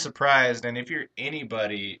really surprised, and if you're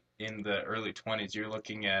anybody in the early 20s, you're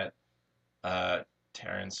looking at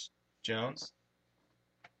Terrence Jones.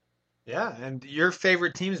 Yeah, and your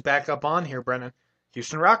favorite team's back up on here, Brennan.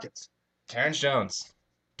 Houston Rockets. Terrence Jones.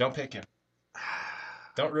 Don't pick him.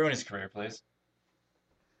 Don't ruin his career, please.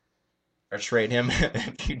 Or trade him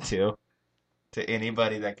if you do to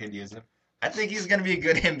anybody that could use him. I think he's going to be a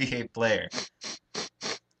good NBA player.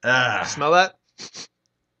 Smell that?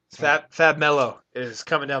 Fab Melo is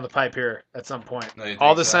coming down the pipe here at some point. No, you think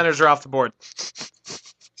All the so? centers are off the board.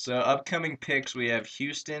 So upcoming picks, we have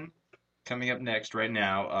Houston coming up next right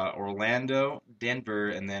now, Orlando, Denver,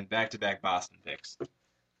 and then back-to-back Boston picks.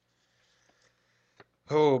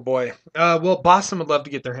 Oh, boy. Well, Boston would love to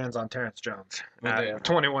get their hands on Terrence Jones Would they? at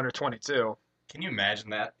 21 or 22. Can you imagine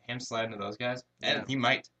that? Him sliding to those guys? Yeah. And he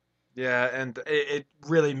might. Yeah, and it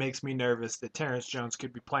really makes me nervous that Terrence Jones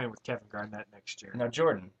could be playing with Kevin Garnett next year. Now,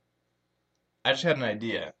 Jordan, I just had an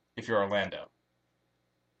idea if you're Orlando.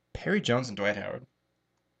 Perry Jones and Dwight Howard.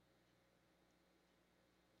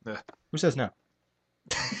 Who says no?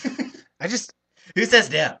 Who says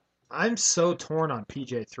no? I'm so torn on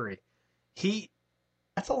PJ3.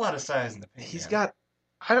 That's a lot of size in the paint. He's man.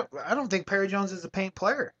 got. I don't think Perry Jones is a paint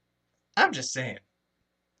player. I'm just saying.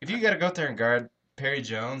 If you got to go out there and guard Perry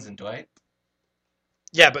Jones and Dwight,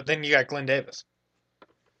 Yeah, but then you got Glenn Davis.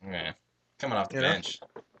 yeah, coming off the You know? bench.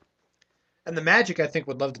 And the Magic, I think,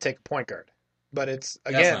 would love to take a point guard. But it's,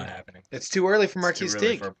 That's again, not happening. it's too early for It's Marquise too early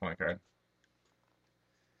Teague. for a point guard.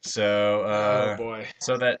 So, Oh, boy.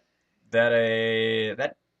 so that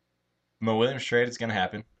Mo Williams trade is going to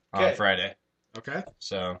happen on Okay. Friday. Okay.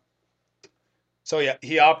 So So, yeah,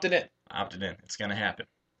 he opted in. opted in. It's going to happen.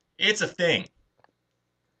 It's a thing.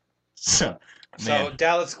 So, So man.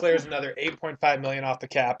 Dallas clears another $8.5 million off the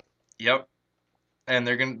cap. Yep. And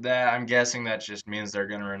they're going to, I'm guessing that just means they're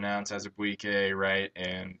going to renounce as Abuike, Wright,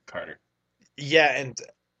 and Carter. Yeah,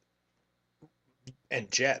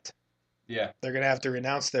 and Jet. Yeah. They're going to have to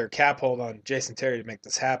renounce their cap hold on Jason Terry to make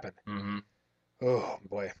this happen. Mm-hmm. Oh,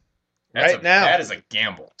 boy. Now, now, that is a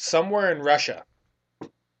gamble. somewhere in Russia,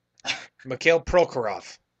 Mikhail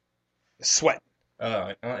Prokhorov is sweating.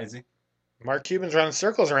 Is he? Mark Cuban's running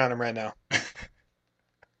circles around him right now.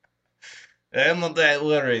 I'm not that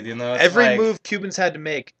worried, you know. It's Every like- move Cuban's had to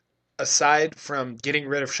make, aside from getting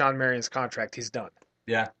rid of Sean Marion's contract, he's done.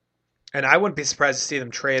 Yeah, And I wouldn't be surprised to see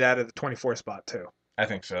them trade out of the 24 spot, too. I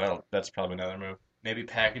think so. That's probably another move. Maybe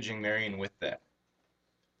packaging Marion with that.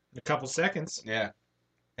 In a couple seconds. Yeah.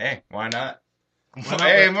 Hey, why not? not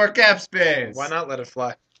Hey, let- more cap space. Why not let it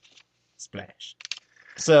fly? Splash.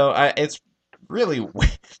 So it's really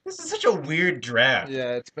this is such a weird draft.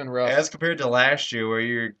 Yeah, it's been rough. As compared to last year, where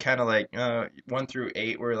you're kind of like 1 through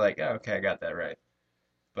 8, where you're like, oh, okay, I got that right.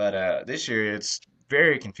 But this year, it's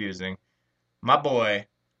very confusing. My boy,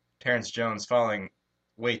 Terrence Jones, falling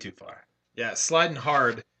way too far. Yeah, sliding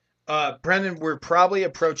hard. Brendan, we're probably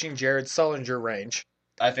approaching Jared Sullinger range.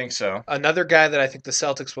 I think so. Another guy that I think the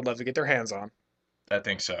Celtics would love to get their hands on. I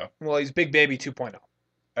think so. Well, he's Big Baby 2.0.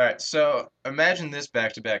 All right, so imagine this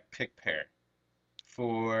back-to-back pick pair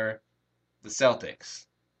for the Celtics.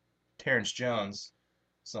 Terrence Jones,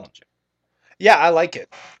 Sullinger. Yeah, I like it.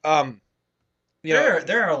 You know,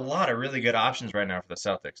 There are a lot of really good options right now for the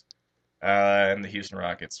Celtics. And the Houston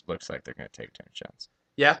Rockets looks like they're going to take Terrence Jones.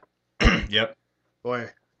 yeah, Yep. boy,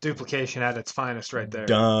 duplication at its finest right there.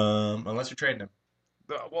 Dumb. Unless you're trading him.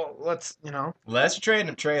 Well, let's, Unless you're trading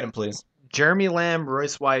him, trade him, please. Jeremy Lamb,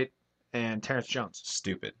 Royce White, and Terrence Jones.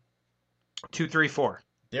 Stupid. 2, 3, 4.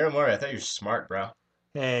 Daryl Morey, I thought you were smart, bro.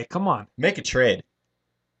 Hey, come on. Make a trade.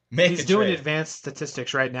 Make He's a doing trade. advanced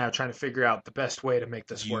statistics right now, trying to figure out the best way to make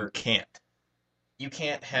this You work. can't. You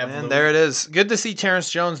can't have And Louis- there it is. Good to see Terrence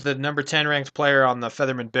Jones, the number 10 ranked player on the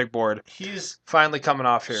Featherman Big Board, He's finally coming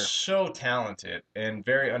off here. so talented and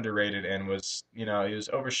very underrated, and was he was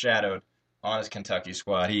overshadowed on his Kentucky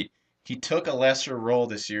squad. He took a lesser role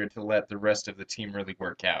this year to let the rest of the team really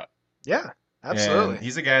work out. Yeah, absolutely. And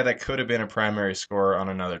he's a guy that could have been a primary scorer on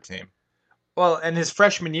another team. Well, and his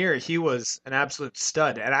freshman year, he was an absolute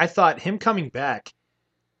stud. And I thought him coming back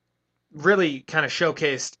really kind of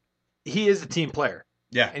showcased he is a team player.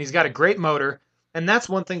 Yeah. And he's got a great motor. And that's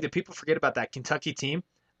one thing that people forget about that Kentucky team.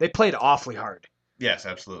 They played awfully hard. Yes,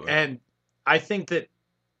 absolutely. And I think that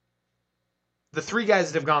the 3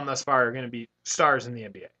 guys that have gone thus far are going to be stars in the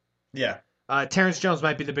NBA. Yeah. Terrence Jones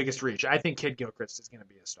might be the biggest reach. I think Kid Gilchrist is going to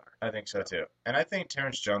be a star. I think so too. And I think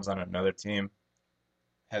Terrence Jones on another team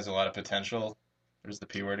has a lot of potential. There's the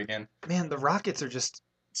P word again. Man, the Rockets are just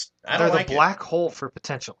I they're don't like the black hole for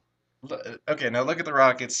potential. Okay, now look at the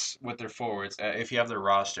Rockets with their forwards. If you have their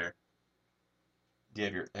roster, do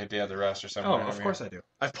you have the roster somewhere? Of course I do.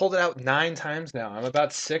 I've pulled it out 9 times now. I'm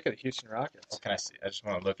about sick of the Houston Rockets. What can I see? I just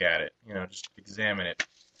want to look at it. Just examine it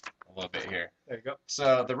a little bit here. There you go.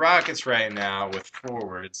 So the Rockets right now with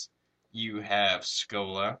forwards, you have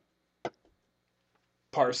Scola,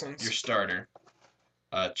 Parsons. your starter.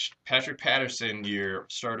 Patrick Patterson, your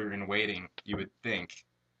starter in waiting, you would think.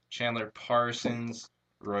 Chandler Parsons,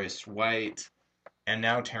 Royce White, and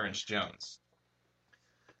now Terrence Jones.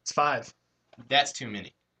 It's 5. That's too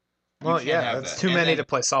many. Well, yeah, that's too many to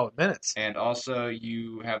play solid minutes. And also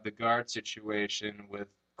you have the guard situation with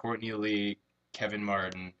Courtney Lee, Kevin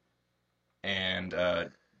Martin, and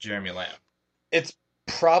Jeremy Lamb. It's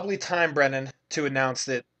probably time, Brennan, to announce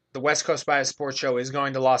that the West Coast Bias Sports Show is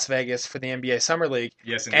going to Las Vegas for the NBA Summer League.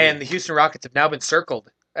 Yes, indeed. And the Houston Rockets have now been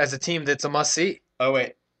circled as a team that's a must-see. Oh,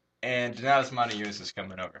 wait. And Donatas Montejunas is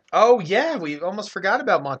coming over. Oh, yeah. We almost forgot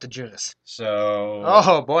about Montejunas. So...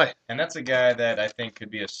 Oh, boy. And that's a guy that I think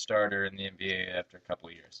could be a starter in the NBA after a couple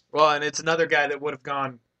of years. Well, and it's another guy that would have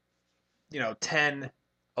gone, 10,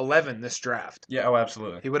 11 this draft. Yeah, oh,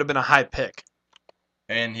 absolutely. He would have been a high pick.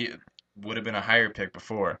 And he would have been a higher pick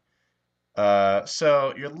before.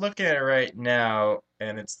 So you're looking at it right now,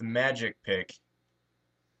 and it's the Magic pick.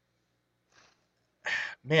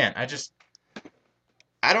 Man,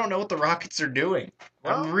 I don't know what the Rockets are doing.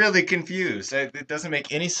 Well, I'm really confused. It doesn't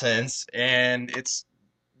make any sense, and it's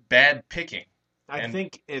bad picking. I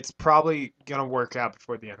think it's probably going to work out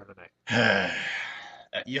before the end of the night.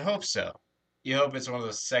 You hope so. You hope it's one of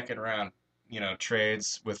those second-round,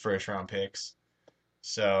 trades with first-round picks.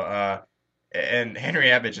 So, and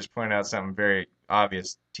Henry Abbott just pointed out something very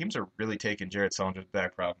obvious. Teams are really taking Jared Sullinger's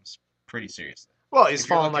back problems pretty seriously. Well, he's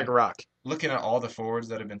falling like a rock. Looking at all the forwards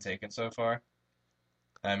that have been taken so far,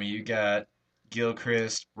 I mean, you got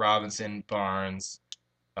Gilchrist, Robinson, Barnes,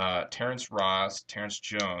 Terrence Ross, Terrence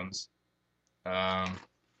Jones. Well,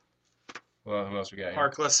 who else we got here?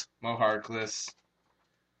 Harkless. Mo Harkless.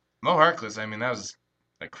 Mo Harkless, I mean, that was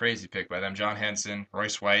a crazy pick by them. John Henson,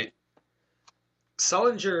 Royce White.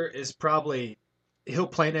 Sullinger is he'll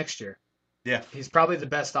play next year. Yeah. He's probably the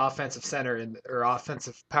best offensive center or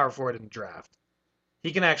offensive power forward in the draft.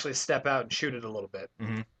 He can actually step out and shoot it a little bit.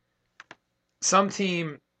 Mm-hmm. Some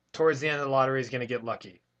team towards the end of the lottery is going to get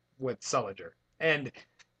lucky with Sullinger. And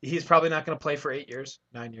he's probably not going to play for 8 years,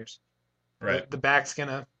 9 years. Right. The back's going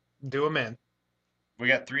to do him in. We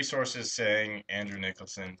got 3 sources saying Andrew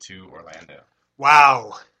Nicholson to Orlando.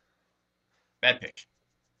 Wow. Bad pick.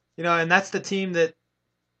 And that's the team that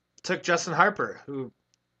took Justin Harper, who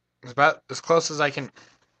is about as close as I can come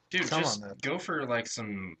just on that. Go for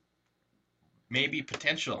some maybe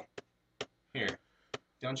potential here.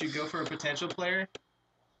 Don't you go for a potential player?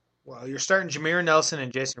 Well, you're starting Jameer Nelson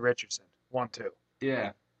and Jason Richardson. 1-2.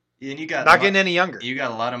 Yeah. And you got not getting any younger. You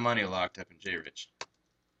got a lot of money locked up in J. Rich.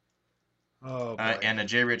 Oh, boy. And a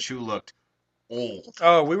J. Rich who looked old.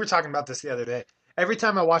 Oh, we were talking about this the other day. Every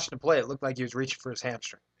time I watched him play, it looked like he was reaching for his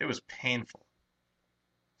hamstring. It was painful.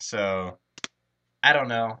 So, I don't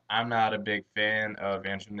know. I'm not a big fan of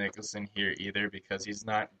Andrew Nicholson here either because he's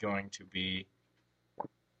not going to be...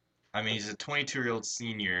 I mean, he's a 22-year-old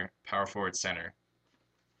senior power forward center.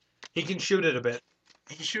 He can shoot it a bit.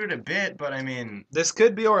 He can shoot it a bit, but I mean... This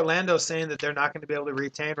could be Orlando saying that they're not going to be able to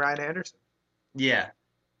retain Ryan Anderson. Yeah.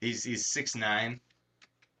 He's 6'9".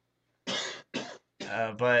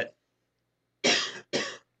 But...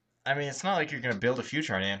 I mean, it's not like you're going to build a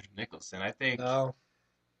future on Andrew Nicholson. I think no.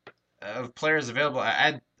 Of players available,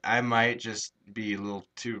 I might just be a little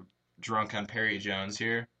too drunk on Perry Jones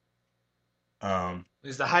here.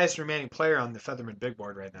 He's the highest remaining player on the Featherman big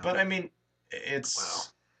board right now. But, I mean,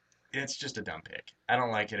 it's just a dumb pick. I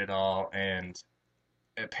don't like it at all. And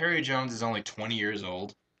Perry Jones is only 20 years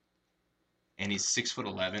old, and he's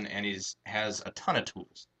 6'11", and has a ton of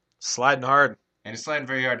tools. Sliding hard. And he's sliding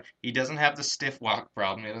very hard. He doesn't have the stiff walk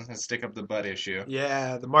problem. He doesn't have stick up the butt issue.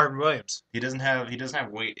 Yeah, the Marvin Williams. He doesn't have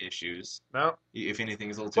weight issues. No. If anything,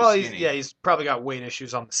 he's a little too skinny. He's probably got weight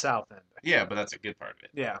issues on the south end. Yeah, but that's a good part of it.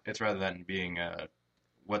 Yeah. It's rather than being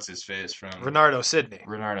what's his face from Renardo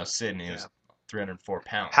Sidney. Who's 304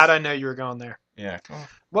 pounds. How'd I know you were going there? Yeah.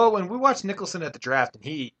 Well, when we watched Nicholson at the draft and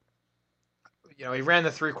he ran the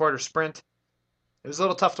 3/4 sprint, it was a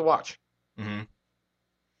little tough to watch. Mm-hmm.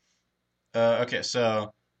 Okay,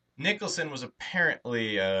 so Nicholson was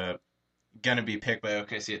apparently going to be picked by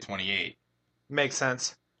OKC at 28. Makes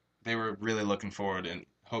sense. they were really looking forward and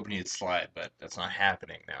hoping he'd slide, but that's not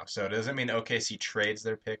happening now. So does it mean OKC trades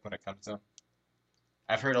their pick when it comes to them?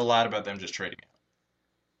 I've heard a lot about them just trading it.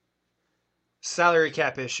 Salary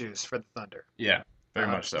cap issues for the Thunder. Yeah, very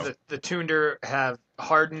much so. The Thunder have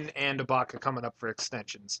Harden and Ibaka coming up for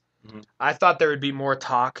extensions. Mhm. I thought there would be more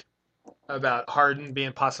talk about Harden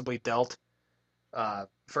being possibly dealt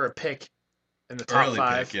for a pick in the top Early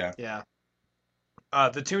five. pick, yeah.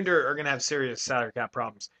 The Thunder are going to have serious salary cap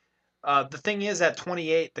problems. The thing is, at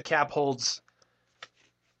 28, the cap holds.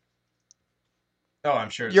 Oh, I'm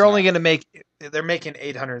sure. You're only going to make. They're making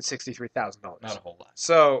 $863,000. Not a whole lot.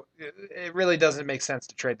 So it really doesn't make sense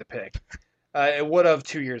to trade the pick. It would have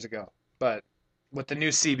 2 years ago, but with the new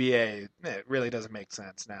CBA, it really doesn't make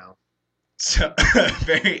sense now. So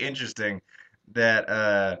very interesting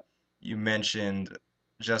that you mentioned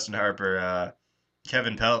Justin Harper.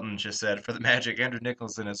 Kevin Pelton just said for the Magic, Andrew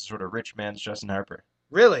Nicholson is sort of rich man's Justin Harper.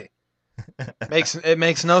 Really? It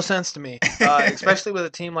makes no sense to me, especially with a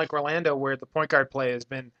team like Orlando where the point guard play has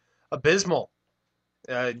been abysmal.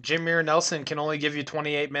 Jameer Nelson can only give you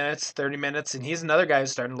 28 minutes, 30 minutes, and he's another guy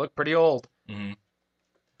who's starting to look pretty old. Mm-hmm.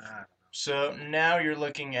 So now you're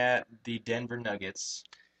looking at the Denver Nuggets,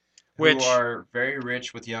 who are very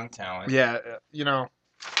rich with young talent. Yeah,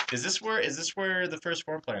 Is this where the first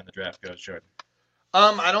foreign player in the draft goes, Jordan?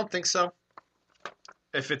 I don't think so.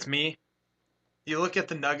 If it's me, you look at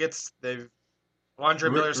the Nuggets. Andre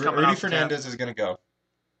Miller's coming Rudy off the cap. Fernandez is going to go.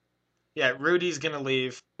 Yeah, Rudy's going to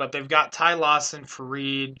leave, but they've got Ty Lawson,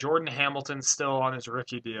 Fareed, Jordan Hamilton still on his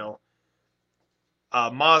rookie deal.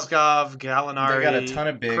 Mozgov, Gallinari, They got a ton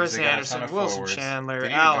of bigs. Chris they got Anderson, a ton of Wilson forwards. Chandler, They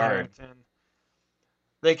need a Al guard. Harrington.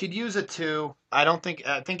 They could use a 2. I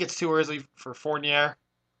think it's too early for Fournier.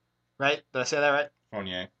 Right? Did I say that right?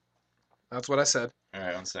 Fournier. That's what I said. All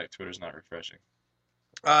right, one sec. Twitter's not refreshing.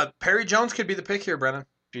 Perry Jones could be the pick here, Brennan.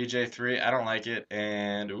 PJ3, I don't like it.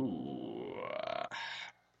 And,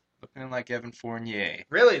 looking like Evan Fournier.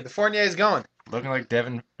 Really? The Fournier is going. Looking like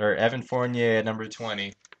Evan Fournier at number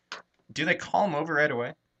 20. Do they call him over right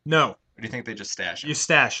away? No. Or do you think they just stash him? You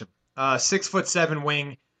stash him. 6'7"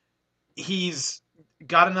 wing. He's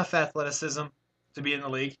got enough athleticism to be in the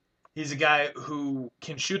league. He's a guy who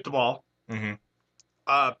can shoot the ball. Mm-hmm.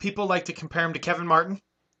 People like to compare him to Kevin Martin.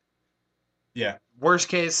 Yeah. Worst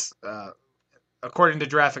case, according to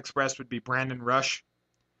Draft Express, would be Brandon Rush.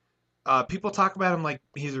 People talk about him like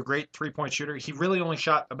he's a great three-point shooter. He really only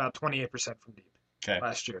shot about 28% from deep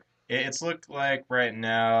last year. It's looked like right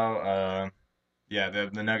now,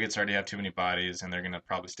 the Nuggets already have too many bodies, and they're going to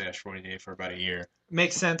probably stash 48 for about a year.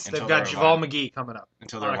 Makes sense. Until They've got their Javal McGee coming up.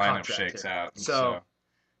 Until their lineup shakes out. So,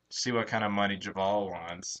 see what kind of money Javal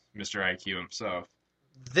wants, Mr. IQ himself.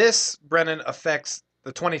 This, Brennan, affects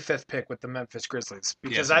the 25th pick with the Memphis Grizzlies.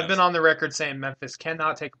 Because I've been on the record saying Memphis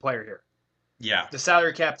cannot take a player here. Yeah. The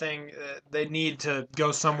salary cap thing, they need to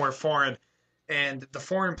go somewhere foreign. And the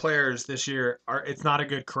foreign players this year, it's not a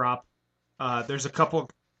good crop. There's a couple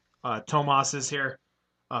Tomases here.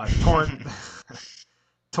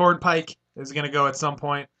 Tornpike is going to go at some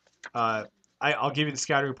point. I'll give you the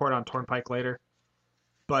scouting report on Tornpike later.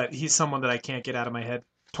 But he's someone that I can't get out of my head.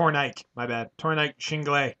 Tornike, my bad. Tornike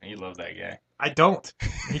Shingle. You love that guy. I don't.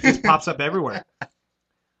 He just pops up everywhere.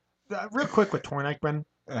 Real quick with Tornike, Brennan.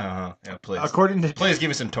 Yeah, please. Please give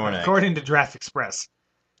me some Tornike. According to Draft Express,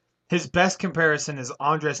 his best comparison is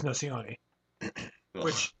Andres Nocioni,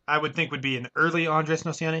 which I would think would be an early Andres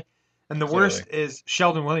Nocioni. And the worst is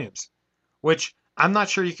Sheldon Williams, which I'm not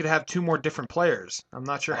sure you could have two more different players. I'm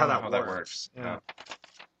not sure how that works. Yeah.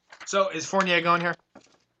 So is Fournier going here?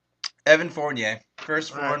 Evan Fournier,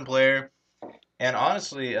 first foreign player. And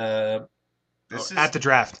honestly, this is at the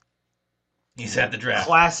draft. He's at the draft.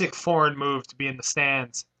 Classic foreign move to be in the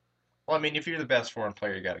stands. Well, I mean, if you're the best foreign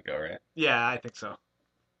player, you got to go, right? Yeah, I think so.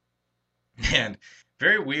 And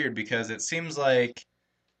very weird because it seems like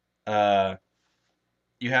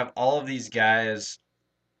you have all of these guys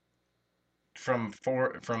from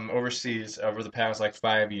overseas over the past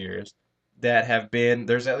 5 years that have been.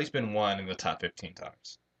 There's at least been one in the top 15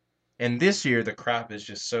 times. And this year, the crop is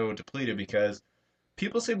just so depleted because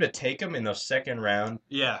people seem to take them in those second round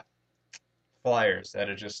flyers that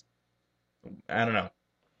are just, I don't know.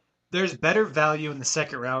 There's better value in the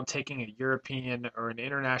second round taking a European or an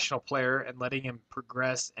international player and letting him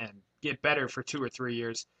progress and get better for 2 or 3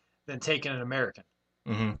 years than taking an American.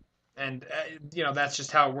 Mm-hmm. And, that's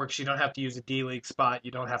just how it works. You don't have to use a D-League spot. You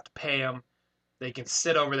don't have to pay them. They can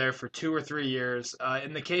sit over there for 2 or 3 years.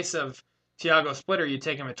 In the case of Tiago Splitter, you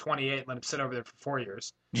take him at 28 and let him sit over there for 4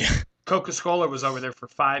 years. Yeah. Coca-Cola was over there for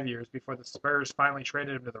 5 years before the Spurs finally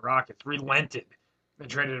traded him to the Rockets, relented, and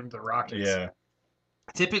traded him to the Rockets. Yeah.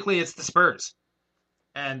 Typically, it's the Spurs.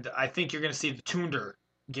 And I think you're going to see the Thunder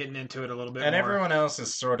getting into it a little bit And more. everyone else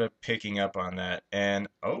is sort of picking up on that. And,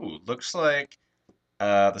 looks like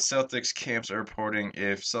the Celtics camps are reporting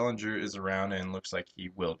if Sullinger is around, and looks like he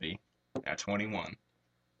will be, at 21,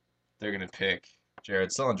 they're going to pick Jared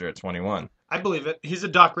Sullinger at 21. I believe it. He's a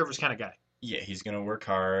Doc Rivers kind of guy. Yeah, he's going to work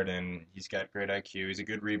hard, and he's got great IQ. He's a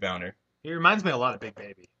good rebounder. He reminds me a lot of Big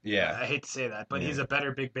Baby. Yeah. I hate to say that, but Yeah. he's a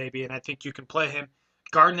better Big Baby, and I think you can play him.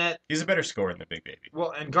 Garnett. He's a better scorer than Big Baby.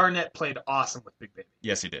 Well, and Garnett played awesome with Big Baby.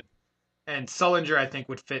 Yes, he did. And Sullinger, I think,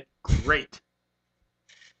 would fit great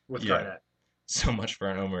with Garnett. So much for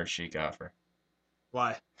an Omer Sheik offer.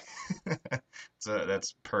 Why? So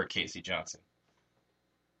that's per Casey Johnson.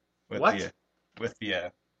 With What? With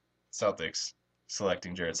the Celtics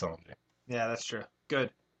selecting Jared Sullinger. Yeah, that's true.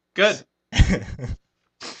 Good.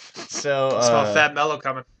 So Smell Fat Mello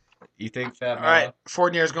coming. You think Fat Mello? All right,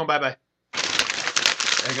 4 years going bye-bye.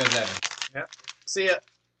 There goes Evan. Yep. See ya.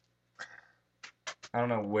 I don't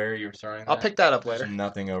know where you were starting. I'll pick that up later. There's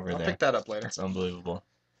nothing over I'll there. pick that up later. It's unbelievable.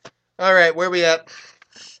 All right, where we at?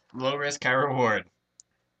 Low risk, high reward.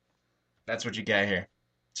 That's what you got here.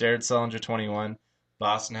 Jared Sullinger, 21.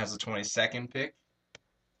 Boston has the 22nd pick.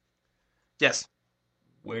 Yes.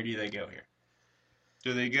 Where do they go here?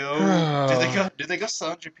 Do they go? Do they go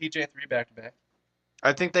Sullinger, PJ3 back to back?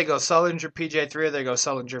 I think they go Sullinger, PJ3, or they go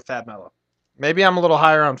Sullinger, Fat Mello. Maybe I'm a little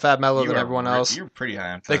higher on Fat Mello than everyone else. You're pretty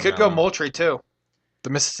high on Fat They could go Mello. Moultrie, too. The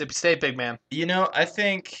Mississippi State big man. You know, I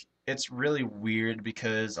think it's really weird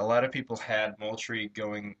because a lot of people had Moultrie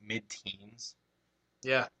going mid-teens,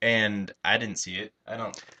 Yeah. and I didn't see it. I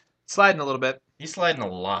don't. Sliding a little bit. He's sliding a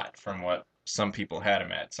lot from what some people had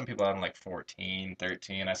him at. Some people had him like 14,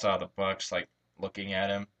 13. I saw the Bucks like looking at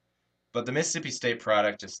him, but the Mississippi State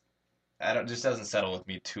product just doesn't settle with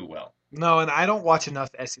me too well. No, and I don't watch enough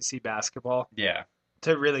SEC basketball Yeah,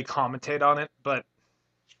 to really commentate on it, but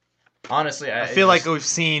honestly, I feel like we've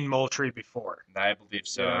seen Moultrie before. I believe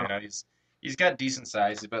so. Yeah. You know, he's got decent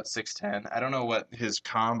size. He's about 6'10". I don't know what his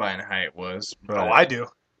combine height was, but I do.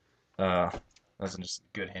 that's just a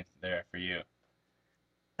good hint there for you.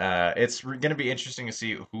 It's going to be interesting to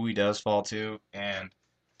see who he does fall to. And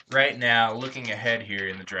right now, looking ahead here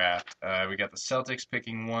in the draft, we got the Celtics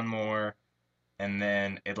picking one more, and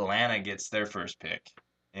then Atlanta gets their first pick.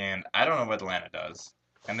 And I don't know what Atlanta does.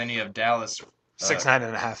 And then you have Dallas.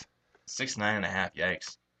 6'9.5". 6'9.5".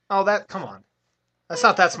 Yikes. Oh, come on. That's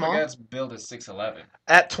not that small. My guy's built at 6'11".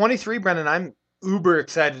 At 23, Brennan, I'm uber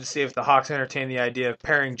excited to see if the Hawks entertain the idea of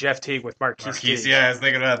pairing Jeff Teague with Marquise Teague. Yeah, I was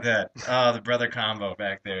thinking about that. Oh, the brother combo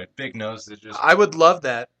back there. Big noses just. I would love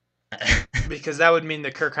that because that would mean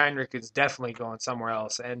that Kirk Heinrich is definitely going somewhere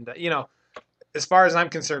else. And, as far as I'm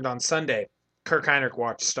concerned, on Sunday, Kirk Heinrich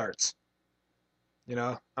watch starts.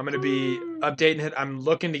 I'm going to be updating it. I'm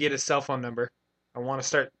looking to get his cell phone number. I want to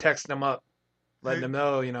start texting him up, letting him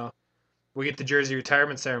know, we get the jersey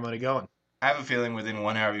retirement ceremony going. I have a feeling within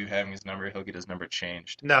 1 hour of you having his number, he'll get his number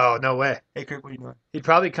changed. No way. Hey, Kirk, what are you doing? He'd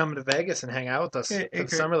probably come to Vegas and hang out with us Hey, for the Kirk.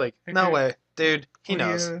 summer league. Hey, No Kirk. way, dude. He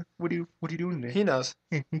knows. What are you doing today? He knows.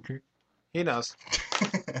 Hey, Kirk. He knows.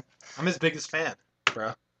 I'm his biggest fan,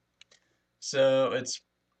 bro. So it's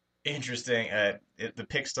interesting. The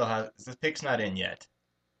pick's not in yet.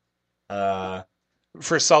 For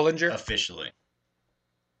Sullinger? Officially.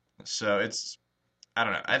 So I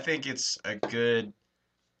don't know. I think it's a good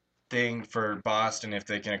thing for Boston if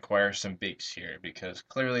they can acquire some bigs here, because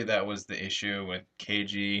clearly that was the issue when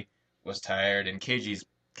KG was tired, and KG's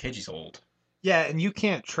old. Yeah, and you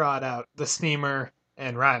can't trot out the Steamer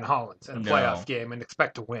and Ryan Hollins in a No. playoff game and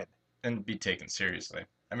expect to win. And be taken seriously.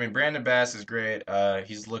 I mean, Brandon Bass is great.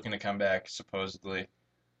 He's looking to come back supposedly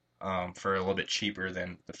for a little bit cheaper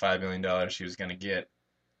than the $5 million he was going to get.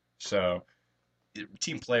 So,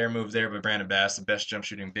 team player move there by Brandon Bass, the best jump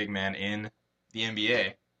shooting big man in the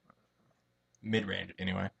NBA. Mid-range,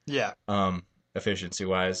 anyway. Yeah. Efficiency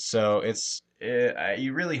wise. So,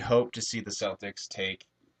 you really hope to see the Celtics take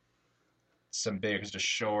some bigs to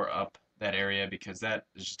shore up that area, because that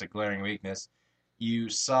is just a glaring weakness. You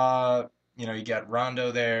saw, you got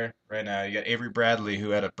Rondo there right now. You got Avery Bradley,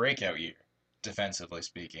 who had a breakout year, defensively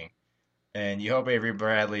speaking. And you hope Avery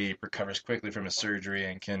Bradley recovers quickly from his surgery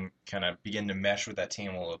and can kind of begin to mesh with that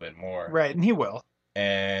team a little bit more. Right, and he will.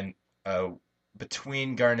 And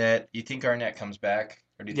between Garnett, you think Garnett comes back,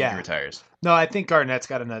 or do you think he retires? No, I think Garnett's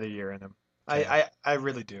got another year in him. Okay. I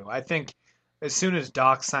really do. I think as soon as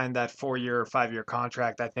Doc signed that 4-year or 5-year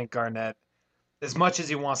contract, I think Garnett, as much as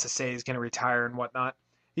he wants to say he's going to retire and whatnot,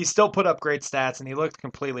 he still put up great stats, and he looked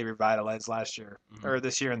completely revitalized last year, or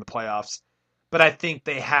this year in the playoffs. But I think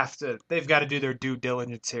they've got to do their due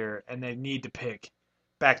diligence here, and they need to pick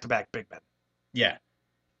back-to-back big men. Yeah,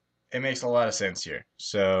 it makes a lot of sense here.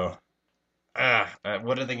 So,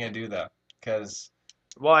 what are they gonna do though? Because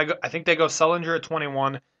Well, I think they go Sullinger at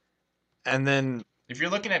 21, and then if you're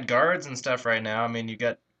looking at guards and stuff right now, I mean, you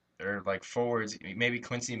got or like forwards, maybe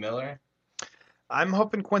Quincy Miller I'm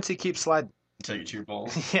hoping Quincy keeps sliding. until you two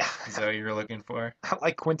Bulls. Yeah, Is that what you were looking for? I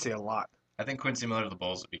like Quincy a lot. I think Quincy Miller to the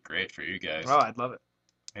Bulls would be great for you guys. Oh, I'd love it.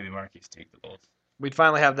 Maybe Marquise take the Bulls. We'd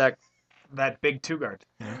finally have that big two guard.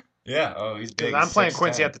 Yeah. Oh, he's big. Because I'm playing 6'10".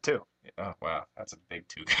 Quincy at the 2. Oh wow, that's a big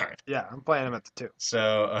two guard. Yeah, I'm playing him at the 2.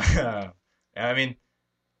 So, I mean,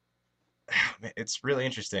 it's really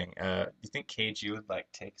interesting. You think KG would like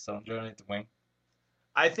take Sullinger at the wing?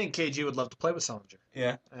 I think KG would love to play with Sullinger.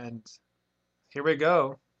 Yeah. And here we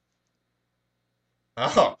go.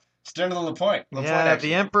 Oh, stern to the point. Yeah,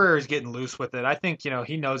 the Emperor is getting loose with it. I think,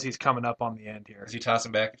 he knows he's coming up on the end here. Is he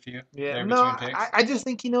tossing back a few? Yeah, there no, between picks? I just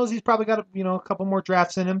think he knows he's probably got a couple more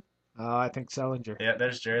drafts in him. I think Sullinger. Yeah,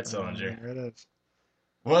 there's Jared Sullinger. There it is.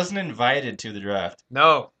 Wasn't invited to the draft.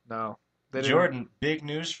 No. Jordan, big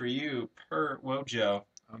news for you per Wojo.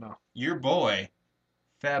 Oh, no. Your boy,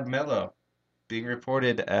 Fab Melo, being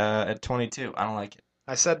reported at 22. I don't like it.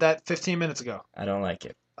 I said that 15 minutes ago. I don't like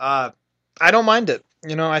it. I don't mind it.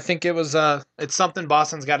 I think it's something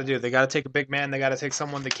Boston's got to do. They got to take a big man. They got to take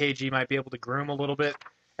someone that KG might be able to groom a little bit.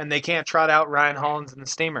 And they can't trot out Ryan Hollins and the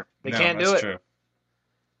Steamer. They can't do it. That's true.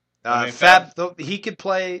 I mean, Fab, he could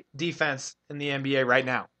play defense in the NBA right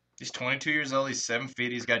now. He's 22 years old. He's 7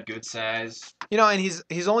 feet. He's got good size. And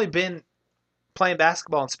he's only been playing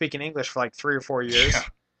basketball and speaking English for like 3 or 4 years. Yeah.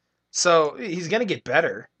 So he's going to get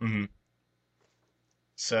better. Mm-hmm.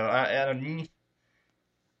 So I don't.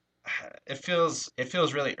 It feels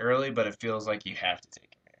really early, but it feels like you have to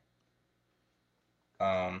take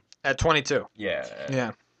him. At 22. Yeah.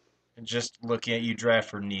 Yeah. Just looking at you draft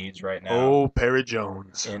for needs right now. Oh, Perry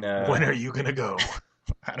Jones. And, when are you going to go?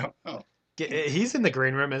 I don't know. He's in the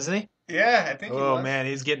green room, isn't he? Yeah, I think he was. Man,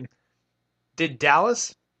 he's getting... Did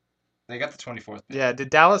Dallas... They got the 24th pick. Yeah, did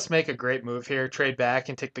Dallas make a great move here? Trade back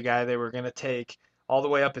and take the guy they were going to take all the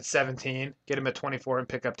way up at 17, get him at 24, and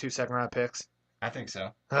pick up 2 second-round picks? I think so.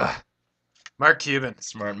 Ugh. Mark Cuban.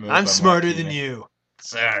 Smart move. I'm by smarter Mark than Cuban. you.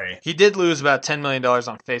 Sorry. He did lose about $10 million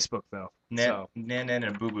on Facebook, though. Nan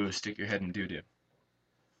and Boo Boo, stick your head in doo doo.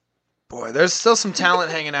 Boy, there's still some talent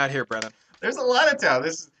hanging out here, Brennan. There's a lot of talent.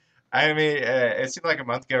 It seemed like a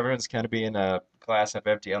month ago everyone's kind of being glass half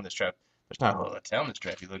empty on this draft. There's not a whole lot of talent in this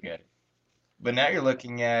draft. You look at it, but now you're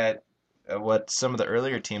looking at what some of the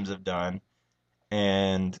earlier teams have done,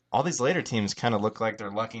 and all these later teams kind of look like they're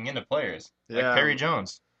lucking into players, like Perry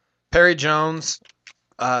Jones. Perry Jones.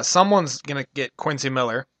 Someone's gonna get Quincy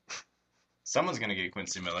Miller. Someone's gonna get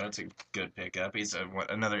Quincy Miller. That's a good pickup. He's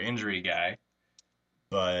another injury guy,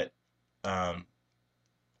 but I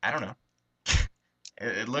don't know.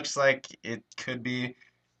 It looks like it could be.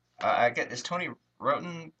 Is Tony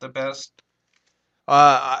Roten the best?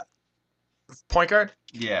 Point guard?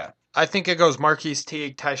 Yeah. I think it goes Marquise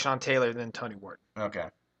Teague, Tyshawn Taylor, then Tony Ward. Okay.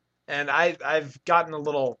 And I've gotten a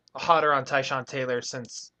little hotter on Tyshawn Taylor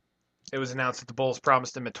since it was announced that the Bulls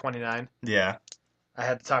promised him at 29. Yeah. I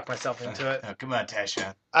had to talk myself into it. Oh, come on,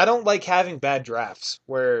 Tyshawn. I don't like having bad drafts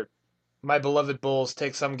where my beloved Bulls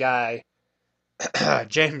take some guy,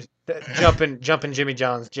 James jumping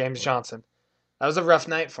James Johnson. That was a rough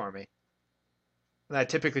night for me. And I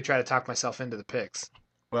typically try to talk myself into the picks.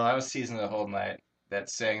 Well, I was teasing the whole night that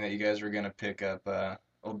saying that you guys were going to pick up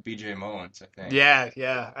old BJ Mullins, I think.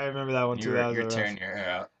 Yeah. I remember that one too. You're tearing your hair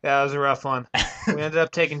out. Yeah, that was a rough one. We ended up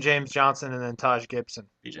taking James Johnson and then Taj Gibson.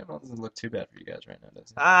 BJ Mullins doesn't look too bad for you guys right now, does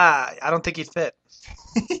he? I don't think he'd fit.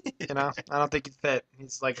 I don't think he'd fit.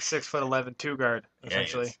 He's like a 6'11" 2 guard,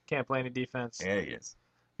 essentially. Yeah, can't play any defense. Yeah, he is.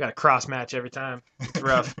 Got a cross match every time. It's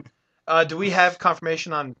rough. Do we have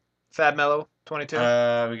confirmation on Fab Melo 22? We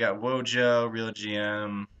got Wojo, Real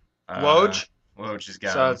GM. Woj? Woj has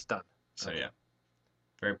got So him. it's done. So yeah,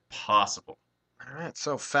 very possible. All right,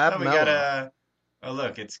 so Fab We Melo. got oh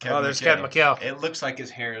look, it's Kevin. There's McHale. Kevin McHale. It looks like his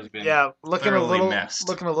hair has been looking thoroughly messed.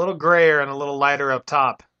 looking a little grayer and a little lighter up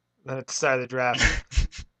top than at the start of the draft.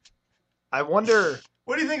 I wonder.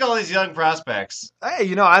 What do you think of all these young prospects?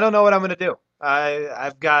 Hey, I don't know what I'm gonna do.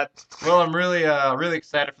 I've got. Well, I'm really really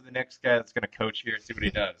excited for the next guy that's gonna coach here and see what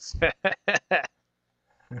he does.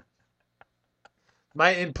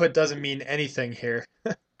 My input doesn't mean anything here.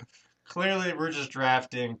 Clearly, we're just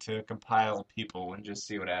drafting to compile people and just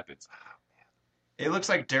see what happens. It looks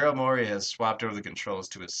like Daryl Morey has swapped over the controls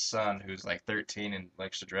to his son, who's like 13 and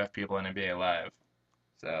likes to draft people in NBA Live.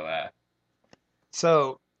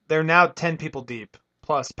 So they're now 10 people deep,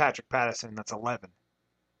 plus Patrick Patterson. That's 11.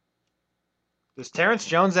 Does Terrence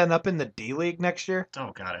Jones end up in the D League next year?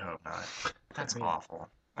 Oh God, I hope not. That's awful.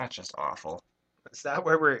 That's just awful. Is that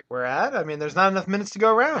where we're at? I mean, there's not enough minutes to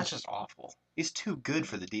go around. That's just awful. He's too good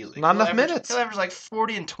for the D League. Not enough minutes. He'll average like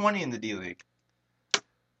 40 and 20 in the D League.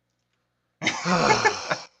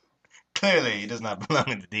 Clearly, he does not belong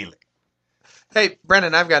in the D League. Hey,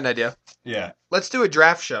 Brennan, I've got an idea. Yeah. Let's do a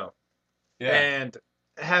draft show. Yeah. And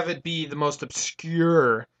have it be the most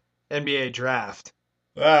obscure NBA draft.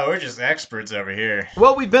 Wow, we're just experts over here.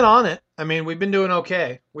 Well, we've been on it. I mean, we've been doing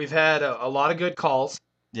okay. We've had a lot of good calls.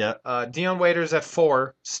 Yeah. Dion Waiters at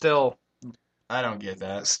 4, still I don't get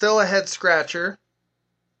that. still a head scratcher.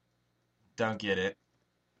 Don't get it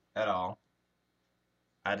at all.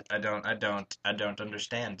 I don't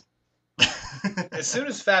understand. As soon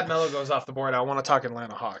as Fab Melo goes off the board, I want to talk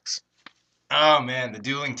Atlanta Hawks. Oh man, the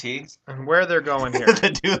dueling teagues. And where they're going here. The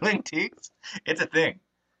dueling teagues. It's a thing.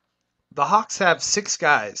 The Hawks have 6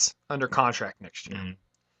 guys under contract next year. Mhm.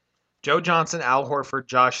 Joe Johnson, Al Horford,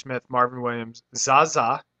 Josh Smith, Marvin Williams,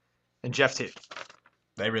 Zaza, and Jeff Teague.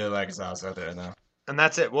 They really like Zaza there though. And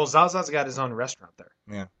that's it. Well, Zaza's got his own restaurant there.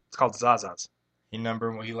 Yeah. It's called Zaza's. He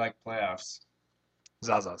liked playoffs.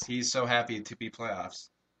 Zaza's. He's so happy to be playoffs.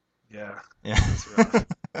 Yeah. Yeah.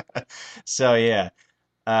 So yeah,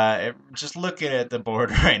 just looking at the board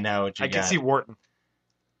right now, what you I got? can see Wharton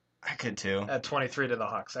I could too. at 23 to the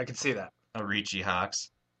Hawks. I can see that. A Ricci Hawks.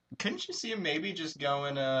 Couldn't you see him maybe just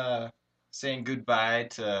going, saying goodbye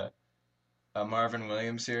to Marvin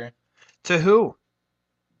Williams here, To who?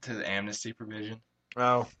 to the amnesty provision,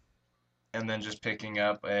 Oh. and then just picking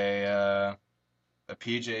up a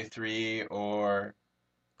PJ3 or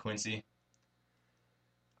Quincy?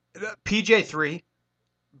 PJ3.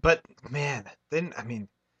 But, man, then, I mean,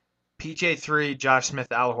 PJ3, Josh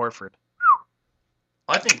Smith, Al Horford.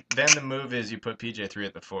 I think then the move is you put PJ3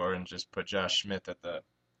 at the 4 and just put Josh Smith at the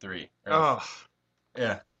 3. Oh,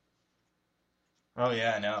 Yeah. Oh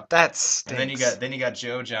yeah, I know. that stinks. And then you got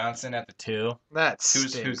Joe Johnson at the 2. That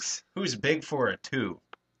stinks. Who's big for a 2,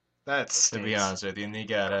 That to stinks. be honest with you. And then you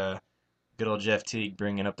got good old Jeff Teague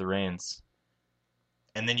bringing up the reins.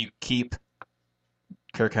 And then you keep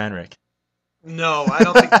Kirk Heinrich. No, I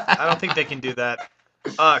don't think they can do that.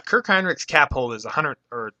 Kirk Heinrich's cap hold is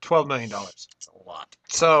 $12 million. That's a lot.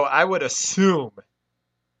 So I would assume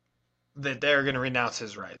that they're going to renounce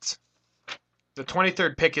his rights. The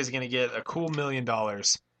 23rd pick is going to get a cool $1 million.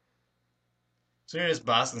 So here's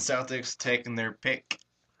Boston Celtics taking their pick.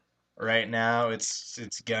 Right now, it's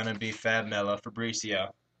gonna be Fab Melo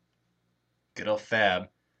Fabricio. Good old Fab.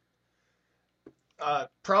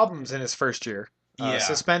 Problems in his first year. Yeah.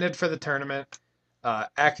 Suspended for the tournament.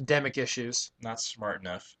 Academic issues. Not smart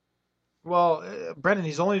enough. Well, Brennan,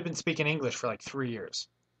 he's only been speaking English for like 3 years.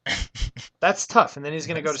 That's tough. And then he's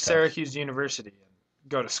going to go to That's tough. Syracuse University and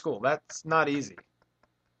go to school. That's not easy.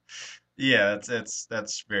 Yeah,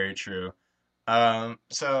 that's very true.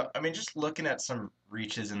 So I mean, just looking at some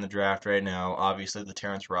reaches in the draft right now, obviously the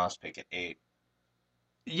Terrence Ross pick at 8.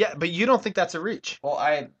 Yeah, but you don't think that's a reach. Well,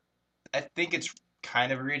 I think it's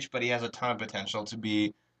kind of a reach, but he has a ton of potential to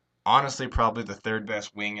be, honestly, probably the 3rd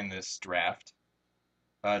best wing in this draft.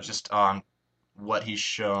 Just on what he's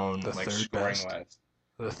shown, The like 3rd scoring best? wise.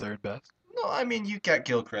 The 3rd best. No, I mean you got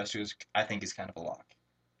Gilchrist, who's I think is kind of a lock.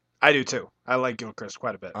 I do too. I like Gilchrist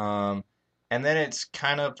quite a bit. And then it's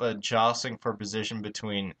kind of a jostling for position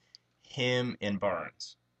between him and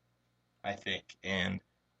Barnes, I think. And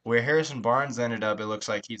where Harrison Barnes ended up, it looks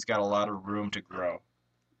like he's got a lot of room to grow.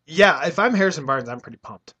 Yeah, if I'm Harrison Barnes, I'm pretty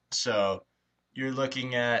pumped. So you're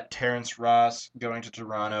looking at Terrence Ross going to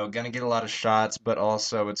Toronto, going to get a lot of shots, but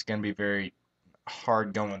also it's going to be very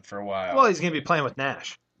hard going for a while. Well, he's going to be playing with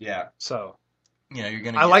Nash. Yeah. So You know, you're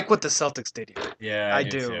going to I like what the Celtics did here. Yeah, I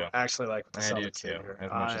do do too. actually like what the I do Celtics too, did here. as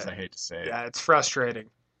much as I hate to say it. Yeah, it's frustrating.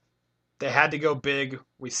 They had to go big.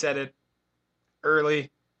 We said it early.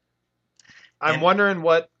 I'm And- wondering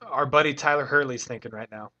what our buddy Tyler Hurley's thinking right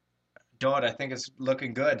now. Dude, I think it's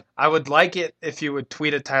looking good. I would like it if you would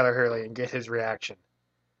tweet at Tyler Hurley and get his reaction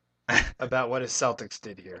about what his Celtics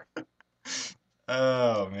did here.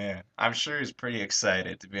 Oh, man. I'm sure he's pretty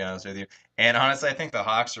excited, to be honest with you. And honestly, I think the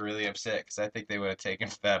Hawks are really upset because I think they would have taken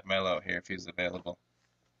Fab Melo here if he was available.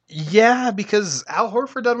 Yeah, because Al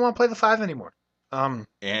Horford doesn't want to play the 5 anymore.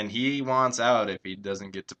 And he wants out if he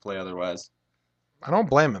doesn't get to play otherwise. I don't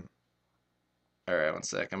blame him. All right, one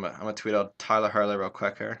sec. I'm gonna tweet out Tyler Hurley real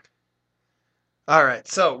quick here. All right,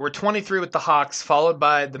 so we're 23 with the Hawks, followed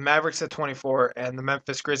by the Mavericks at 24, and the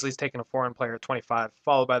Memphis Grizzlies taking a foreign player at 25,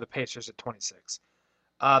 followed by the Pacers at 26.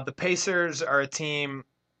 The Pacers are a team.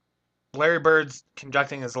 Larry Bird's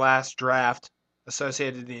conducting his last draft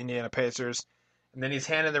associated with the Indiana Pacers, And then he's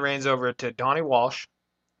handing the reins over to Donnie Walsh,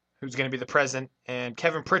 who's going to be the president, and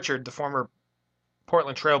Kevin Pritchard, the former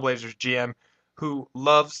Portland Trailblazers GM, who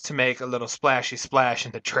loves to make a little splashy splash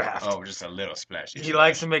in the draft. Oh, just a little splashy. He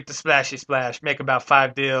likes to make the splashy splash, make about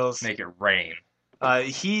 5 deals. Make it rain.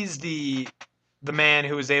 He's the man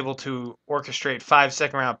who was able to orchestrate 5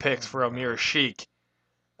 second-round picks for Amir Sheik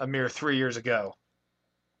a mere 3 years ago.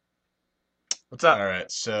 What's up? All right,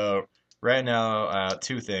 so right now,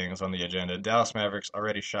 2 things on the agenda. Dallas Mavericks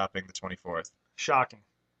already shopping the 24th. Shocking.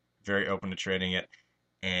 Very open to trading it.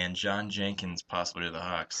 And John Jenkins possibly to the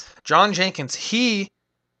Hawks. John Jenkins, You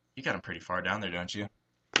got him pretty far down there, don't you?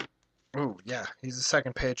 Ooh, yeah, he's the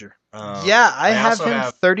second pager. I have also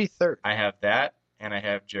him 33rd. I have that, and I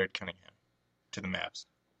have Jared Cunningham to the Mavs.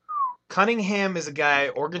 Cunningham is a guy,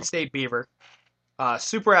 Oregon State Beaver,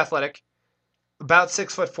 super athletic, about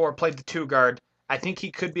 6'4", played the 2 guard. I think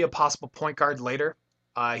he could be a possible point guard later.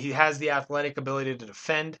 He has the athletic ability to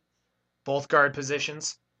defend both guard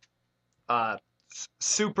positions.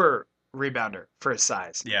 Super rebounder for his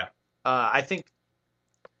size. Yeah. I think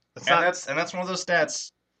That's one of those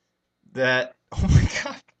stats that, oh my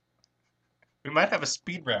God, we might have a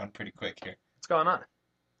speed round pretty quick here. what's going on.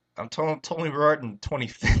 I'm Tony Barton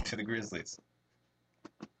 25th to the Grizzlies.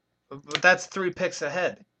 But that's 3 picks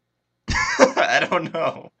ahead. I don't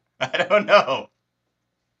know.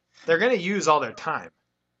 They're going to use all their time.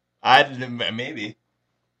 Maybe.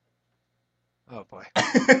 Oh, boy.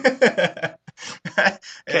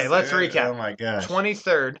 Okay, let's recap. Oh my gosh.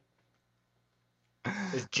 23rd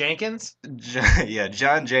is Jenkins.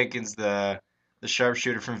 John Jenkins, the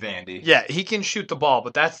sharpshooter from Vandy. Yeah, he can shoot the ball,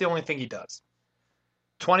 but that's the only thing he does.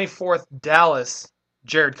 24th, Dallas,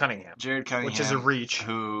 Jared Cunningham. Which is a reach.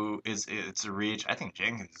 It's a reach. I think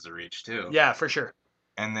Jenkins is a reach too. Yeah, for sure.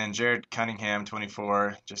 And then Jared Cunningham,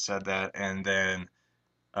 24, just said that. And then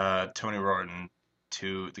Tony Roten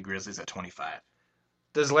to the Grizzlies at 25.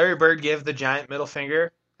 Does Larry Bird give the giant middle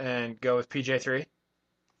finger and go with PJ3?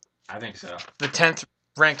 I think so. The 10th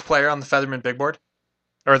ranked player on the Featherman Big Board?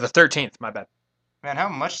 Or the 13th, my bad. Man, how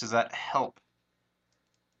much does that help?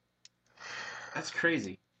 That's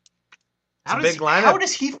crazy. It's a big lineup. How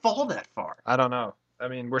does he fall that far? I don't know. I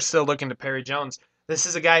mean, we're still looking to Perry Jones. This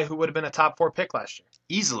is a guy who would have been a top 4 pick last year.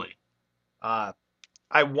 Easily. I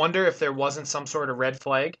wonder if there wasn't some sort of red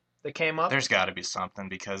flag that came up. There's got to be something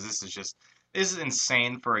because this is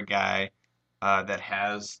insane for a guy that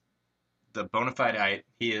has the bona fide height.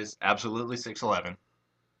 He is absolutely 6'11".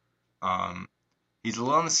 He's a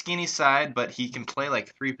little on the skinny side, but he can play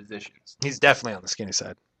like 3 positions. He's definitely on the skinny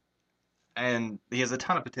side. And he has a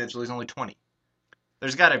ton of potential. He's only 20.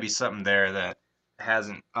 There's got to be something there that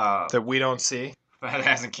hasn't That we don't see. that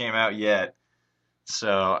hasn't came out yet.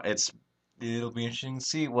 So it'll be interesting to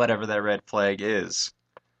see whatever that red flag is.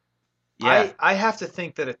 Yeah. I have to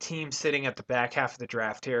think that a team sitting at the back half of the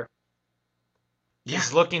draft here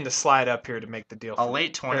is looking to slide up here to make the deal A for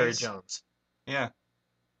late Perry 20s. Jones. Yeah.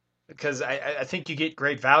 Because I think you get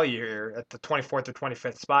great value here at the 24th or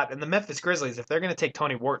 25th spot. And the Memphis Grizzlies, if they're going to take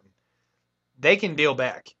Tony Wharton, they can deal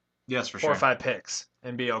back Yes, for 4 sure. or 5 picks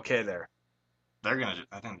and be okay there. I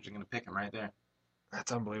think they're gonna pick him right there.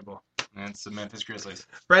 That's unbelievable. And it's the Memphis Grizzlies.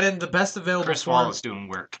 Brennan, the best available Chris foreign, Wallace doing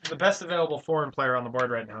work. the best available foreign player on the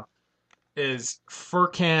board right now is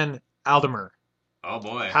Furkan Aldemir. Oh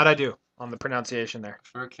boy. How'd I do on the pronunciation there?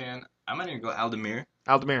 Furkan. I'm gonna go Aldemir.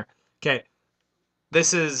 Aldemir. Okay.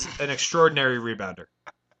 This is an extraordinary rebounder.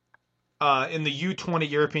 In the U20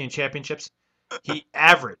 European Championships, he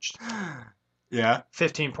averaged Yeah.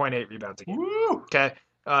 15.8 rebounds a game. Woo! Okay.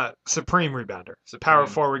 Supreme rebounder. Power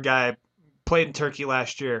forward guy. Played in Turkey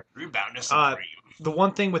last year. Rebounder supreme. The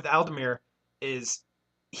one thing with Aldemir is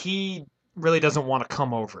he really doesn't want to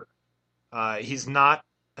come over. He's not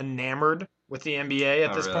enamored with the NBA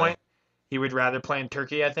at this point. He would rather play in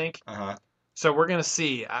Turkey, I think. Uh-huh. So we're going to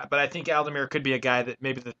see. But I think Aldemir could be a guy that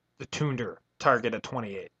maybe the Tunder target at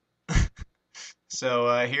 28.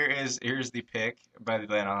 So here's the pick by the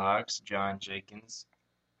Atlanta Hawks, John Jenkins.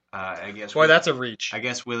 I guess. Boy, that's a reach. I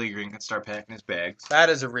guess Willie Green can start packing his bags. That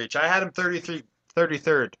is a reach. I had him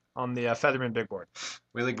 33rd on the Featherman Big Board.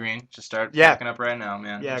 Willie Green, just start Yeah. packing up right now,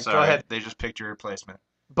 man. Yeah, I'm go sorry. ahead. They just picked your replacement.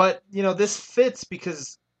 But, this fits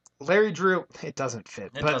because Larry Drew, it doesn't fit.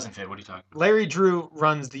 It but doesn't fit. What are you talking about? Larry Drew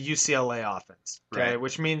runs the UCLA offense, okay, Right.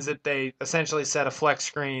 which means that they essentially set a flex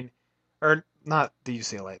screen, or not the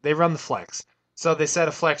UCLA. They run the flex. So they set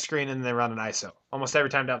a flex screen and they run an ISO almost every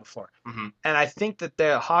time down the floor. Mm-hmm. And I think that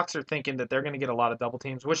the Hawks are thinking that they're going to get a lot of double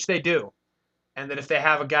teams, which they do. And that if they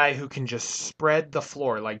have a guy who can just spread the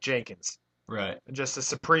floor like Jenkins, Right. just a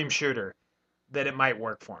supreme shooter, that it might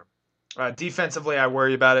work for him. Defensively, I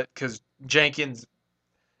worry about it because Jenkins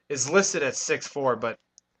is listed at 6'4", but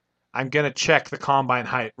I'm going to check the combine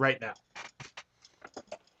height right now.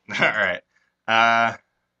 All right. I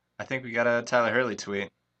think we got a Tyler Hurley tweet.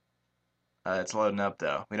 It's loading up,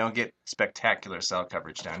 though. We don't get spectacular cell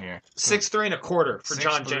coverage down here. 6'3" and 1/4 for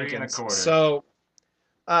John 6'3" and Jenkins. 1/4. So,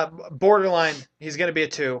 borderline, he's going to be a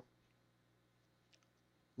 2.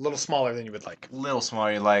 A little smaller than you would like. Little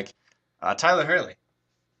smaller, like. Tyler Hurley,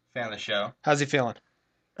 fan of the show. How's he feeling?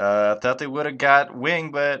 Thought they would have got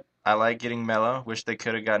Wing, but I like getting Mello. Wish they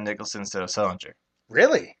could have got Nicholson instead of Sullinger.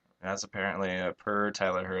 Really? That's apparently per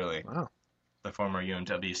Tyler Hurley, Wow. the former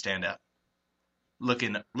UNW standout.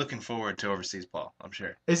 Looking forward to overseas ball, I'm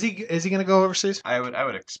sure. Is he going to go overseas? I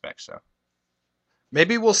would expect so.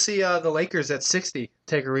 Maybe we'll see the Lakers at 60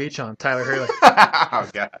 take a reach on Tyler Hurley. Oh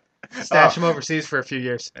God. Stash him overseas for a few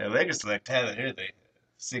years. Lakers select Tyler Hurley.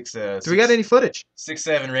 Do we got any footage?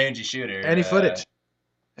 6'7" rangy shooter. Any footage?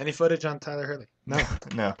 Any footage on Tyler Hurley? No.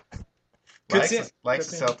 No. Likes the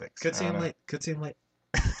Celtics. Could see him late.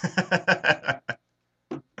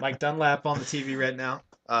 Mike Dunlap on the TV right now.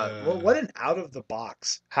 What an out of the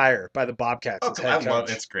box hire by the Bobcats as head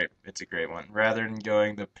coach. It's great. It's a great one. Rather than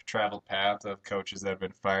going the traveled path of coaches that have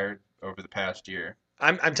been fired over the past year.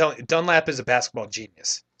 I'm telling you, Dunlap is a basketball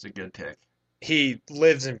genius. It's a good pick. He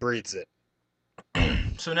lives and breathes it.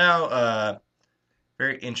 So now,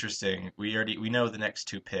 very interesting. We know the next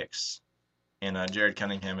 2 picks, in Jared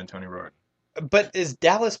Cunningham and Tony Rourke. But is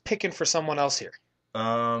Dallas picking for someone else here?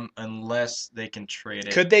 Unless they can trade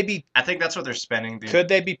it. Could they be? I think that's what they're spending. Dude. Could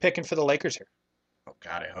they be picking for the Lakers here? Oh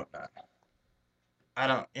God, I hope not. I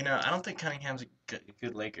don't think Cunningham's a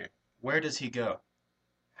good Laker. Where does he go?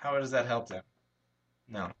 How does that help them?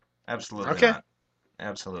 No, absolutely not.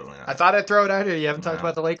 Absolutely not. I thought I'd throw it out here. You haven't talked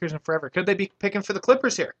about the Lakers in forever. Could they be picking for the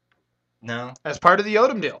Clippers here? No. As part of the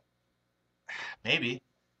Odom deal? Maybe.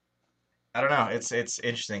 I don't know. It's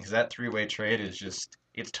interesting because that 3-way trade is just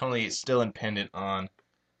it's still impendent on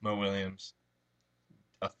Mo Williams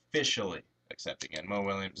officially accepting it. Mo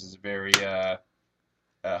Williams is a very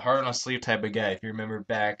heart on a sleeve type of guy. If you remember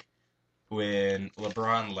back when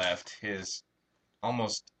LeBron left, his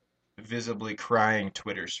almost visibly crying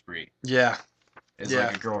Twitter spree. Yeah. It's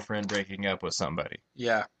like a girlfriend breaking up with somebody.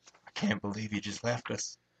 Yeah. I can't believe you just left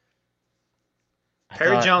us.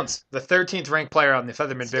 Perry Jones, the 13th ranked player on the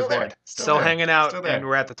Featherman Big Board. Still hanging out, and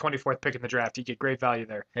we're at the 24th pick in the draft. You get great value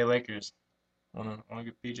there. Hey, Lakers. Want to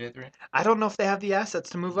get PJ3? I don't know if they have the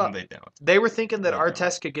assets to move up. They don't. They were thinking that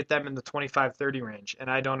Artest could get them in the 25-30 range, and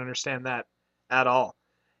I don't understand that at all.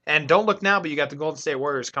 And don't look now, but you got the Golden State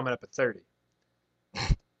Warriors coming up at 30.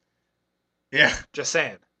 Yeah. Just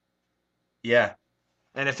saying. Yeah.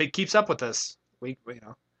 And if it keeps up with this, we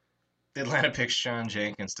Atlanta picks Sean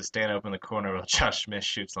Jenkins to stand up in the corner while Josh Smith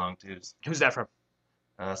shoots long twos. Who's that from?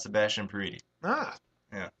 Sebastian Paridi. Ah.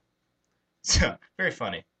 Yeah. So, very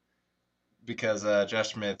funny. Because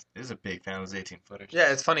Josh Smith is a big fan of those 18-footers.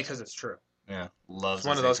 Yeah, it's funny because it's true. Yeah, loves it's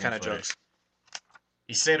one of those kind of jokes.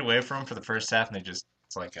 He stayed away from him for the first half, and it's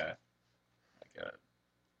like a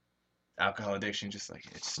alcohol addiction, just like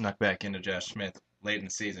it snuck back into Josh Smith late in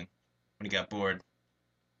the season when he got bored.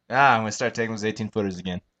 I'm going to start taking those 18-footers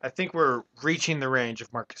again. I think we're reaching the range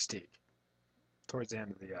of Marcus Teague towards the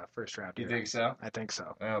end of the first round. You think so? I think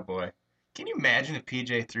so. Oh, boy. Can you imagine if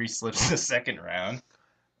PJ3 slips in the second round?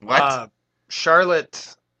 What?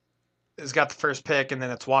 Charlotte has got the first pick, and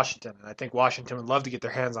then it's Washington. And I think Washington would love to get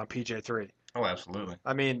their hands on PJ3. Oh, absolutely.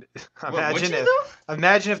 I mean,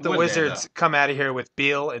 imagine if the Wizards come out of here with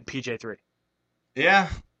Beal and PJ3. Yeah.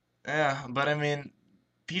 Yeah, but I mean,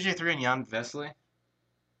 PJ3 and Jan Vesely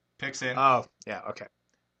picks in. Oh, yeah, okay.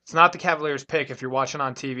 It's not the Cavaliers' pick. If you're watching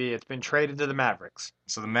on TV, it's been traded to the Mavericks.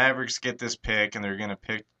 So the Mavericks get this pick, and they're going to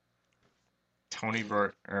pick Tony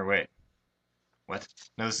Burke. Or wait. What?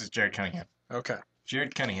 No, this is Jared Cunningham. Okay.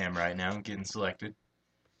 Jared Cunningham right now getting selected.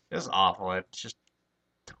 It's awful. It's just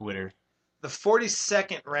Twitter. The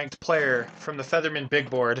 42nd ranked player from the Featherman Big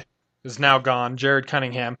Board is now gone, Jared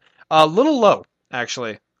Cunningham. A little low,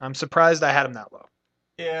 actually. I'm surprised I had him that low.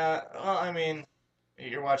 Yeah, well, I mean,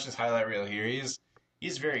 you're watching this highlight reel here.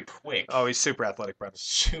 He's very quick. Oh, he's super athletic, brother.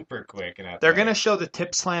 Super quick and athletic. They're going to show the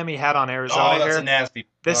tip slam he had on Arizona here. Oh, that's here. a nasty.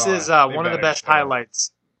 This is one of the best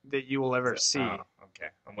highlights that you will ever see. Oh, okay.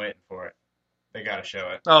 I'm waiting for it. They got to show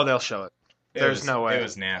it. Oh, they'll show it. There's no way. It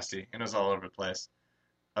was nasty. It was all over the place.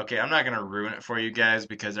 Okay, I'm not going to ruin it for you guys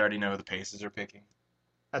because I already know who the Pacers are picking.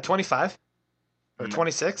 At 25? Or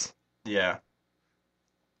 26? Yeah.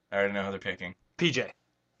 I already know who they're picking. PJ.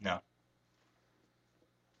 No.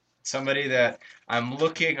 Somebody that I'm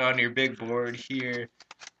looking on your big board here,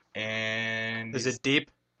 and... Is it deep?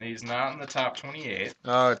 He's not in the top 28.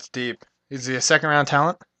 Oh, it's deep. Is he a second-round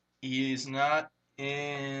talent? He's not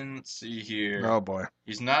in. Let's see here. Oh boy.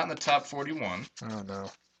 He's not in the top 41. Oh no.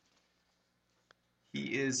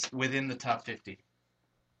 He is within the top 50.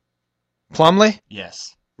 Plumlee?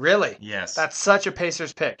 Yes. Really? Yes. That's such a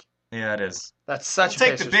Pacers pick. Yeah, it is. That's such I'll a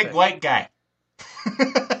take Pacers the big pick. white guy.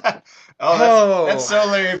 Oh. That's so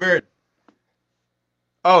Larry Bird.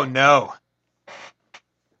 Oh no.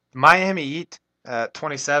 Miami Heat at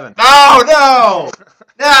 27. Oh no!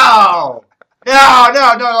 No! No!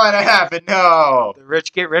 No! Don't let it happen. No. The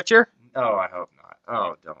rich get richer? Oh, I hope not.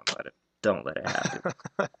 Oh, don't let it happen.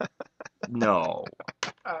 No.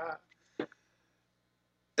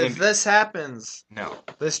 If this happens, No.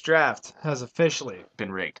 this draft has officially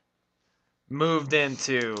Been rigged. moved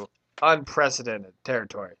into unprecedented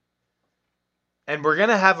territory. And we're going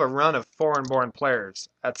to have a run of foreign-born players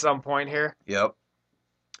at some point here. Yep.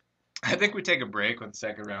 I think we take a break when the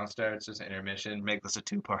second round starts. Just intermission. Make this a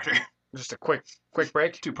two-parter. Just a quick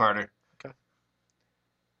break. Two-parter. Okay.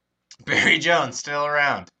 Barry Jones still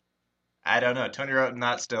around. I don't know. Tony Roten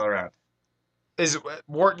not still around. Is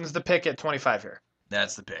Wharton's the pick at 25 here?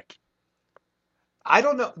 That's the pick. I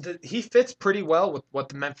don't know. He fits pretty well with what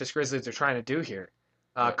the Memphis Grizzlies are trying to do here.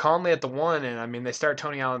 Conley at the 1, and I mean they start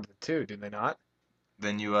Tony Allen at the 2, do they not?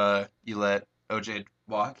 Then you let OJ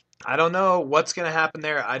walk. I don't know what's going to happen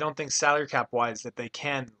there. I don't think salary cap wise that they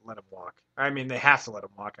can let him walk. I mean they have to let him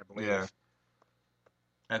walk, I believe. Yeah.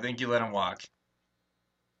 I think you let him walk.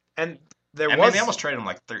 And They almost traded him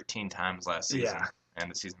like 13 times last season. Yeah. And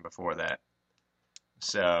the season before that.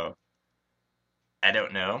 So I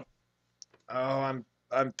don't know. Oh, I'm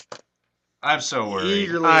I'm so worried.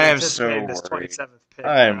 eagerly I am so anticipating this worried. 27th pick.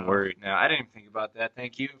 I am worried now. I didn't even think about that.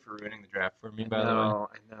 Thank you for ruining the draft for me, by the way. I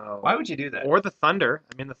know. Why would you do that? Or the Thunder.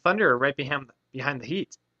 I mean, the Thunder are right behind the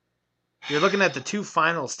Heat. You're looking at the two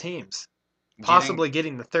finals teams, possibly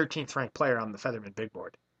getting the 13th ranked player on the Featherman Big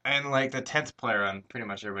Board. And like the 10th player on pretty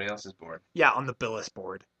much everybody else's board. Yeah, on the Billis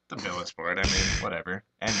board. The Billis board. I mean, whatever.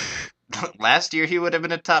 And last year he would have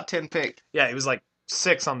been a top 10 pick. Yeah, he was like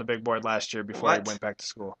 6 on the big board last year before What? he went back to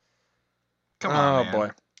school. Come on, man.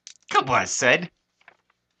 boy. Come on, Sid.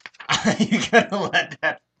 You gotta let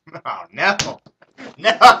that. Oh, no.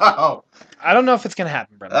 No. I don't know if it's going to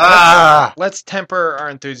happen, brother. Ah. Let's temper our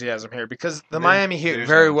enthusiasm here because the There's- Miami Heat there's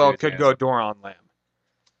very no well could go enthusiasm. Doron Lamb.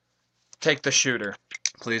 Take the shooter.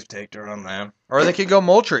 Please take Duran Lamb. Or they could go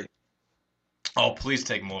Moultrie. Oh, please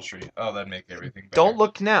take Moultrie. Oh, that'd make everything better. Don't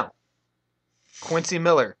look now. Quincy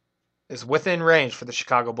Miller is within range for the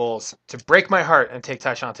Chicago Bulls to break my heart and take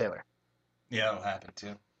Tyshawn Taylor. Yeah, it'll happen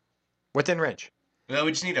too. Within range. Well,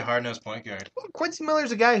 we just need a hard-nosed point guard. Well, Quincy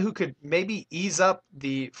Miller's a guy who could maybe ease up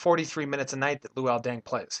the 43 minutes a night that Luol Deng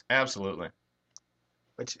plays, Absolutely.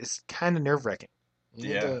 which is kind of nerve-wracking.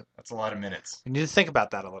 That's a lot of minutes. You need to think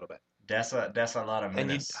about that a little bit. That's a lot of And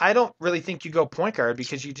minutes. I don't really think you go point guard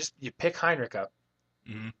because you pick Heinrich up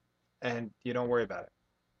Mhm. and you don't worry about it.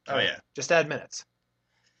 Oh, yeah. Just add minutes.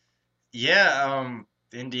 Yeah,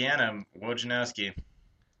 Indiana, Wojnarowski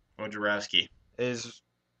Is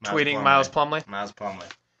tweeting Miles Plumlee. Miles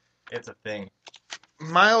Plumlee. It's a thing.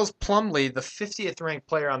 Miles Plumlee, the 50th ranked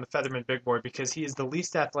player on the Featherman Big Board because he is the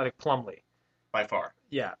least athletic Plumlee. By far.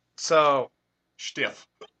 Yeah. So Stiff.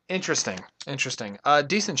 interesting.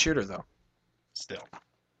 Decent shooter though. Still.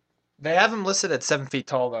 They have him listed at 7 feet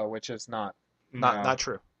tall though, which is not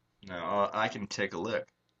true. No, I can take a look.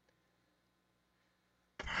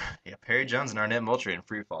 Yeah, Perry Jones and Arnett Moultrie in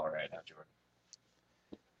free fall right now, Jordan.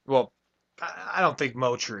 Well, I don't think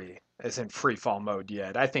Moultrie is in free fall mode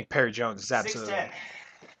yet. I think Perry Jones is absolutely. 6'10".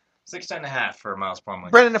 6'10 and a half for Miles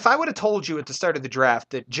Plumlee. Brennan, if I would have told you at the start of the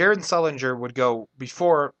draft that Jared Sullinger would go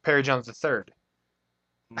before Perry Jones III,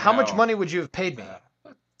 how much No. money would you have paid me?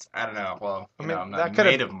 I don't know. Well, I mean, I'm that not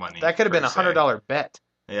could've- made of money. That could have been per a se. $100 bet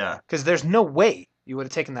Yeah. because there's no way you would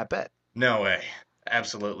have taken that bet. No way.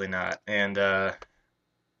 Absolutely not. And,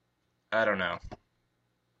 I don't know.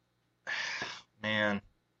 Man.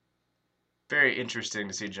 Very interesting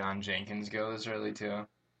to see John Jenkins go this early, too.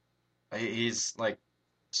 He's, like,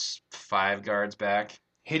 5 guards back.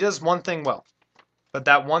 He does one thing well, but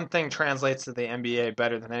that one thing translates to the NBA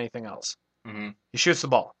better than anything else. Mm-hmm. He shoots the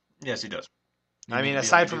ball. Yes, he does. You I need mean, to be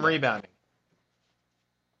aside able to from do that. rebounding,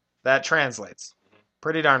 that translates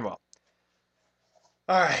pretty darn well.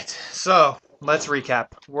 All right, so let's recap.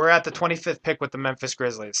 We're at the 25th pick with the Memphis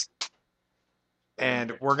Grizzlies,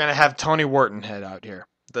 and we're gonna have Tony Wharton head out here,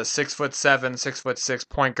 the 6'7", 6'6"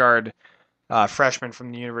 point guard freshman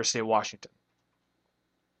from the University of Washington,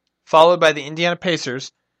 followed by the Indiana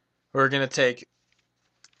Pacers, who are gonna take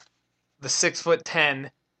the 6'10"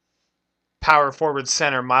 power forward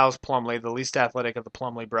center Miles Plumlee, the least athletic of the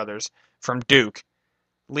Plumlee brothers from Duke.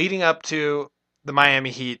 leading up to the Miami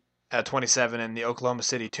Heat at 27 and the Oklahoma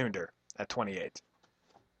City Thunder at 28.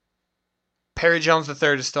 Perry Jones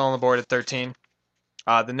III is still on the board at 13.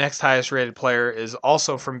 The next highest rated player is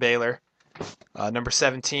also from Baylor. Number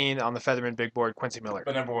 17 on the Featherman Big Board, Quincy Miller.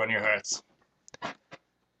 But number one in your hearts.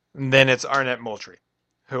 And then it's Arnett Moultrie,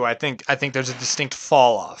 who I think there's a distinct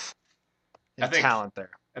fall off in talent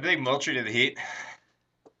there. I think Moultrie to the Heat.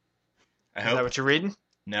 Is that what you're reading?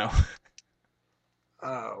 No.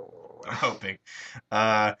 Oh. I'm hoping.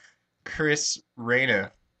 Chris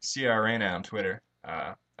Reyna, CR Reyna on Twitter.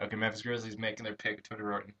 Okay, Memphis Grizzlies making their pick, Tony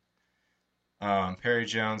Roten. Perry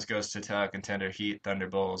Jones goes to title contender Heat,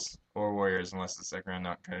 Thunderbolts, or Warriors unless the second round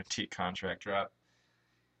not guaranteed contract drop.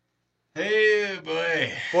 Hey,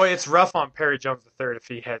 boy. Boy, it's rough on Perry Jones III if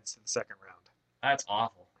he heads to the second round. That's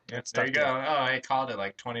awful. There you go. Oh, I called it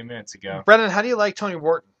like 20 minutes ago. Brennan, how do you like Tony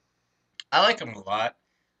Wharton? I like him a lot.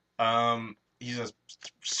 He's a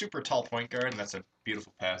super tall point guard, and that's a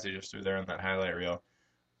beautiful pass he just threw there on that highlight reel.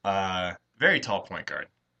 Very tall point guard,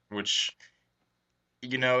 which,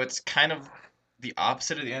 it's kind of the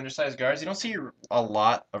opposite of the undersized guards. You don't see a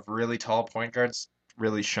lot of really tall point guards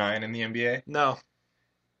really shine in the NBA. No.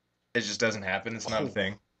 It just doesn't happen. It's not a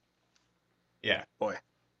thing. Yeah. Boy.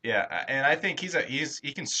 Yeah, and I think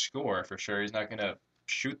he can score for sure. He's not going to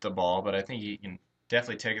shoot the ball, but I think he can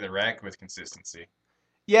definitely take the rack with consistency.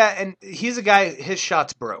 Yeah, and he's a guy, his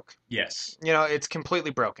shot's broke. Yes. It's completely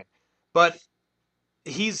broken. But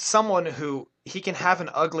he's someone who he can have an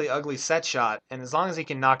ugly, ugly set shot, and as long as he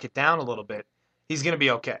can knock it down a little bit, he's going to be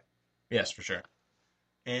okay. Yes, for sure.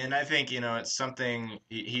 And I think, it's something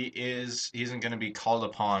he isn't going to be called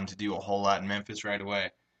upon to do a whole lot in Memphis right away.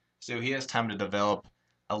 So he has time to develop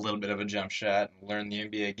a little bit of a jump shot, learn the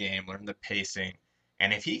NBA game, learn the pacing.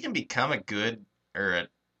 And if he can become a good or a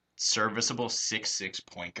serviceable 6'6"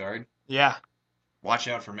 point guard, yeah, watch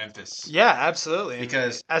out for Memphis. Yeah, absolutely.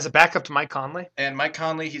 Because as a backup to Mike Conley. And Mike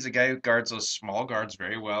Conley, he's a guy who guards those small guards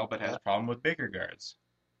very well, but has a problem with bigger guards.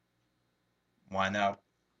 Why not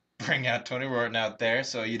bring out Tony Roten out there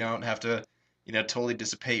so you don't have to, totally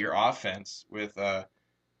dissipate your offense with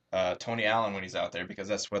Tony Allen when he's out there, because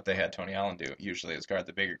that's what they had Tony Allen do usually, is guard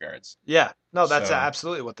the bigger guards. Yeah, no, that's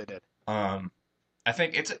absolutely what they did. I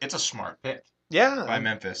think it's a smart pick. Yeah, by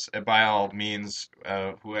Memphis, by all means,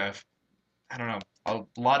 who have, I don't know, a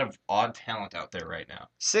lot of odd talent out there right now.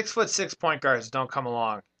 6'6" point guards don't come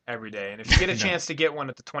along every day, and if you get a chance to get one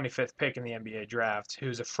at the 25th pick in the NBA draft,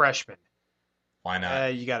 who's a freshman, why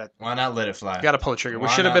not? Why not let it fly? You got to pull the trigger. We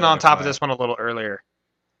should have been on top of this one a little earlier.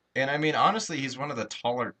 And I mean, honestly, he's one of the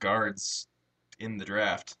taller guards in the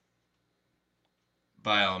draft.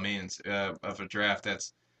 By all means, of a draft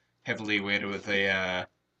that's heavily weighted with a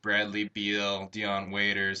Bradley Beal, Deion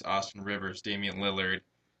Waiters, Austin Rivers, Damian Lillard.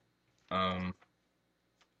 The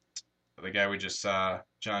guy we just saw,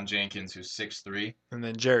 John Jenkins, who's 6'3". And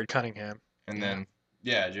then Jared Cunningham. And then,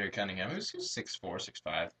 Jared Cunningham, who's 6'4",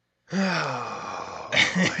 6'5". Oh,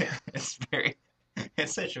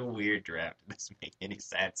 it's such a weird draft. It doesn't make any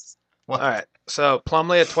sense. What? All right, so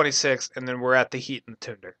Plumlee at 26, and then we're at the Heat and the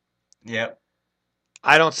Thunder. Yep.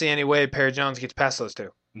 I don't see any way Perry Jones gets past those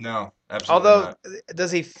two. No, absolutely not. Although,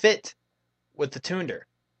 does he fit with the Thunder?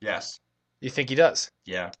 Yes. You think he does?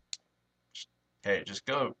 Yeah. Hey, just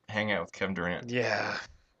go hang out with Kevin Durant. Yeah.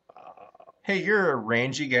 Hey, you're a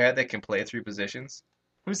rangy guy that can play three positions.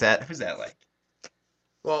 Who's that like?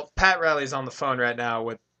 Well, Pat Riley's on the phone right now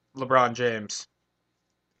with LeBron James,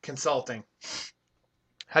 consulting.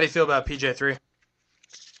 How do you feel about PJ3?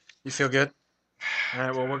 You feel good? All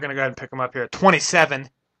right, well, we're going to go ahead and pick him up here at 27.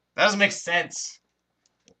 That doesn't make sense.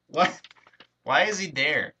 What? Why is he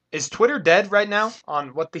there? Is Twitter dead right now on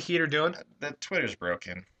what the Heat are doing? The Twitter's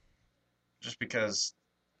broken. Just because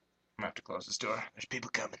I'm going to have to close this door. There's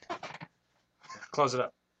people coming. Close it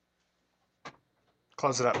up.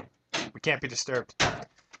 Close it up. We can't be disturbed.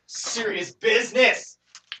 Serious business!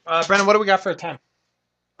 Brennan, what do we got for a time?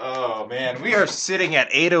 Oh, man. We are sitting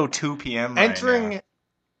at 8:02 p.m. right Entering now.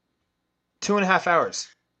 2.5 hours.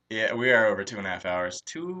 Yeah, we are over 2.5 hours.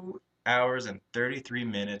 2 hours and 33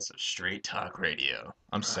 minutes of straight talk radio.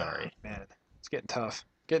 I'm sorry. Man, it's getting tough.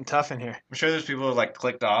 Getting tough in here. I'm sure there's people who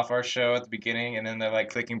clicked off our show at the beginning and then they're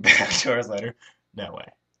clicking back 2 hours later. No way.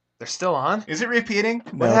 They're still on? Is it repeating?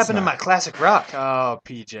 What happened to my classic rock? Oh,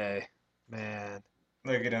 PJ. Man.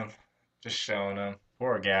 Look at him. Just showing him.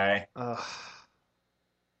 Poor guy.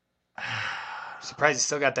 Surprised he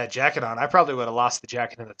still got that jacket on. I probably would have lost the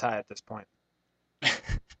jacket and the tie at this point.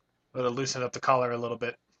 Would have loosened up the collar a little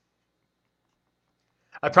bit.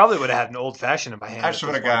 I probably would have had an old fashioned in my hand.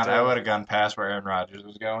 I would have gone past where Aaron Rodgers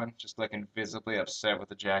was going, just looking visibly upset with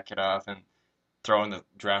the jacket off and throwing the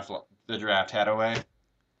draft hat away.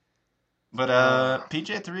 But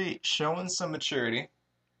PJ3 showing some maturity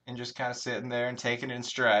and just kind of sitting there and taking it in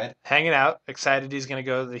stride. Hanging out, excited he's going to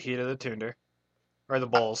go to the heat of the Tunder. Or the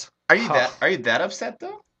Bulls. Are you that upset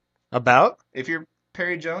though? About? If you're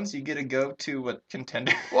Perry Jones, you get to go to what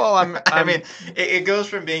contender? Well, I mean, it goes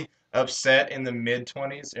from being upset in the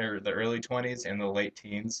mid-20s or the early 20s and the late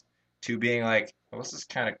teens to being like, well, this is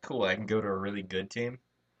kind of cool. I can go to a really good team.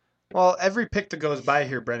 Well, every pick that goes by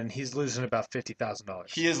here, Brennan, he's losing about $50,000.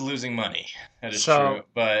 He is losing money. That is true.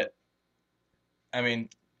 But, I mean,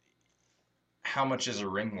 how much is a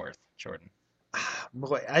ring worth, Jordan?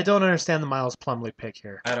 Boy, I don't understand the Miles Plumlee pick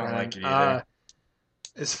here. I don't like it either.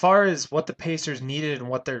 As far as what the Pacers needed and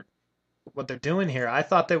what they're doing here, I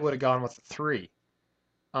thought they would have gone with a 3.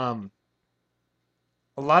 A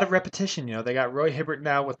lot of repetition, They got Roy Hibbert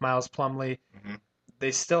now with Miles Plumlee. Mm-hmm.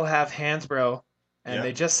 They still have Hansbrough, and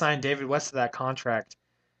they just signed David West to that contract.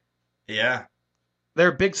 Yeah. They're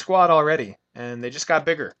a big squad already, and they just got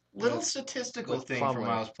bigger. Little statistical thing for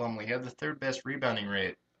Miles Plumlee. He had the 3rd best rebounding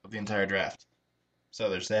rate of the entire draft. So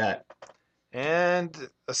there's that. And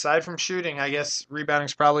aside from shooting, I guess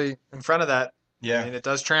rebounding's probably in front of that. Yeah. I mean, it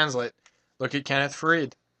does translate. Look at Kenneth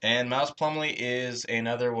Faried. And Miles Plumlee is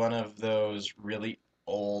another one of those really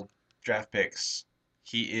old draft picks.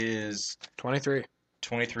 He is 23,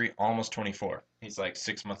 almost 24. He's like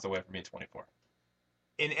 6 months away from being 24.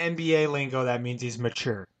 In NBA lingo, that means he's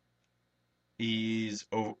mature. He's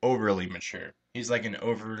overly mature. He's like an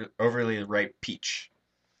overly ripe peach.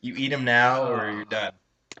 You eat him now or you're done.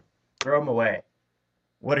 Throw him away.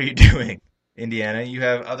 What are you doing, Indiana? You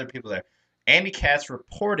have other people there. Andy Katz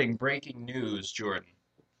reporting breaking news, Jordan.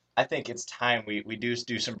 I think it's time we do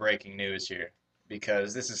some breaking news here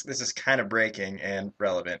because this is kind of breaking and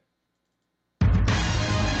relevant.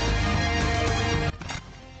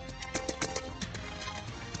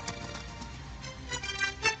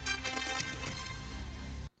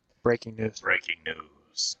 Breaking news. Breaking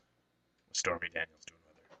news. Stormy Daniels doing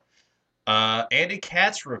weather. Andy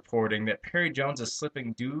Katz reporting that Perry Jones is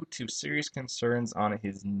slipping due to serious concerns on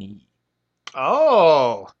his knee.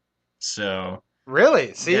 Oh. So.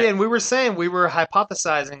 Really? See, and we were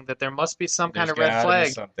hypothesizing that there must be some kind of red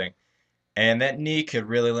flag. Something. And that knee could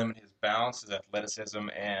really limit his balance, his athleticism,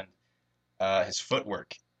 and his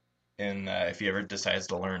footwork. And if he ever decides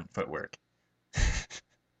to learn footwork.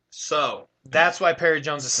 So that's why Perry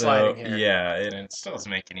Jones is sliding here. Yeah, and it still doesn't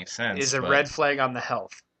make any sense. Is a red flag on the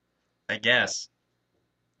health? I guess.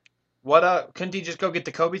 What? Couldn't he just go get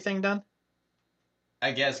the Kobe thing done?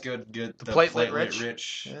 I guess go get the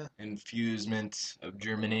platelet-rich infusement of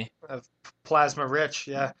Germany. Of plasma-rich,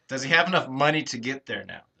 yeah. Does he have enough money to get there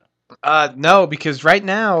now? No, because right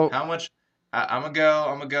now. How much? I'm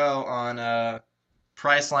gonna go on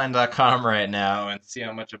Priceline.com right now and see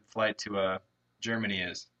how much a flight to Germany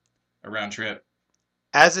is, a round trip.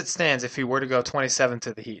 As it stands, if he were to go 27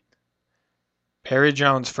 to the Heat, Perry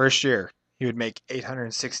Jones first year, he would make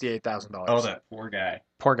 $868,000. Oh, that poor guy.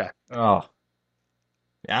 Poor guy. Oh.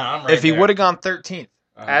 Yeah, I'm right. If he would have gone 13th,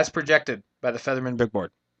 as projected by the Featherman Big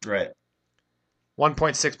Board, right,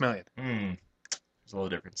 $1.6 million. There's a little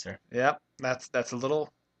difference there. Yep, that's a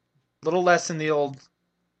little less than the old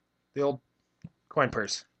coin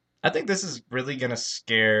purse. I think this is really gonna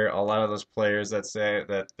scare a lot of those players that say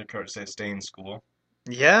that the coach says stay in school.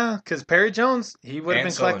 Yeah, because Perry Jones, he would have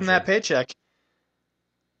been collecting that paycheck.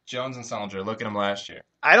 Jones and Sullinger, look at him last year.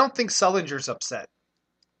 I don't think Sullinger's upset.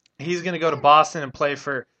 He's going to go to Boston and play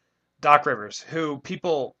for Doc Rivers, who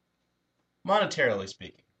people... Monetarily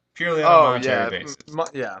speaking. Purely on a monetary basis.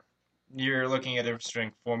 Yeah. You're looking at a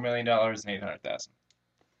string $4 million and $800,000.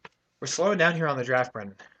 We're slowing down here on the draft,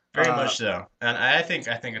 Brendan. Very much so. And I think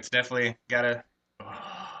it's definitely got to...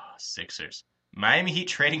 Sixers. Miami Heat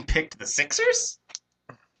trading pick to the Sixers?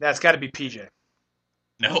 That's got to be PJ.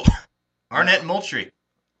 No. Arnett Moultrie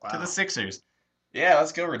to the Sixers. Yeah,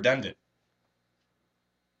 let's go redundant.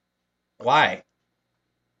 Why?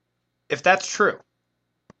 If that's true.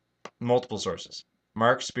 Multiple sources.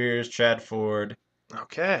 Mark Spears, Chad Ford.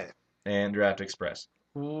 Okay. And Draft Express.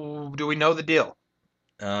 Ooh, do we know the deal?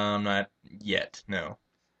 Not yet, no.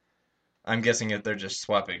 I'm guessing if they're just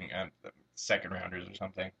swapping second rounders or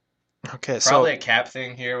something. Okay, Probably a cap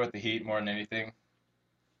thing here with the Heat more than anything.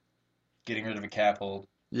 Getting rid of a cap hold.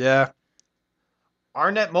 Yeah.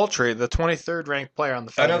 Arnett Moultrie, the 23rd ranked player on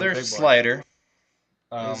the Featherman Another Big Board. slider.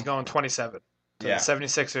 He's going 27 to the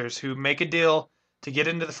 76ers, who make a deal to get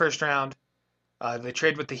into the first round. They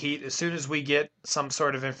trade with the Heat. As soon as we get some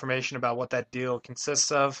sort of information about what that deal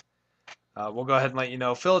consists of, we'll go ahead and let you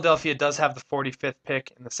know. Philadelphia does have the 45th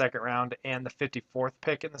pick in the second round and the 54th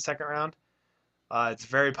pick in the second round. It's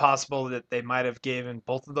very possible that they might have given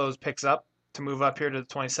both of those picks up to move up here to the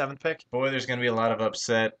 27th pick. Boy, there's going to be a lot of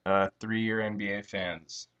upset 3-year NBA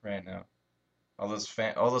fans right now. All those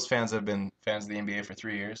fans have been fans of the NBA for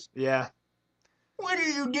 3 years. Yeah. What are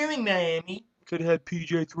you doing, Miami? Could have had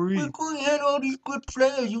PJ3. We had all these good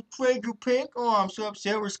players. You trade your pick? Oh, I'm so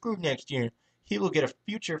upset. We're screwed next year. He will get a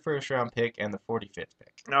future first-round pick and the 45th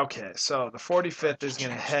pick. Okay, so the 45th is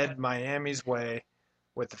going to head Miami's way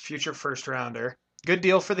with the future first-rounder. Good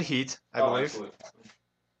deal for the Heat, I believe. Absolutely.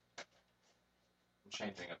 I'm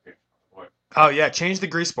changing up here. Oh, yeah, change the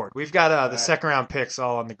grease board. We've got the right. second-round picks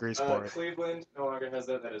all on the grease board. Cleveland no longer has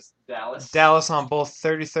that. That is Dallas. Dallas on both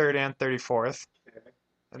 33rd and 34th. Okay.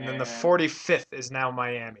 And then the 45th is now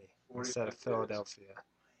Miami instead of Philadelphia.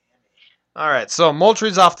 All right, so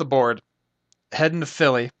Moultrie's off the board, heading to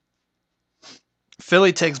Philly.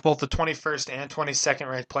 Philly takes both the 21st and 22nd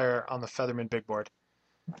ranked player on the Featherman big board.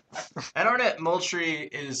 At Arnett, Moultrie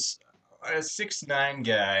is a 6'9"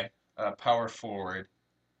 guy, power forward.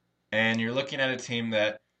 And you're looking at a team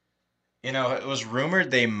that, it was rumored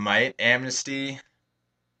they might amnesty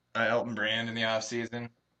Elton Brand in the offseason.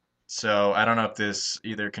 So I don't know if this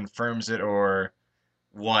either confirms it or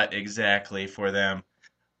what exactly for them.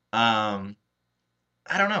 I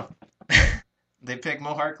don't know. They picked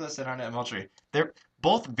Mo Harkless and Arnett Moultrie. They're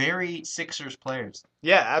both very Sixers players.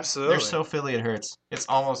 Yeah, absolutely. They're so Philly it hurts.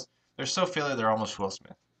 They're so Philly they're almost Will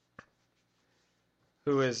Smith.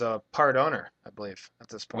 Who is a part owner, I believe, at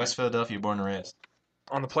this point. West Philadelphia, born and raised.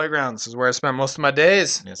 On the playgrounds is where I spent most of my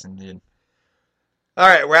days. Yes, indeed. All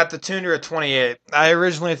right, we're at the Tundra at 28. I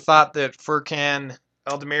originally thought that Furkan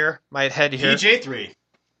Eldemir might head here PJ3.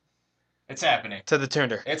 It's happening. to the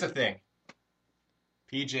Tundra. It's a thing.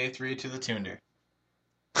 PJ3 to the Tundra.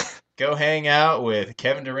 Go hang out with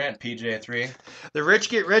Kevin Durant, PJ3. The rich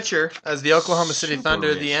get richer as the Oklahoma City Super Thunder,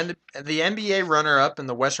 rich. the NBA runner-up and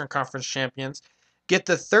the Western Conference champions, get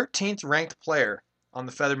the 13th ranked player on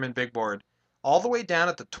the Featherman big board, all the way down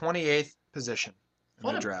at the 28th position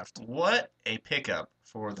in the draft. What a pickup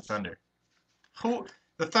for the Thunder.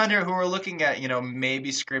 The Thunder who are looking at,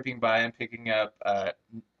 maybe scraping by and picking up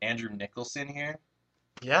Andrew Nicholson here.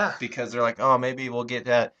 Yeah. Because they're like, oh, maybe we'll get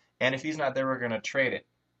that. And if he's not there, we're going to trade it.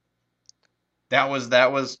 That was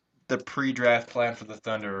the pre-draft plan for the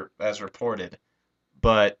Thunder as reported.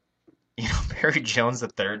 But, Barry Jones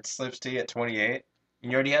III slips to you at 28.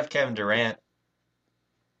 You already have Kevin Durant.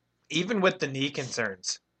 Even with the knee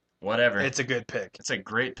concerns, Whatever. it's a good pick. It's a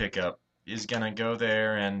great pickup. He's going to go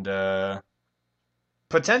there and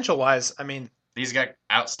Potential-wise, he's got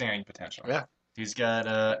outstanding potential. Yeah. He's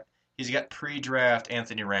got pre-draft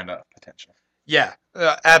Anthony Randolph potential. Yeah,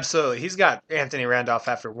 absolutely. He's got Anthony Randolph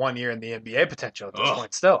after 1 year in the NBA potential at this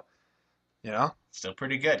point still. Still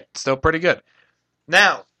pretty good. Still pretty good.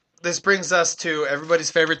 Now, this brings us to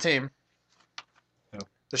everybody's favorite team,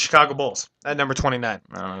 the Chicago Bulls, at number 29.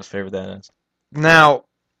 I don't know whose favorite that is. Now,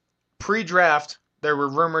 pre-draft, there were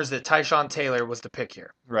rumors that Tyshawn Taylor was the pick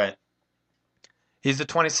here. Right. He's the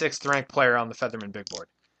 26th ranked player on the Featherman big board.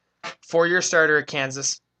 4-year starter at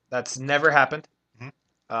Kansas. That's never happened.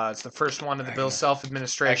 It's the first one of the Bills' I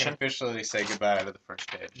self-administration. can officially say goodbye to the first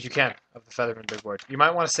page. You can, of the Featherman big board. You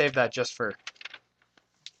might want to save that just for,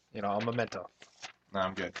 a memento. No,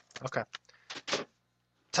 I'm good. Okay.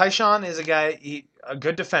 Tyshawn is a guy, a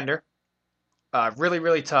good defender, really,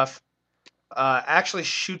 really tough. Actually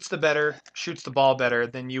shoots the ball better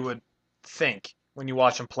than you would think when you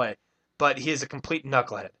watch him play. But he is a complete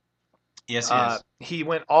knucklehead. Yes, he is. He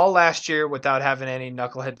went all last year without having any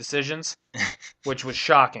knucklehead decisions, which was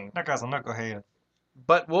shocking. Knucklehead.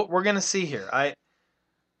 But what we're going to see here,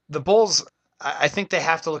 the Bulls, I think they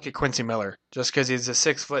have to look at Quincy Miller just because he's a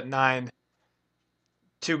 6'9",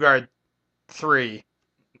 2-guard 3,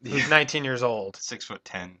 who's 19 years old.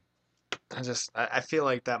 6'10". I feel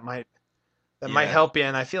like that might help you,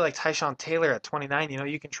 and I feel like Tyshawn Taylor at 29,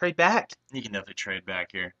 you can trade back. You can definitely trade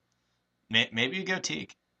back here. Maybe you go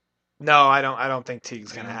Teague. No, I don't think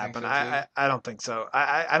Teague's going to happen. So, I don't think so.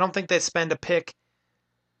 I don't think they spend a pick.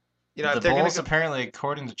 The if they're Bulls, going to apparently,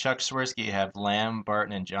 according to Chuck Swirsky, have Lamb,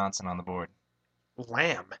 Barton, and Johnson on the board.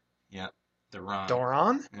 Lamb. Yep. Duran.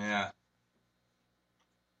 Doran? Yeah.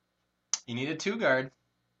 You need a 2-guard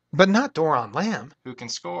But not Doran Lamb. who can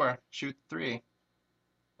score, shoot 3.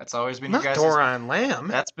 That's always been Not your guys' Doran Lamb.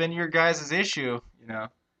 That's been your guys' issue,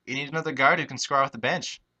 You need another guard who can score off the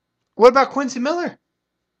bench. What about Quincy Miller?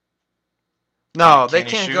 No, they Can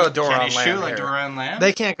he can't shoot? go Doran Can he Lamb shoot like here. Duran Lamb?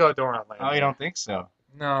 They can't go Doran Lamb. Oh, you don't think so?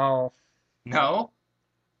 No. No?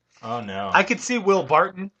 Oh, no. I could see Will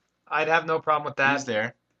Barton. I'd have no problem with that. He's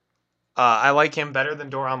there. I like him better than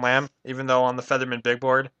Doran Lamb, even though on the Featherman big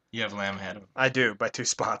board, You have Lamb ahead of him. I do, by 2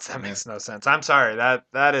 spots. That makes no sense. I'm sorry.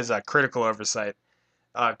 That is a critical oversight.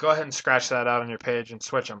 Go ahead and scratch that out on your page and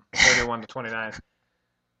switch them, 31 to 29.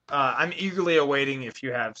 I'm eagerly awaiting if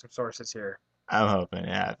you have some sources here. I'm hoping it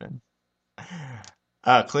happens.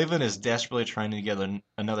 Cleveland is desperately trying to get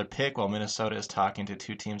another pick, while Minnesota is talking to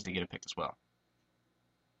 2 teams to get a pick as well.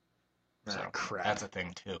 So Crap. that's a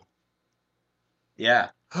thing too. Yeah.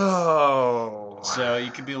 Oh. So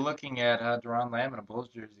you could be looking at Deron Lamb in a Bulls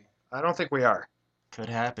jersey. I don't think we are. Could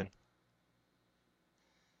happen.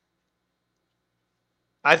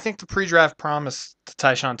 I think the pre-draft promise to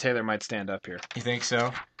Tyshawn Taylor might stand up here. You think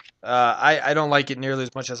so? I don't like it nearly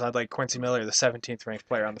as much as I'd like Quincy Miller, the 17th ranked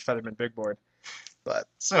player on the Featherman Big Board. But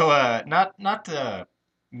so not to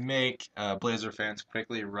make Blazer fans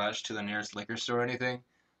quickly rush to the nearest liquor store or anything,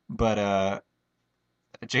 but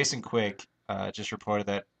Jason Quick just reported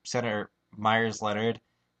that Senator Myers Leonard,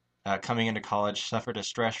 coming into college, suffered a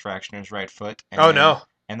stress fracture in his right foot.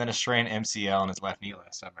 And then a strained MCL in his left knee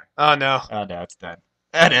last summer. Oh no! Oh no, it's done.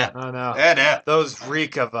 Oh no! Those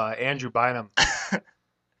reek of Andrew Bynum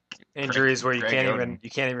injuries where you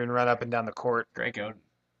can't even run up and down the court. Greg Oden.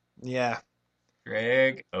 Yeah.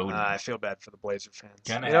 Greg Oden. I feel bad for the Blazer fans.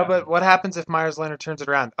 But But what happens if Myers Leonard turns it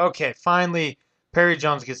around? Okay, finally, Perry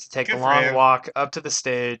Jones gets to take a long walk up to the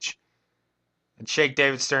stage and shake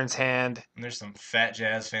David Stern's hand. And there's some fat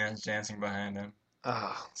Jazz fans dancing behind him.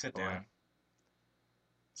 Oh, Sit down.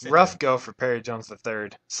 Rough go for Perry Jones III.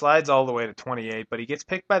 Slides all the way to 28, but he gets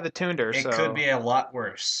picked by the Tunder. It could be a lot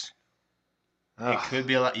worse. Ugh. It could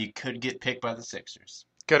be a lot. You could get picked by the Sixers.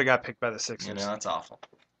 Could have got picked by the Sixers. You know, that's awful.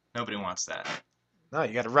 Nobody wants that. No,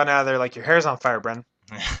 you got to run out of there like your hair's on fire, Brennan.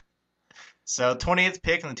 So, 20th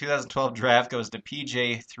pick in the 2012 draft goes to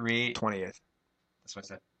PJ3. 28th. That's what I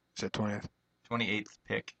said. Said 20th. 28th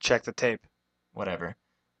pick. Check the tape. Whatever.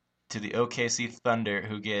 To the OKC Thunder,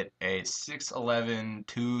 who get a 6'11",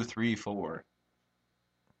 2-3-4.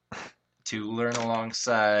 To learn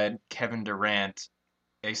alongside Kevin Durant,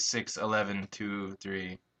 a 6'11",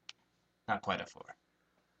 2-3. Not quite a 4.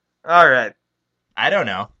 All right. I don't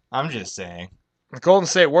know. I'm just saying. The Golden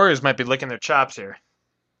State Warriors might be licking their chops here.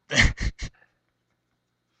 Who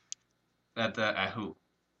do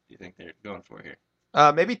you think they're going for here?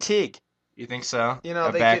 Maybe Teague. You think so? You know,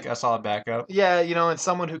 a solid backup. Yeah, and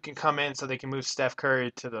someone who can come in so they can move Steph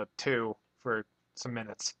Curry to the 2 for some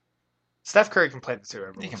minutes. Steph Curry can play the 2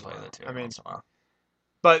 every once in a while. He can play the 2 every once in a while.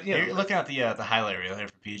 But you're looking at the highlight reel here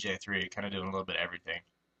for PJ3, kind of doing a little bit of everything.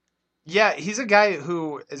 Yeah, he's a guy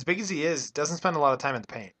who, as big as he is, doesn't spend a lot of time in the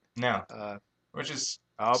paint. No. Which is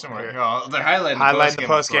somewhere. They're highlighting the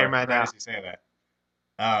post game right now. You say that?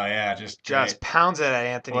 Oh yeah, just pounds it at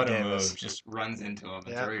Anthony what Davis. A move! Just runs into him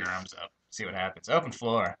and throw your arms up. See what happens. Open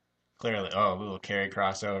floor. Clearly, a little carry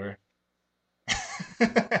crossover.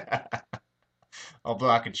 All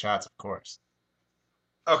blocking shots, of course.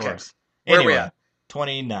 Okay. Of course. Where anyway, are we at?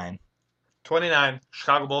 29. 29.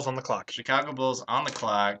 Chicago Bulls on the clock. Chicago Bulls on the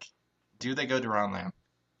clock. Do they go Deron Lamb?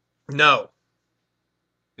 No.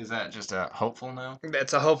 Is that just a hopeful no?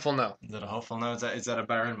 That's a hopeful no. Is that a hopeful no? Is that a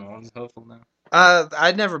Byron Mullins hopeful no?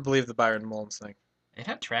 I'd never believed the Byron Mullins thing. It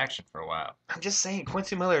had traction for a while. I'm just saying,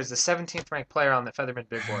 Quincy Miller is the 17th ranked player on the Featherman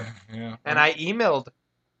Big Board. Yeah. And I emailed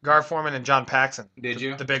Gar Forman and John Paxson. Did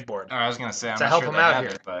you? The Big Board. Oh, I was going to say, I'm to not help sure him they out have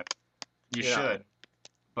here. it, but you should.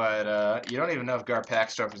 But you don't even know if Gar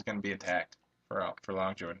Paxstorff is going to be intact for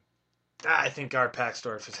long, Jordan. I think Gar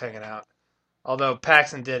Paxstorff is hanging out. Although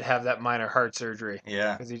Paxson did have that minor heart surgery.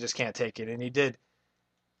 Yeah. Because he just can't take it. And he did,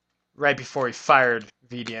 right before he fired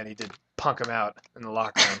VDN, he did punk him out in the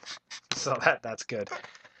locker room. So that's good.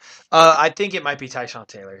 I think it might be Tyshawn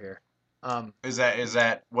Taylor here. Is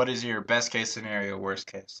that what is your best case scenario, worst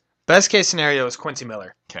case? Best case scenario is Quincy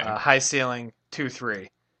Miller. Okay. High ceiling, 2-3.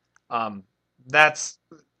 That's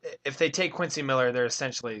if they take Quincy Miller, they're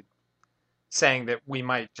essentially saying that we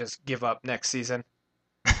might just give up next season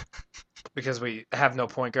because we have no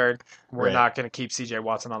point guard. We're not going to keep C.J.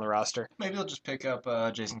 Watson on the roster. Maybe they'll just pick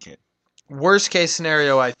up Jason Kidd. Worst case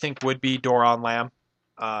scenario, I think, would be Deron Lamb.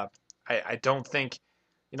 I don't think,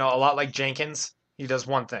 a lot like Jenkins, he does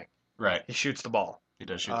one thing. Right. He shoots the ball. He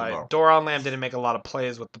does shoot the ball. Deron Lamb didn't make a lot of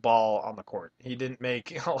plays with the ball on the court. He didn't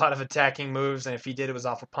make a lot of attacking moves, and if he did, it was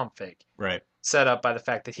off a pump fake. Right. Set up by the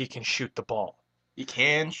fact that he can shoot the ball. He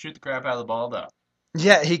can shoot the crap out of the ball, though.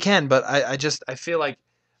 Yeah, he can, but I feel like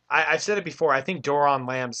I've said it before. I think Deron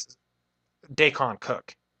Lamb's Daquan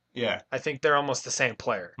Cook. Yeah. I think they're almost the same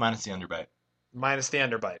player. Minus the underbite.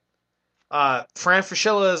 Fran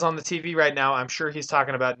Fraschilla is on the TV right now. I'm sure he's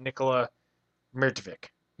talking about Nikola Mirotic.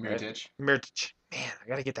 Mirotic. Mirotic. Man, I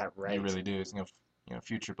got to get that right. You really do. He's a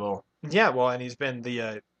future bull. Yeah, well, and he's been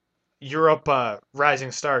the Europe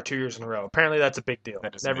rising star 2 years in a row. Apparently that's a big deal.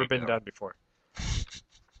 That is a Never big been deal. done before.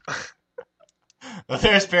 Well,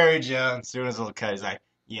 there's Barry Jones doing his little cut. He's like,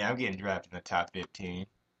 yeah, I'm getting drafted in the top 15.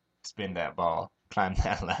 Spin that ball. Climb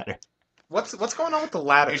that ladder. What's going on with the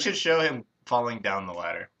ladder? You should show him falling down the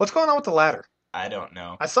ladder. What's going on with the ladder? I don't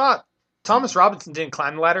know. I saw Thomas Robinson didn't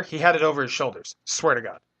climb the ladder. He had it over his shoulders. Swear to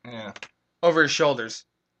God. Yeah. Over his shoulders.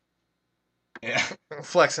 Yeah.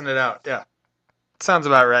 Flexing it out. Yeah. Sounds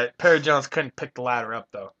about right. Perry Jones couldn't pick the ladder up,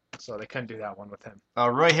 though. So they couldn't do that one with him.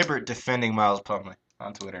 Roy Hibbert defending Miles Plumlee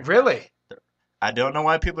on Twitter. Really? I don't know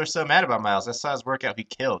why people are so mad about Miles. I saw his workout. He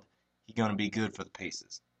killed. He's going to be good for the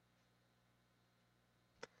Pacers.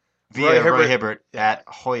 Via Roy Hibbert at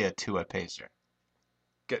Hoya Tua Pacer.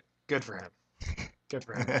 Good for him. Good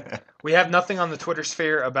for him. We have nothing on the Twitter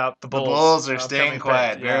sphere about the The Bulls. Bulls are staying coming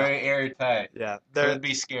quiet. back. Yeah. Very airtight. Yeah. Could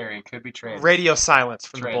be scary. Could be trades. Radio silence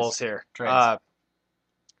from Trades. the Bulls here. Trades.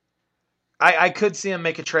 I could see him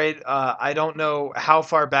make a trade. I don't know how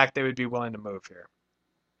far back they would be willing to move here.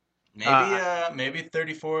 Maybe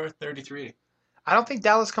 34, 33. I don't think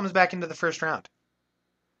Dallas comes back into the first round.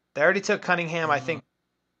 They already took Cunningham. I think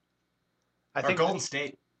Golden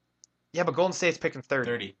State. Yeah, but Golden State's picking 30.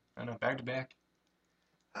 30. I know, back to back.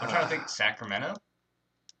 I'm trying to think. Sacramento?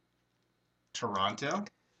 Toronto?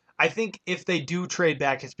 I think if they do trade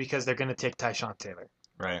back, it's because they're going to take Tyshawn Taylor.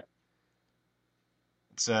 Right.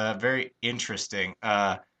 It's very interesting.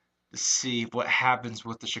 To see what happens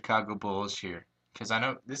with the Chicago Bulls here, because I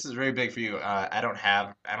know this is very big for you. I don't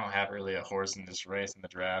have really a horse in this race in the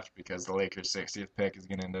draft because the Lakers' 60th pick is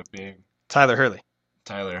going to end up being Tyler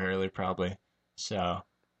Hurley probably. So,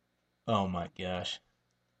 oh my gosh,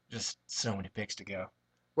 just so many picks to go.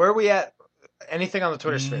 Where are we at? Anything on the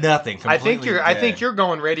Twitter sphere? Nothing. I think Completely you're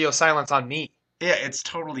going radio silence on me. Yeah, it's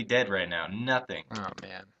totally dead right now. Nothing. Oh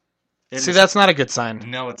man. It See, is- that's not a good sign.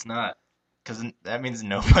 No, it's not. Because that means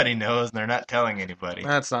nobody knows and they're not telling anybody.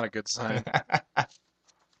 That's not a good sign.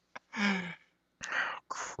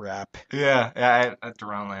 Crap. Yeah,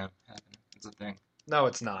 Deron Lamb happened. It's a thing. No,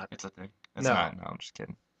 it's not. It's a thing. It's No. not. No, I'm just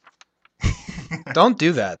kidding. Don't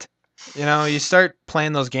do that. You know, you start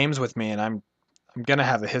playing those games with me, and I'm gonna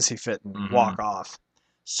have a hissy fit and Mhm. walk off.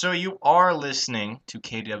 So you are listening to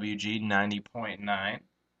KWG 90.9.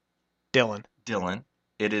 Dylan.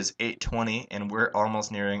 It is 8:20, and we're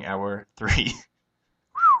almost nearing hour 3.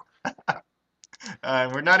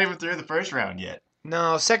 We're not even through the first round yet.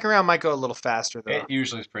 No, second round might go a little faster though, It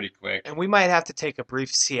usually is pretty quick. and we might have to take a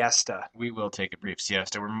brief siesta. We will take a brief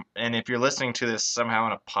siesta. And if you're listening to this somehow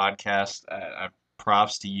on a podcast,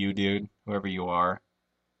 props to you, dude, whoever you are.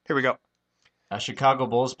 Here we go. A Chicago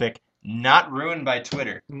Bulls pick, not ruined by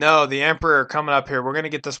Twitter. No, the Emperor coming up here. We're gonna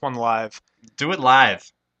get this one live. Do it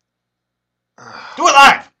live. Do it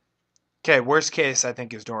live! Okay, worst case I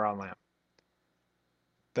think is Doron Lamb.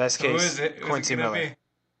 Best case, Who is it? Who's Quincy it gonna Miller. be?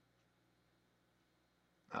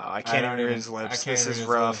 Oh, I can't don't even read even- his I lips. can't This read is his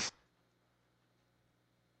rough.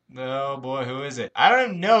 No, boy, who is it? I don't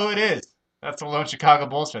even know who it is. That's the lone Chicago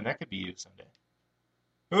Bulls fan. That could be you someday.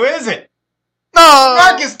 Who is it? No,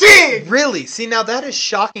 Marcus Teague! Really? See, now that is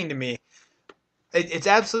shocking to me. It's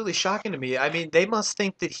absolutely shocking to me. I mean, they must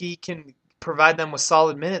think that he can provide them with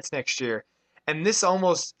solid minutes next year. And this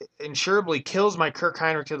almost insurably kills my Kirk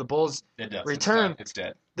Heinrich to the Bulls It does. return. It's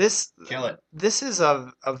dead. This Kill it. This is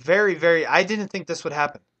a very, very. I didn't think this would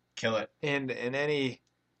happen Kill it. in any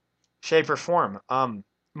shape or form.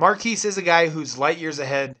 Marquise is a guy who's light years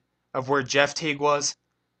ahead of where Jeff Teague was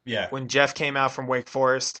Yeah. when Jeff came out from Wake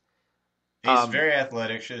Forest. He's very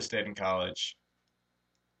athletic. Should have stayed in college.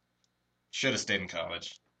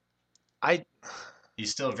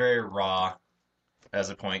 He's still very raw as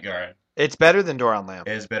a point guard. It's better than Doron Lamb.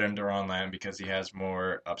 It is better than Deron Lamb because he has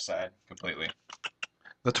more upside completely.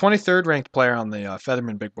 The 23rd ranked player on the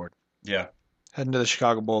Featherman Big Board. Yeah. Heading to the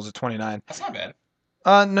Chicago Bulls at 29. That's not bad.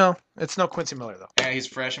 No, it's no Quincy Miller though. Yeah, he's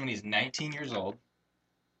freshman. He's 19 years old.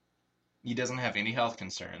 He doesn't have any health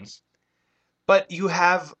concerns. But you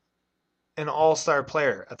have an all-star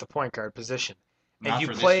player at the point guard position. And Not you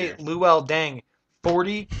for this play year. Luol Deng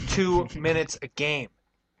 42 minutes a game.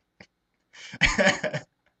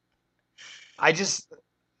 I just,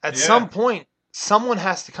 at Yeah. some point, someone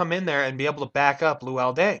has to come in there and be able to back up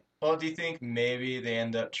Luol Deng. Well, do you think maybe they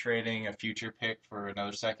end up trading a future pick for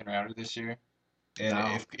another second rounder this year? And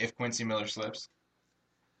No. if Quincy Miller slips?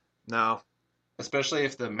 No. Especially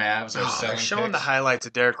if the Mavs are Oh, selling they're showing the picks. highlights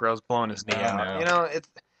of Derrick Rose blowing his knee I out. know. You know,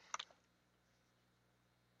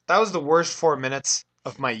 that was the worst 4 minutes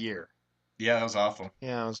of my year. Yeah, that was awful.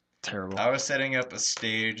 Yeah, it was terrible. I was setting up a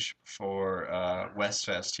stage for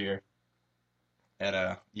Westfest here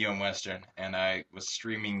at UM-Western, and I was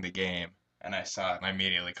streaming the game, and I saw it, and I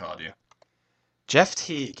immediately called you. Jeff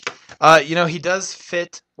Teague. He does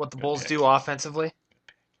fit what the Good Bulls pick. do offensively.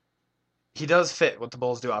 He does fit what the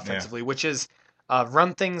Bulls do offensively, which is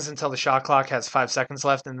run things until the shot clock has 5 seconds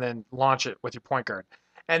left, and then launch it with your point guard.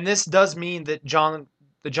 And this does mean that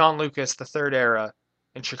the John Lucas, the third era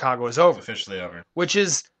in Chicago is It's over, officially over. which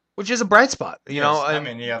is a bright spot. You know, I and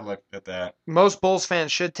mean, you gotta look at that. most Bulls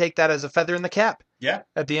fans should take that as a feather in the cap. Yeah,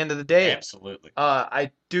 At the end of the day, absolutely.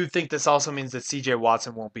 I do think this also means that C.J.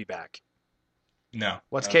 Watson won't be back. No.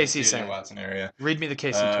 What's That was Casey the T.J. saying? Watson area. Read me the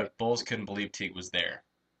KC tweet. Bulls couldn't believe Teague was there.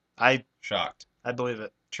 I Shocked. believe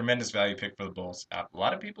it. Tremendous value pick for the Bulls. A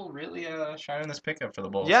lot of people really shining this pickup for the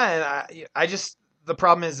Bulls. Yeah, and I just the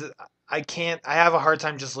problem is that I have a hard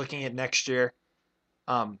time just looking at next year.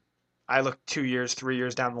 I look 2 years, 3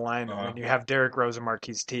 years down the line, and you have Derrick Rose and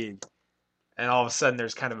Marquise Teague, and all of a sudden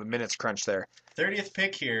there's kind of a minutes crunch there. 30th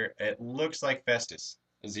pick here. It looks like Festus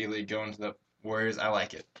is Ezeli going to the Warriors. I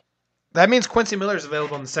like it. That means Quincy Miller is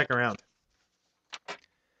available in the second round.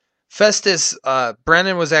 Festus,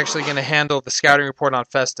 Brennan was actually going to handle the scouting report on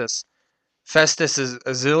Festus. Festus is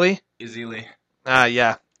Ezeli. Ezeli.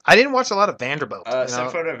 Yeah. I didn't watch a lot of Vanderbilt. 7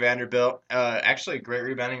 foot of Vanderbilt. Actually, great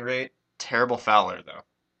rebounding rate. Terrible fouler, though.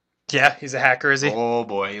 Yeah, he's a hacker, is he? Oh,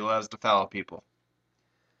 boy. He loves to foul people.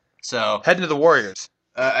 So, Heading to the Warriors,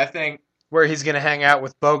 I think, where he's going to hang out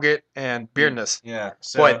with Bogut and Beardness. yeah.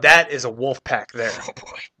 So, Boy, that is a wolf pack there. oh,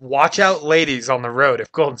 boy. Watch out, ladies, on the road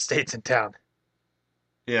if Golden State's in town.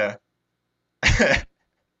 Yeah.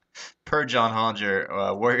 Per John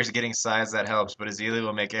Hollinger, Warriors getting size, that helps, but Ezeli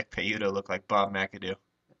will make Ekpeyuta look like Bob McAdoo.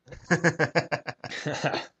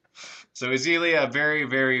 So Ezeli, a very,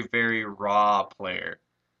 very, very raw player.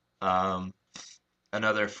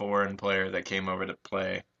 Another foreign player that came over to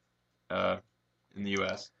play in the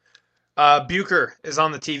U.S. Bucher is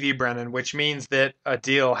on the TV, Brennan, which means that a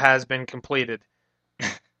deal has been completed.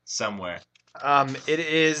 Somewhere. It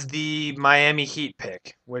is the Miami Heat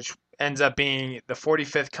pick, which ends up being the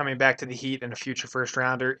 45th coming back to the Heat and a future first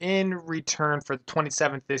rounder in return for the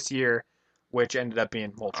 27th this year, which ended up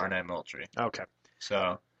being Moultrie. Arnett Moultrie. Okay.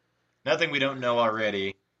 So, nothing we don't know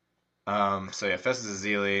already. So yeah, Festus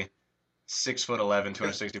Ezeli, 6'11",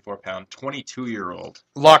 264-pound, 22-year-old.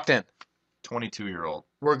 Locked in. 22-year-old.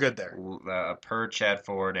 We're good there. Per Chad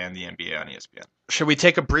Ford and the NBA on ESPN. Should we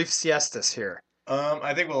take a brief siestas here?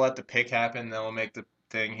 I think we'll let the pick happen, then we'll make the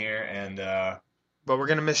thing here, and But we're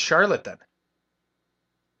going to miss Charlotte then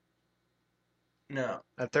no.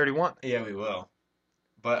 at 31. Yeah, we will.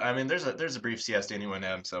 But I mean, there's a brief siesta anyway when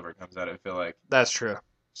Adam Silver comes out. I feel like That's true.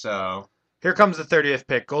 so. Here comes the 30th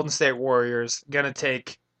pick. Golden State Warriors going to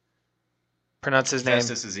take, pronounce his name.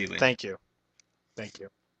 Festus Ezeli Thank you.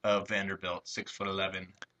 of Vanderbilt, 6'11",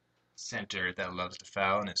 center that loves to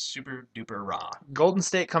foul and is super duper raw. Golden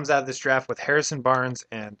State comes out of this draft with Harrison Barnes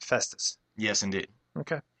and Festus. Yes, indeed.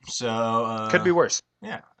 Okay. So Could be worse.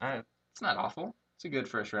 Yeah, it's not awful. It's a good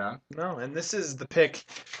first round. No, and this is the pick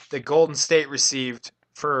that Golden State received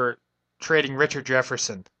for trading Richard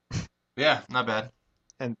Jefferson Yeah, not bad.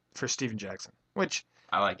 and for Steven Jackson, which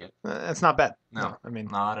I like it. that's not bad. No, I mean,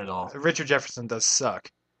 not at all. Richard Jefferson does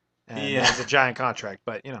suck. And Yeah. it's a giant contract,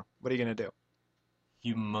 but, what are you going to do?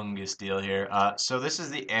 Humongous deal here. So this is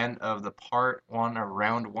the end of the part one or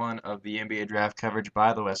round one of the NBA draft coverage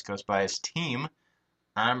by the West Coast Bias team.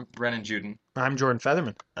 I'm Brennan Jordan. I'm Jordan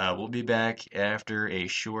Featherman. We'll be back after a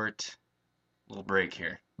short little break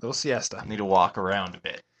here. Little siesta. I need to walk around a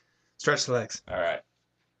bit. Stretch the legs. All right.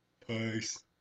 Peace.